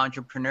Jamaican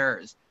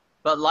entrepreneurs.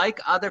 But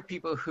like other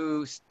people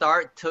who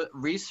start to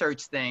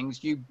research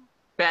things, you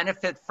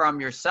benefit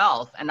from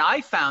yourself. And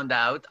I found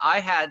out I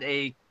had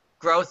a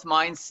growth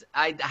mindset.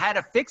 I had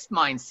a fixed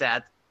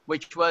mindset,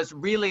 which was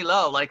really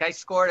low. Like I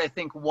scored, I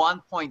think,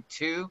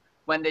 1.2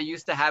 when they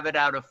used to have it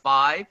out of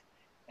 5.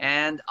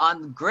 And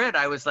on grid,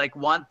 I was like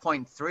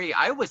 1.3.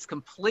 I was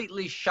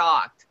completely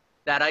shocked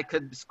that I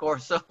could score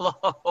so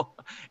low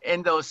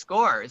in those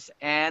scores.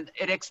 And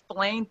it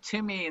explained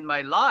to me in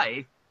my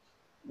life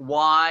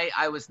why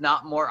I was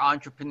not more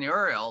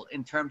entrepreneurial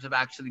in terms of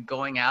actually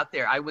going out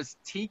there. I was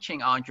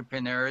teaching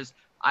entrepreneurs.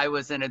 I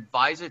was an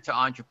advisor to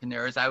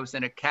entrepreneurs. I was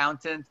an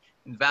accountant,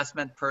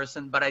 investment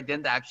person, but I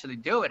didn't actually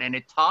do it. And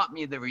it taught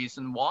me the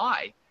reason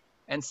why.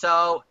 And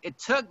so it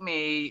took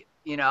me,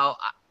 you know,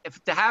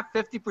 to have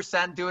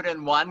 50% do it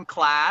in one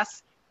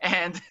class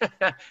and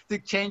to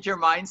change your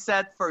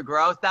mindset for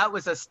growth, that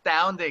was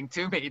astounding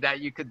to me that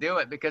you could do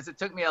it, because it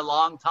took me a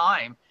long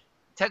time.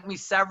 It took me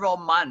several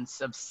months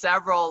of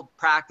several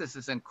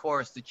practices and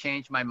course to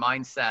change my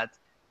mindset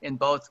in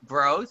both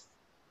growth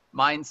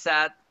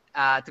mindset,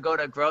 to go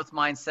to a growth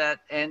mindset.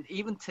 And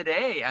even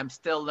today, I'm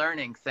still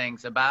learning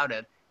things about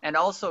it, and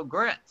also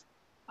grit.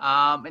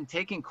 And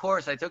taking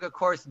course, I took a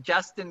course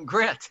just in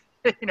grit,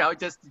 you know,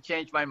 just to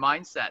change my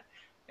mindset.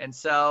 And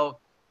so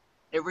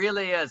it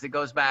really is. It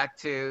goes back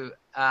to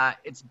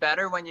it's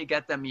better when you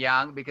get them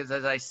young, because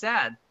as I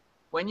said,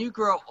 when you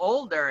grow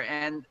older,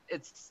 and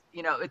it's,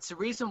 you know, it's the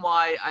reason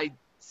why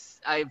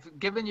I've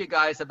given you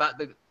guys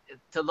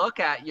to look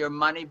at your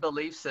money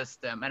belief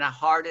system and how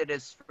hard it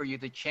is for you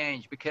to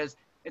change, because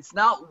it's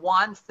not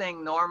one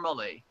thing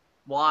normally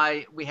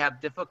why we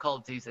have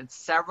difficulties. It's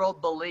several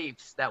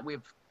beliefs that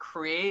we've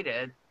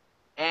created.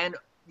 And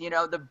you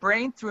know, the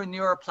brain, through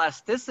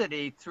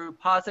neuroplasticity, through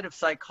positive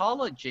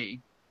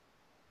psychology,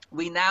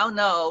 we now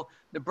know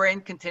the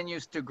brain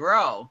continues to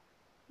grow,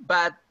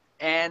 but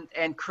and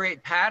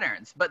create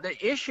patterns. But the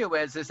issue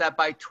is that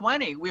by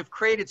 20, we've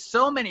created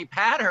so many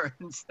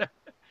patterns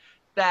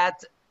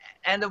that,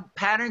 and the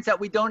patterns that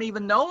we don't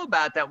even know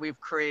about that we've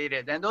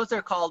created, and those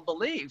are called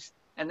beliefs.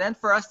 And then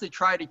for us to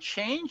try to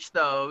change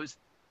those,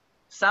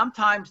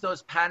 sometimes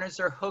those patterns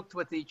are hooked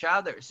with each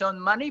other. So in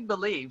money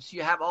beliefs,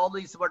 you have all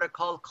these what are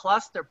called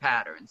cluster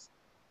patterns.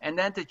 And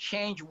then to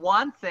change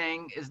one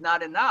thing is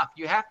not enough.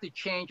 You have to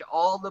change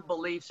all the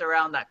beliefs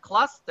around that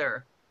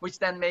cluster, which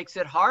then makes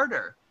it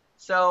harder.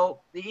 So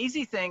the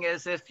easy thing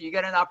is, if you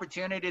get an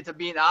opportunity to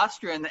be in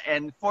Austria,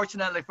 and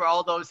fortunately for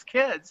all those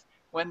kids,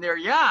 when they're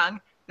young,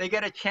 they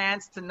get a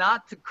chance to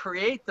not to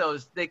create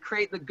those. They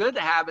create the good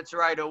habits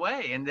right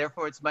away, and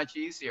therefore it's much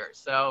easier.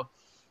 So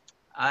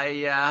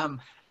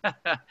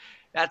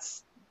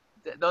that's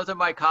those are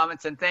my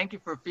comments, and thank you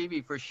for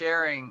Phoebe for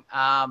sharing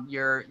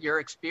your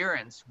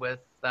experience with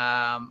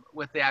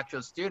the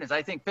actual students.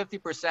 I think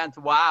 50%.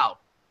 Wow,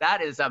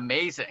 that is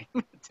amazing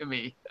to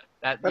me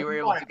that you were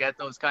able to get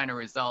those kind of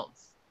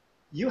results.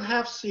 You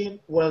have seen,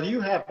 well,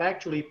 you have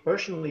actually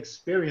personally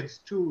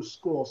experienced two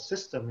school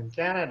systems in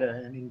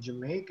Canada and in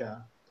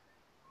Jamaica.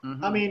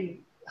 Mm-hmm. I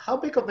mean, how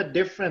big of a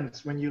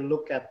difference when you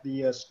look at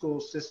the school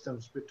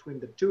systems between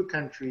the two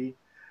countries?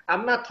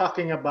 I'm not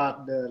talking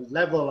about the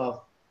level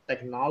of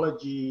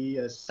technology,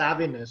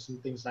 savviness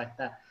and things like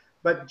that,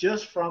 but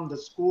just from the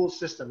school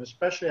system,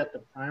 especially at the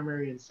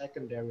primary and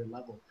secondary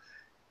level.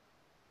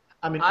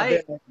 I mean, are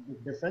there a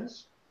big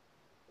difference?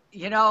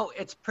 You know,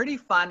 it's pretty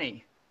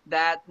funny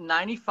that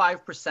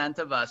 95%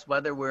 of us,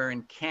 whether we're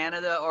in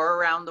Canada or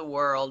around the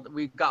world,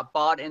 we got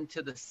bought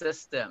into the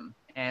system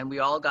and we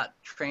all got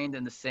trained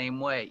in the same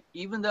way.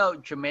 Even though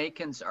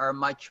Jamaicans are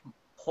much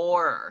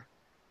poorer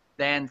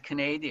than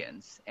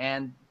Canadians,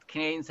 and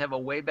Canadians have a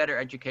way better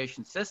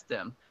education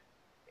system,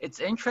 it's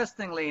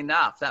interestingly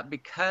enough that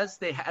because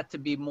they had to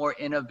be more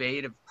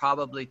innovative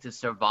probably to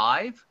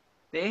survive,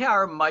 they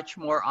are much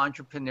more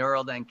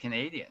entrepreneurial than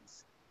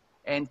Canadians.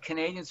 And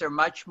Canadians are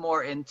much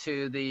more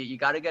into the, you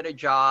got to get a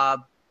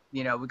job,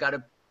 you know, we got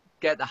to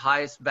get the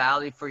highest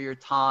value for your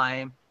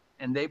time.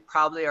 And they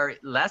probably are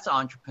less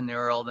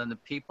entrepreneurial than the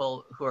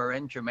people who are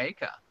in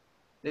Jamaica.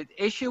 The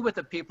issue with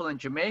the people in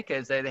Jamaica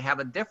is that they have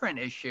a different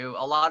issue.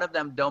 A lot of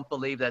them don't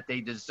believe that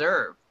they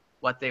deserve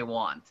what they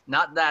want,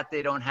 not that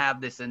they don't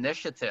have this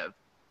initiative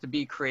to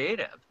be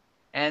creative.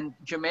 And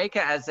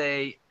Jamaica,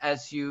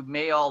 as you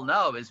may all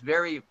know, is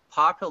very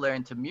popular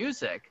into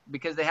music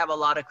because they have a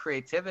lot of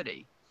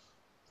creativity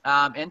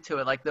into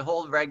it. Like the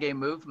whole reggae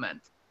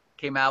movement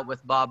came out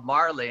with Bob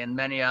Marley and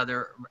many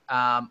other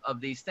of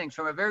these things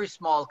from a very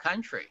small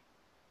country.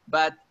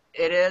 But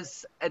it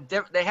is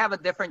they have a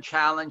different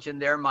challenge in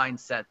their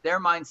mindset. Their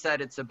mindset,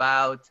 it's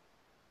about,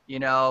 you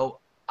know,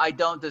 I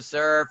don't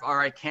deserve,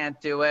 or I can't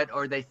do it,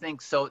 or they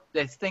think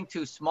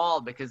too small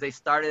because they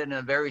started in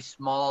a very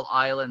small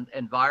island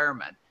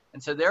environment.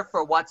 And so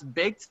therefore what's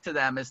big to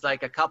them is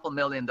like a couple $1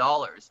 million.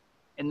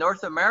 In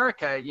North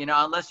America, you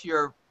know, unless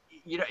you're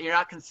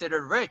not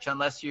considered rich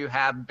unless you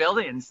have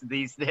billions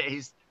these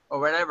days or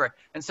whatever.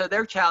 And so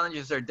their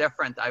challenges are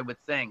different, I would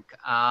think,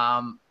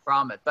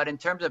 from it. But in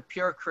terms of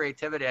pure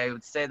creativity, I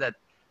would say that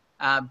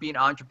being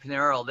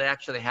entrepreneurial, they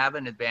actually have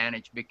an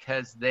advantage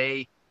because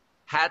they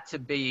had to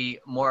be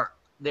more,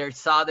 they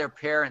saw their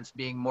parents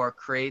being more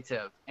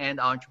creative and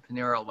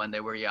entrepreneurial when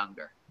they were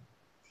younger.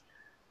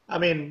 I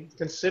mean,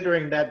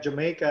 considering that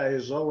Jamaica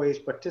is always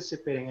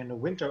participating in the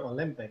Winter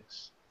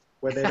Olympics,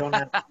 where they don't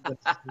have the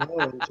snow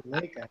in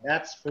Jamaica.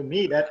 That's, for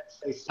me, that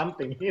says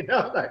something, you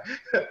know, like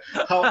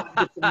how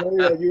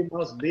entrepreneurial you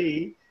must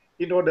be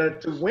in order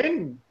to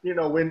win, you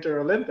know, Winter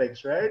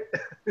Olympics, right?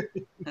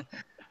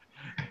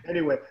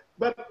 Anyway,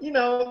 but, you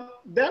know,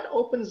 that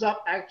opens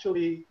up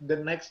actually the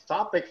next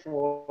topic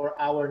for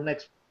our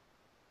next,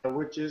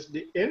 which is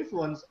the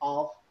influence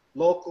of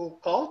local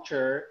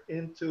culture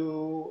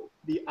into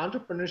the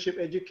entrepreneurship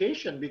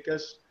education,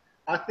 because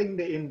I think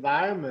the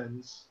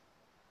environments,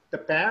 the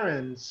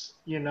parents,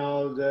 you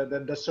know,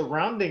 the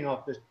surrounding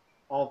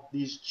of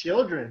these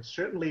children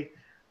certainly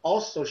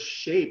also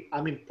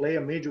play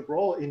a major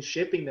role in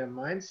shaping their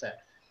mindset.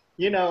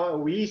 You know,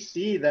 we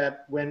see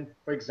that when,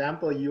 for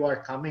example, you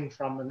are coming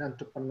from an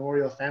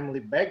entrepreneurial family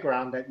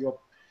background, that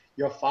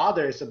your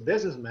father is a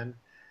businessman,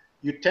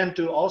 you tend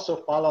to also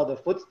follow the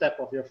footsteps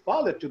of your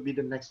father to be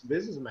the next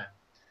businessman.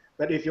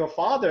 But if your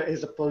father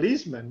is a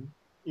policeman,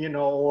 you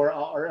know,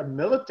 or a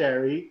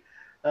military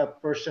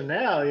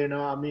personnel, you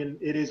know, I mean,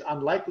 it is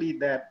unlikely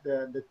that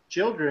the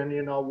children,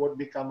 you know, would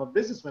become a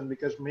businessman,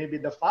 because maybe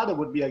the father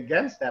would be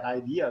against that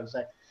idea. It's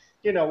like,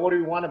 you know, what do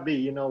you want to be?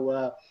 You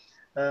know,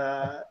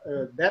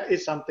 that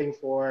is something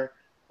for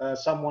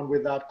someone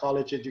without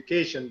college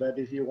education. But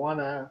if you want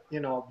to, you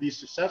know, be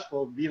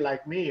successful, be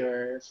like me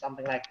or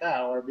something like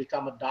that, or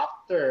become a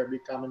doctor,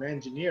 become an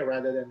engineer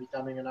rather than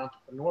becoming an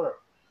entrepreneur,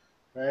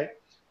 right?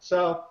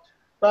 So,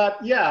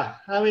 but yeah,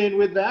 I mean,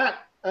 with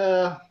that,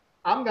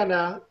 I'm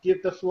gonna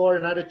give the floor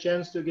another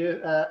chance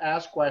to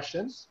ask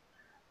questions.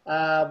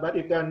 But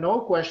if there are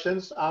no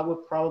questions, I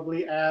would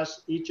probably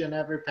ask each and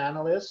every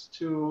panelist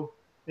to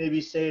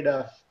maybe say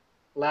the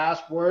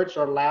last words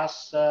or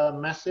last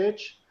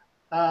message.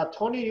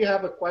 Tony, do you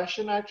have a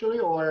question actually,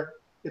 or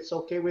it's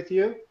okay with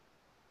you?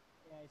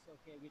 Yeah, it's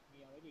okay with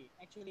me already.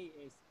 Actually,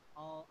 it's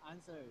all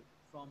answered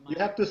from my... You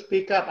have to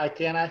speak up. I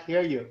cannot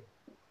hear you.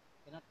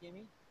 Cannot hear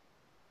me?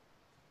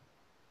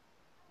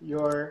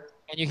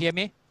 Can you hear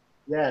me?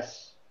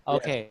 Yes.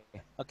 Okay.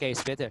 Yes. Okay,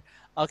 it's better.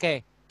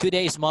 Okay.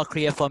 Today is more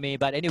clear for me,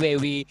 but anyway,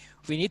 we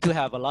need to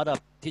have a lot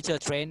of teacher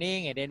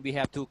training, and then we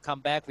have to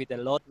come back with the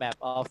roadmap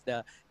of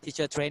the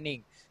teacher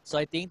training. So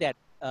I think that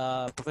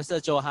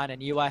Professor Johan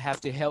and UI have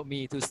to help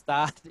me to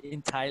start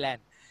in Thailand.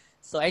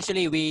 So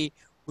actually,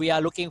 we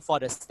are looking for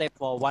the step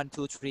for 1,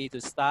 2, 3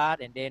 to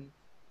start, and then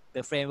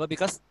the framework,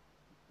 because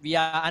we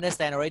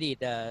understand already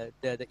the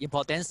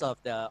importance of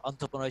the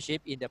entrepreneurship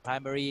in the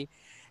primary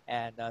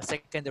and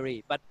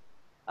secondary. But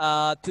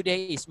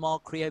today is more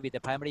clear with the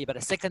primary, but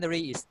the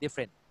secondary is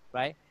different,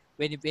 right?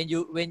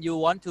 When you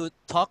want to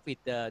talk with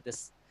the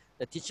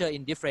teacher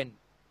in different,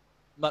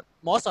 but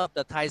most of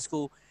the Thai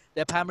school,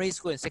 the primary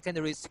school and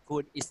secondary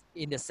school is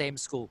in the same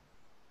school.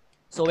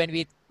 So when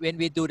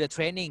we do the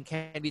training,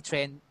 can we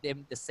train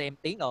them the same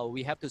thing, or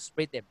we have to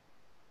split them?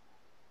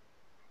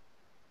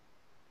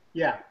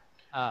 Yeah,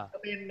 I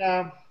mean,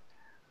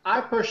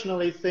 I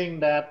personally think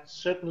that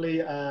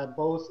certainly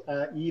both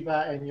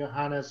Eva and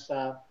Johannes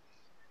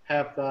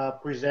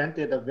have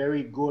presented a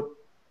very good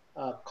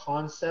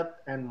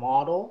concept and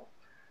model,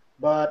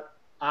 but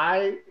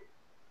I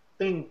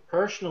think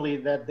personally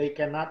that they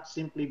cannot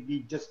simply be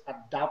just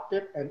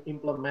adopted and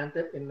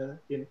implemented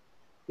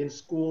in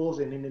schools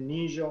in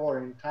Indonesia or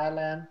in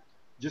Thailand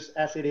just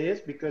as it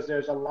is, because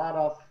there's a lot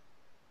of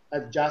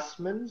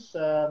adjustments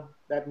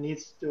that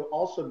needs to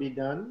also be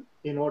done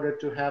in order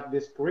to have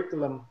this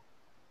curriculum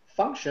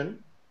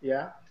function.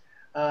 Yeah,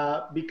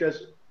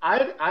 because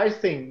I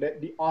think that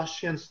the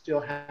Austrians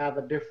still have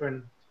a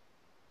different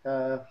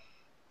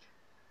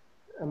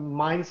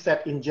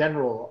mindset in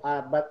general,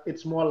 but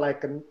it's more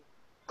like a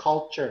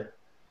culture.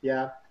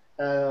 Yeah,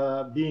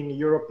 being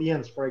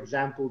Europeans, for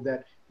example,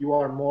 that you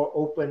are more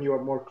open, you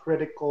are more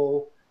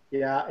critical,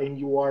 yeah, and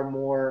you are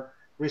more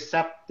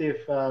receptive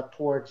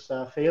towards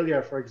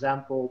failure, for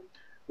example.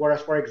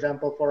 Whereas, for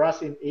example, for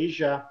us in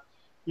Asia,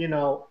 you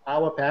know,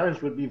 our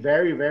parents would be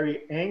very,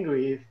 very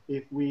angry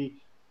if we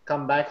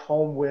come back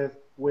home with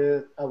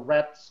a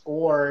red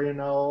score, you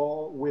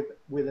know,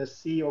 with a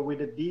C or with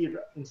a D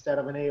instead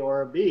of an A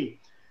or a B,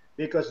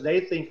 because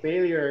they think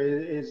failure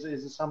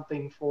is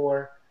something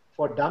for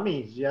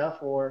dummies, yeah,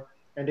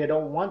 and they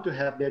don't want to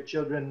have their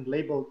children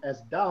labeled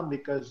as dumb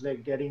because they're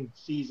getting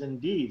C's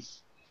and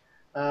D's.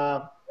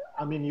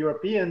 I mean,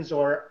 Europeans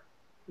or,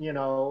 you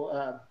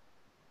know,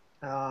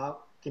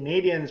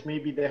 Canadians,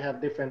 maybe they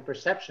have different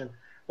perception,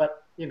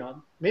 but, you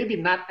know, maybe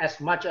not as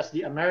much as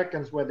the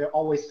Americans, where they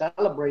always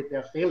celebrate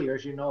their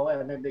failures, you know,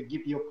 and then they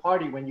give you a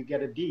party when you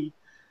get a D.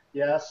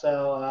 Yeah.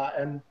 So,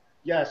 and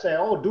yeah, say,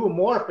 oh, do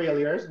more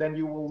failures, then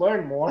you will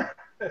learn more.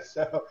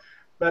 So,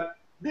 but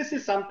this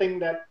is something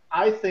that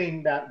I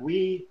think that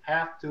we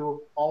have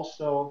to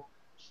also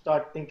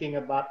start thinking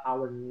about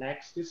our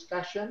next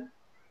discussion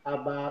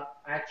about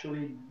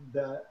actually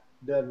the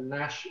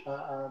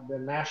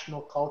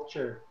national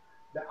culture,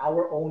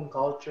 our own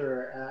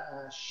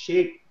culture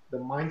shape the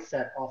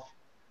mindset of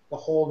the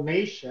whole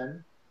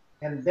nation,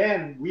 and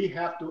then we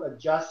have to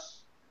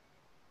adjust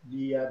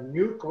the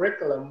new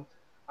curriculum,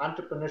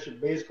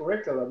 entrepreneurship-based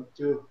curriculum,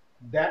 to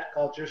that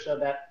culture so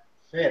that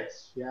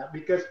fits. Yeah,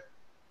 because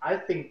I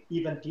think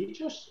even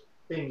teachers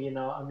think, you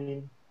know, I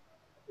mean,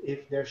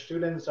 if their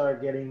students are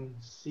getting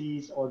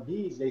C's or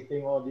D's, they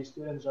think, oh, these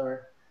students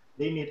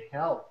they need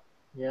help.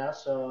 Yeah,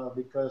 so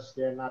because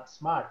they're not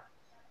smart.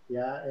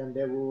 Yeah, and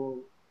they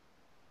will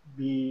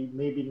be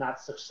maybe not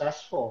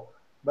successful.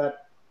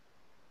 But,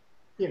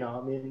 you know,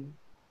 I mean,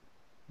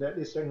 that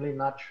is certainly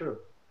not true.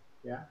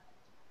 Yeah.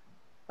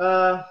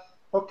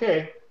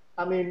 Okay.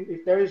 I mean,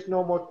 if there is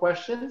no more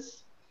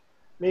questions,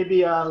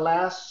 maybe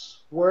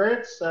last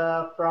words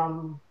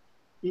from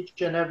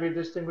each and every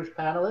distinguished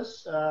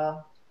panelist.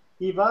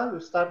 Eva, we'll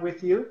start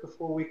with you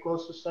before we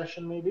close the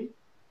session, maybe.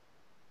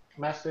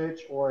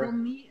 Message or...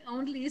 From me,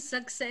 only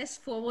success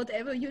for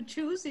whatever you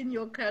choose in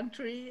your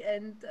country.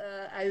 And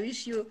I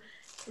wish you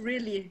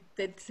really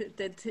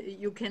that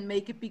you can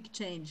make a big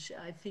change.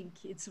 I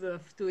think it's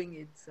worth doing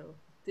it. So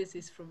this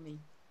is from me.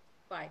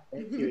 Bye.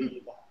 Thank you,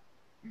 Eva.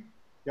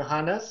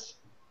 Johannes?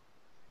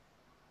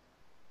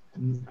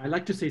 I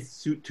like to say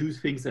two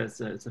things as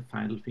a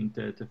final thing.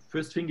 The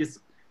first thing is,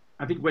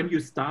 I think when you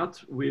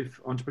start with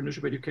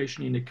entrepreneurship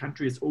education in a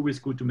country, it's always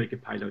good to make a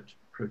pilot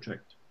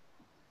project,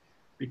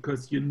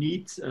 because you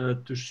need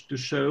to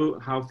show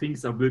how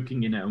things are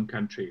working in our own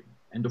country.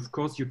 And of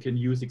course, you can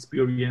use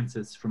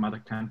experiences from other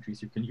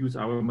countries. You can use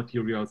our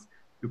materials.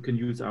 You can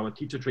use our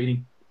teacher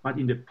training. But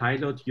in the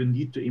pilot, you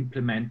need to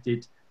implement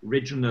it,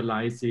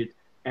 regionalize it,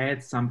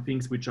 add some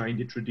things which are in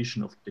the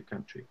tradition of the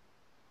country.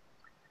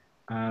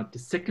 The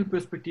second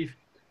perspective,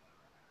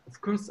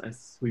 of course,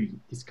 as we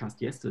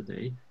discussed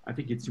yesterday, I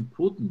think it's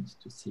important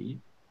to see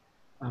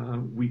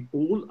we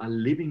all are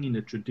living in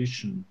a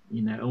tradition,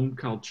 in our own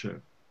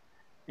culture.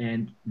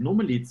 And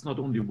normally it's not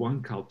only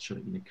one culture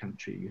in a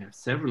country. You have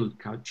several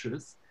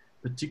cultures,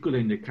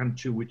 particularly in a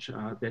country which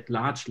are that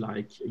large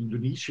like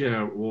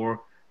Indonesia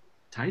or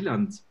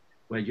Thailand,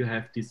 where you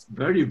have this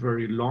very,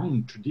 very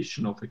long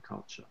tradition of a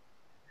culture.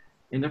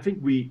 And I think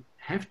we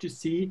have to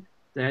see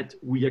that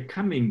we are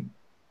coming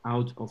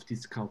out of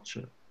this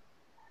culture.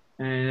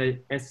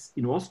 As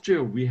in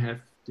Austria, we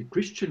have the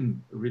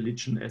Christian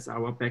religion as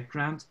our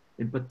background,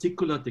 in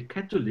particular the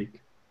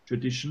Catholic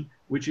tradition,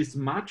 which is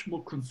much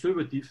more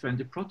conservative than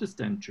the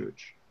Protestant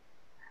church.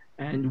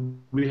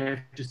 And we have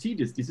to see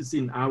this. This is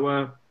in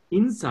our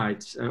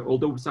inside,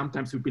 although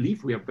sometimes we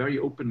believe we are very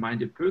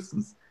open-minded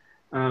persons,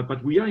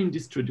 but we are in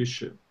this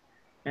tradition.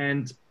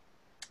 And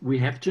we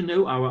have to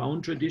know our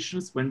own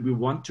traditions when we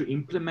want to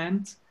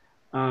implement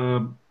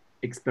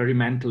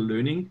experimental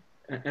learning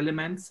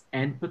elements,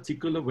 and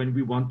particular when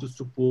we want to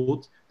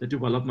support the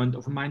development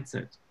of a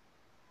mindset.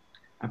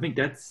 I think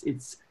this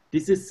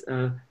is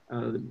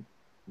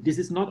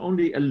not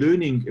only a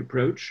learning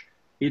approach,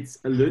 it's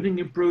a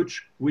learning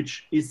approach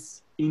which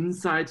is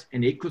inside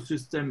an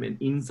ecosystem and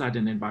inside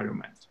an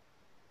environment.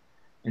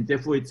 And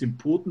therefore it's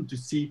important to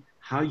see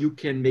how you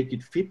can make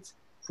it fit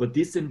for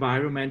this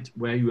environment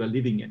where you are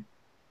living in.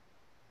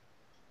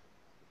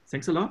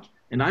 Thanks a lot.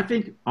 And I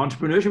think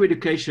entrepreneurship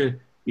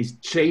education is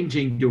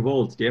changing the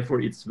world.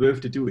 Therefore, it's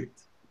worth to do it.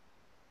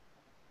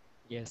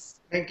 Yes.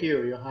 Thank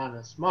you,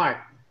 Johannes. Mark,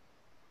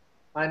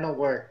 final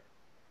word.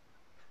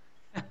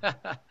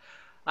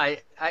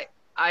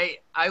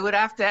 I would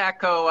have to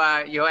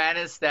echo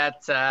Johannes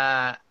that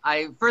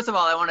first of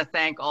all, I want to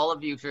thank all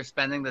of you for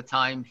spending the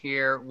time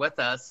here with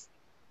us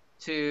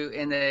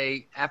in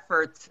an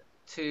effort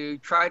to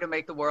try to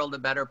make the world a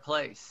better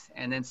place.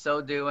 And in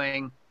so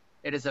doing,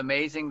 it is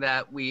amazing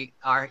that we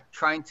are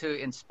trying to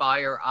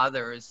inspire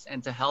others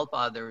and to help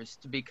others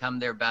to become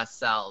their best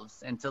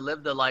selves and to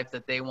live the life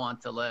that they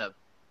want to live.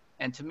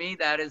 And to me,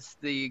 that is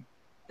the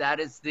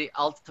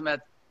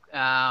ultimate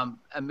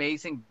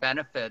amazing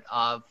benefit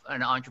of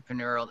an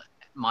entrepreneurial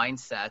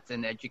mindset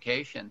in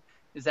education,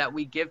 is that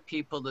we give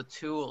people the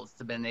tools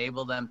to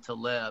enable them to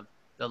live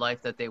the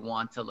life that they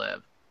want to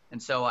live.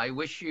 And so I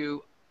wish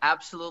you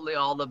absolutely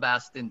all the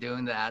best in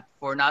doing that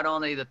for not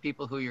only the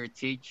people who you're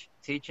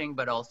teaching,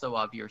 but also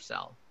of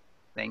yourself.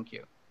 Thank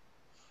you.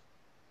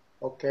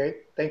 Okay,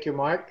 thank you,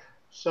 Mark.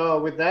 So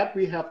with that,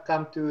 we have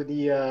come to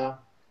the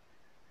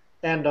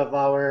end of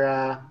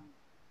our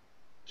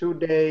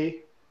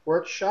two-day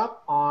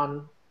workshop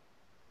on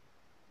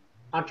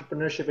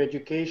entrepreneurship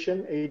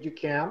education,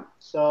 Educamp.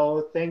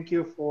 So thank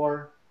you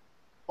for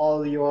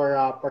all your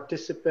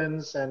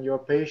participants and your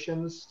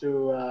patience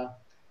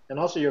and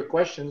also your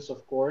questions,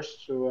 of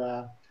course,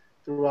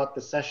 throughout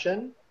the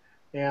session.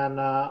 And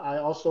I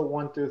also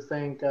want to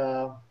thank,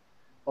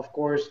 of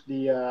course,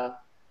 the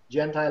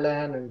GEN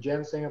Thailand and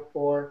GEN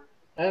Singapore,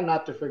 and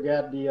not to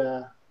forget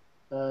the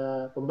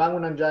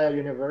Pembangunan Jaya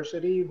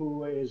University,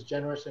 who is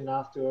generous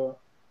enough to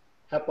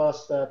help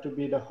us to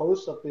be the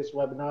host of this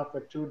webinar for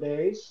 2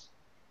 days.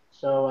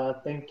 So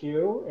thank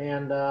you.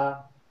 And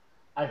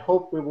I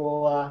hope we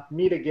will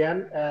meet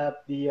again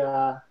at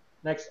the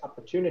next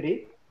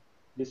opportunity,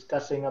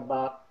 discussing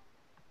about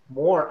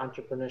more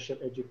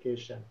entrepreneurship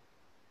education.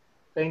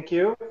 Thank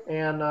you.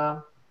 And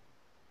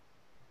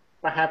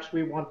perhaps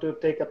we want to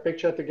take a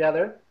picture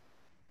together.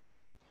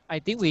 I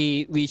think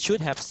we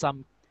should have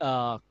some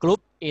group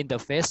in the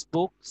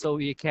Facebook so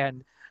we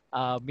can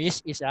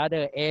meet each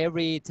other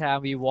every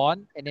time we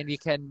want, and then we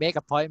can make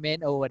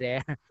appointment over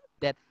there.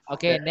 That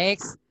okay,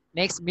 next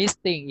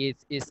meeting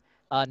is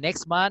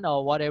next month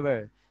or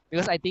whatever.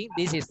 Because I think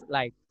this is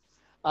like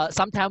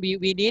sometimes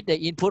we need the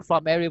input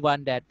from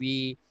everyone that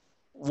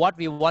what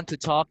we want to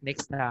talk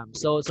next time.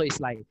 So it's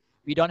like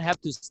we don't have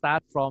to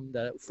start from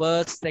the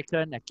first,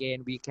 second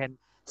again. We can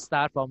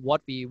start from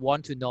what we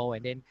want to know,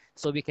 and then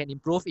so we can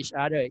improve each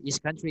other,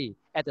 each country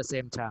at the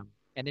same time.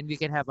 And then we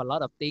can have a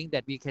lot of things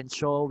that we can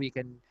show. We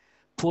can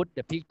put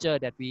the picture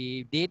that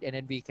we did, and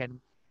then we can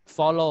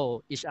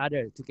follow each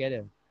other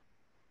together.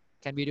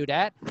 Can we do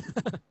that?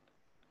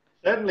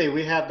 Certainly,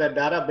 we have the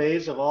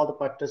database of all the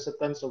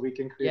participants, so we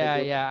can create.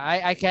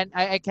 I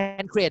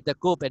can create the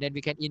group, and then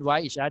we can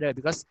invite each other,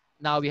 because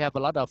now we have a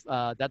lot of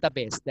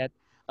database that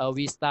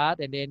we start,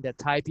 and then the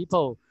Thai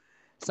people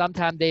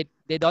sometimes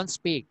they don't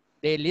speak,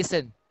 they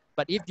listen.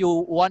 But if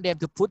you want them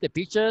to put the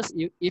pictures,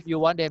 if you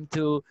want them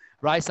to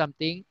write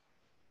something,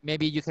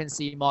 maybe you can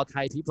see more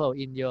Thai people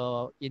in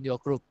your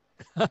group.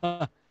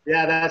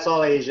 Yeah, that's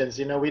all Asians.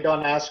 You know, we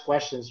don't ask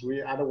questions.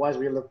 Otherwise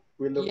we look.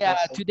 Yeah,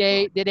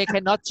 today they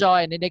cannot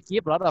join, and they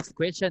give a lot of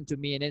questions to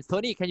me. And then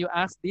Tony, can you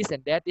ask this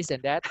and that, this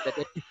and that?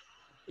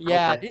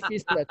 Yeah, okay.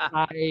 This is the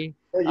Thai.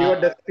 So you're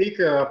the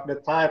speaker of the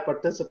Thai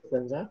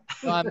participants,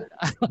 huh?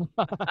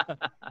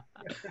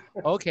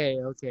 Okay.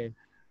 Yeah.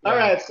 All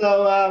right.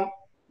 So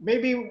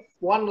maybe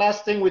one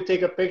last thing, we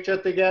take a picture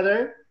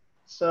together.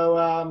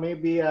 So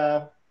maybe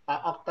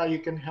Okta, you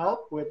can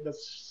help with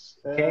this.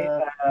 Okay.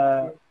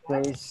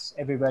 Please,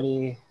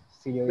 everybody.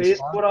 Please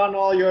put on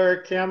all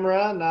your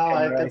camera. Now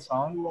I can see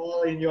you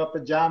all in your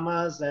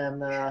pajamas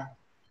and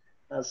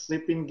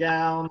sleeping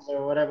gowns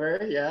or whatever.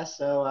 Yeah.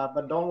 So,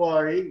 but don't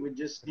worry. We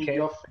just need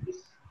your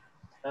face.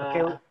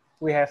 Okay.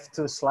 We have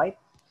 2 slides.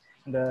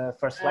 The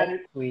first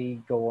slide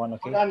we go on.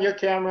 Okay. Put on your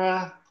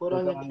camera. Put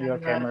on your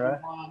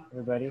camera.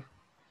 Everybody.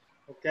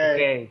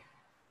 Okay.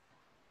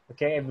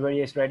 Okay. Everybody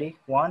is ready.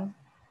 1,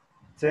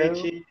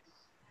 2,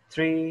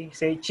 3.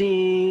 Say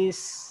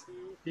cheese.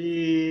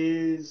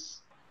 Cheese.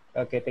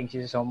 Okay, thank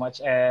you so much.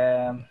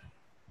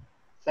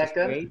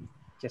 Second.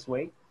 Just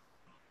wait.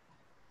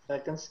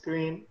 Second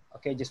screen.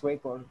 Okay, just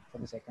wait for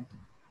the second.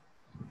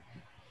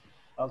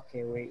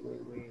 Okay, wait.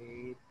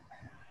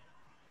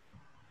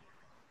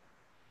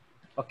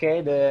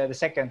 Okay, the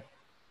second.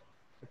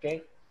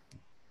 Okay.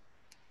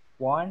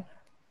 1,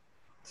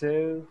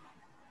 2,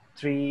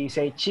 3.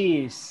 Say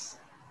cheese.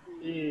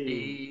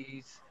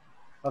 Cheese.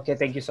 Okay,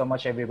 thank you so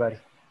much, everybody.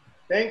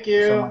 Thank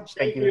you. So much.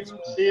 Thank you.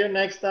 See you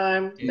next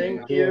time.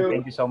 Thank you.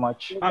 Thank you so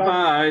much.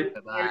 Bye-bye.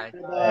 Bye-bye.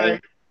 Bye-bye.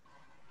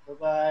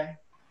 Bye-bye.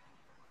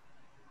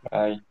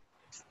 Bye.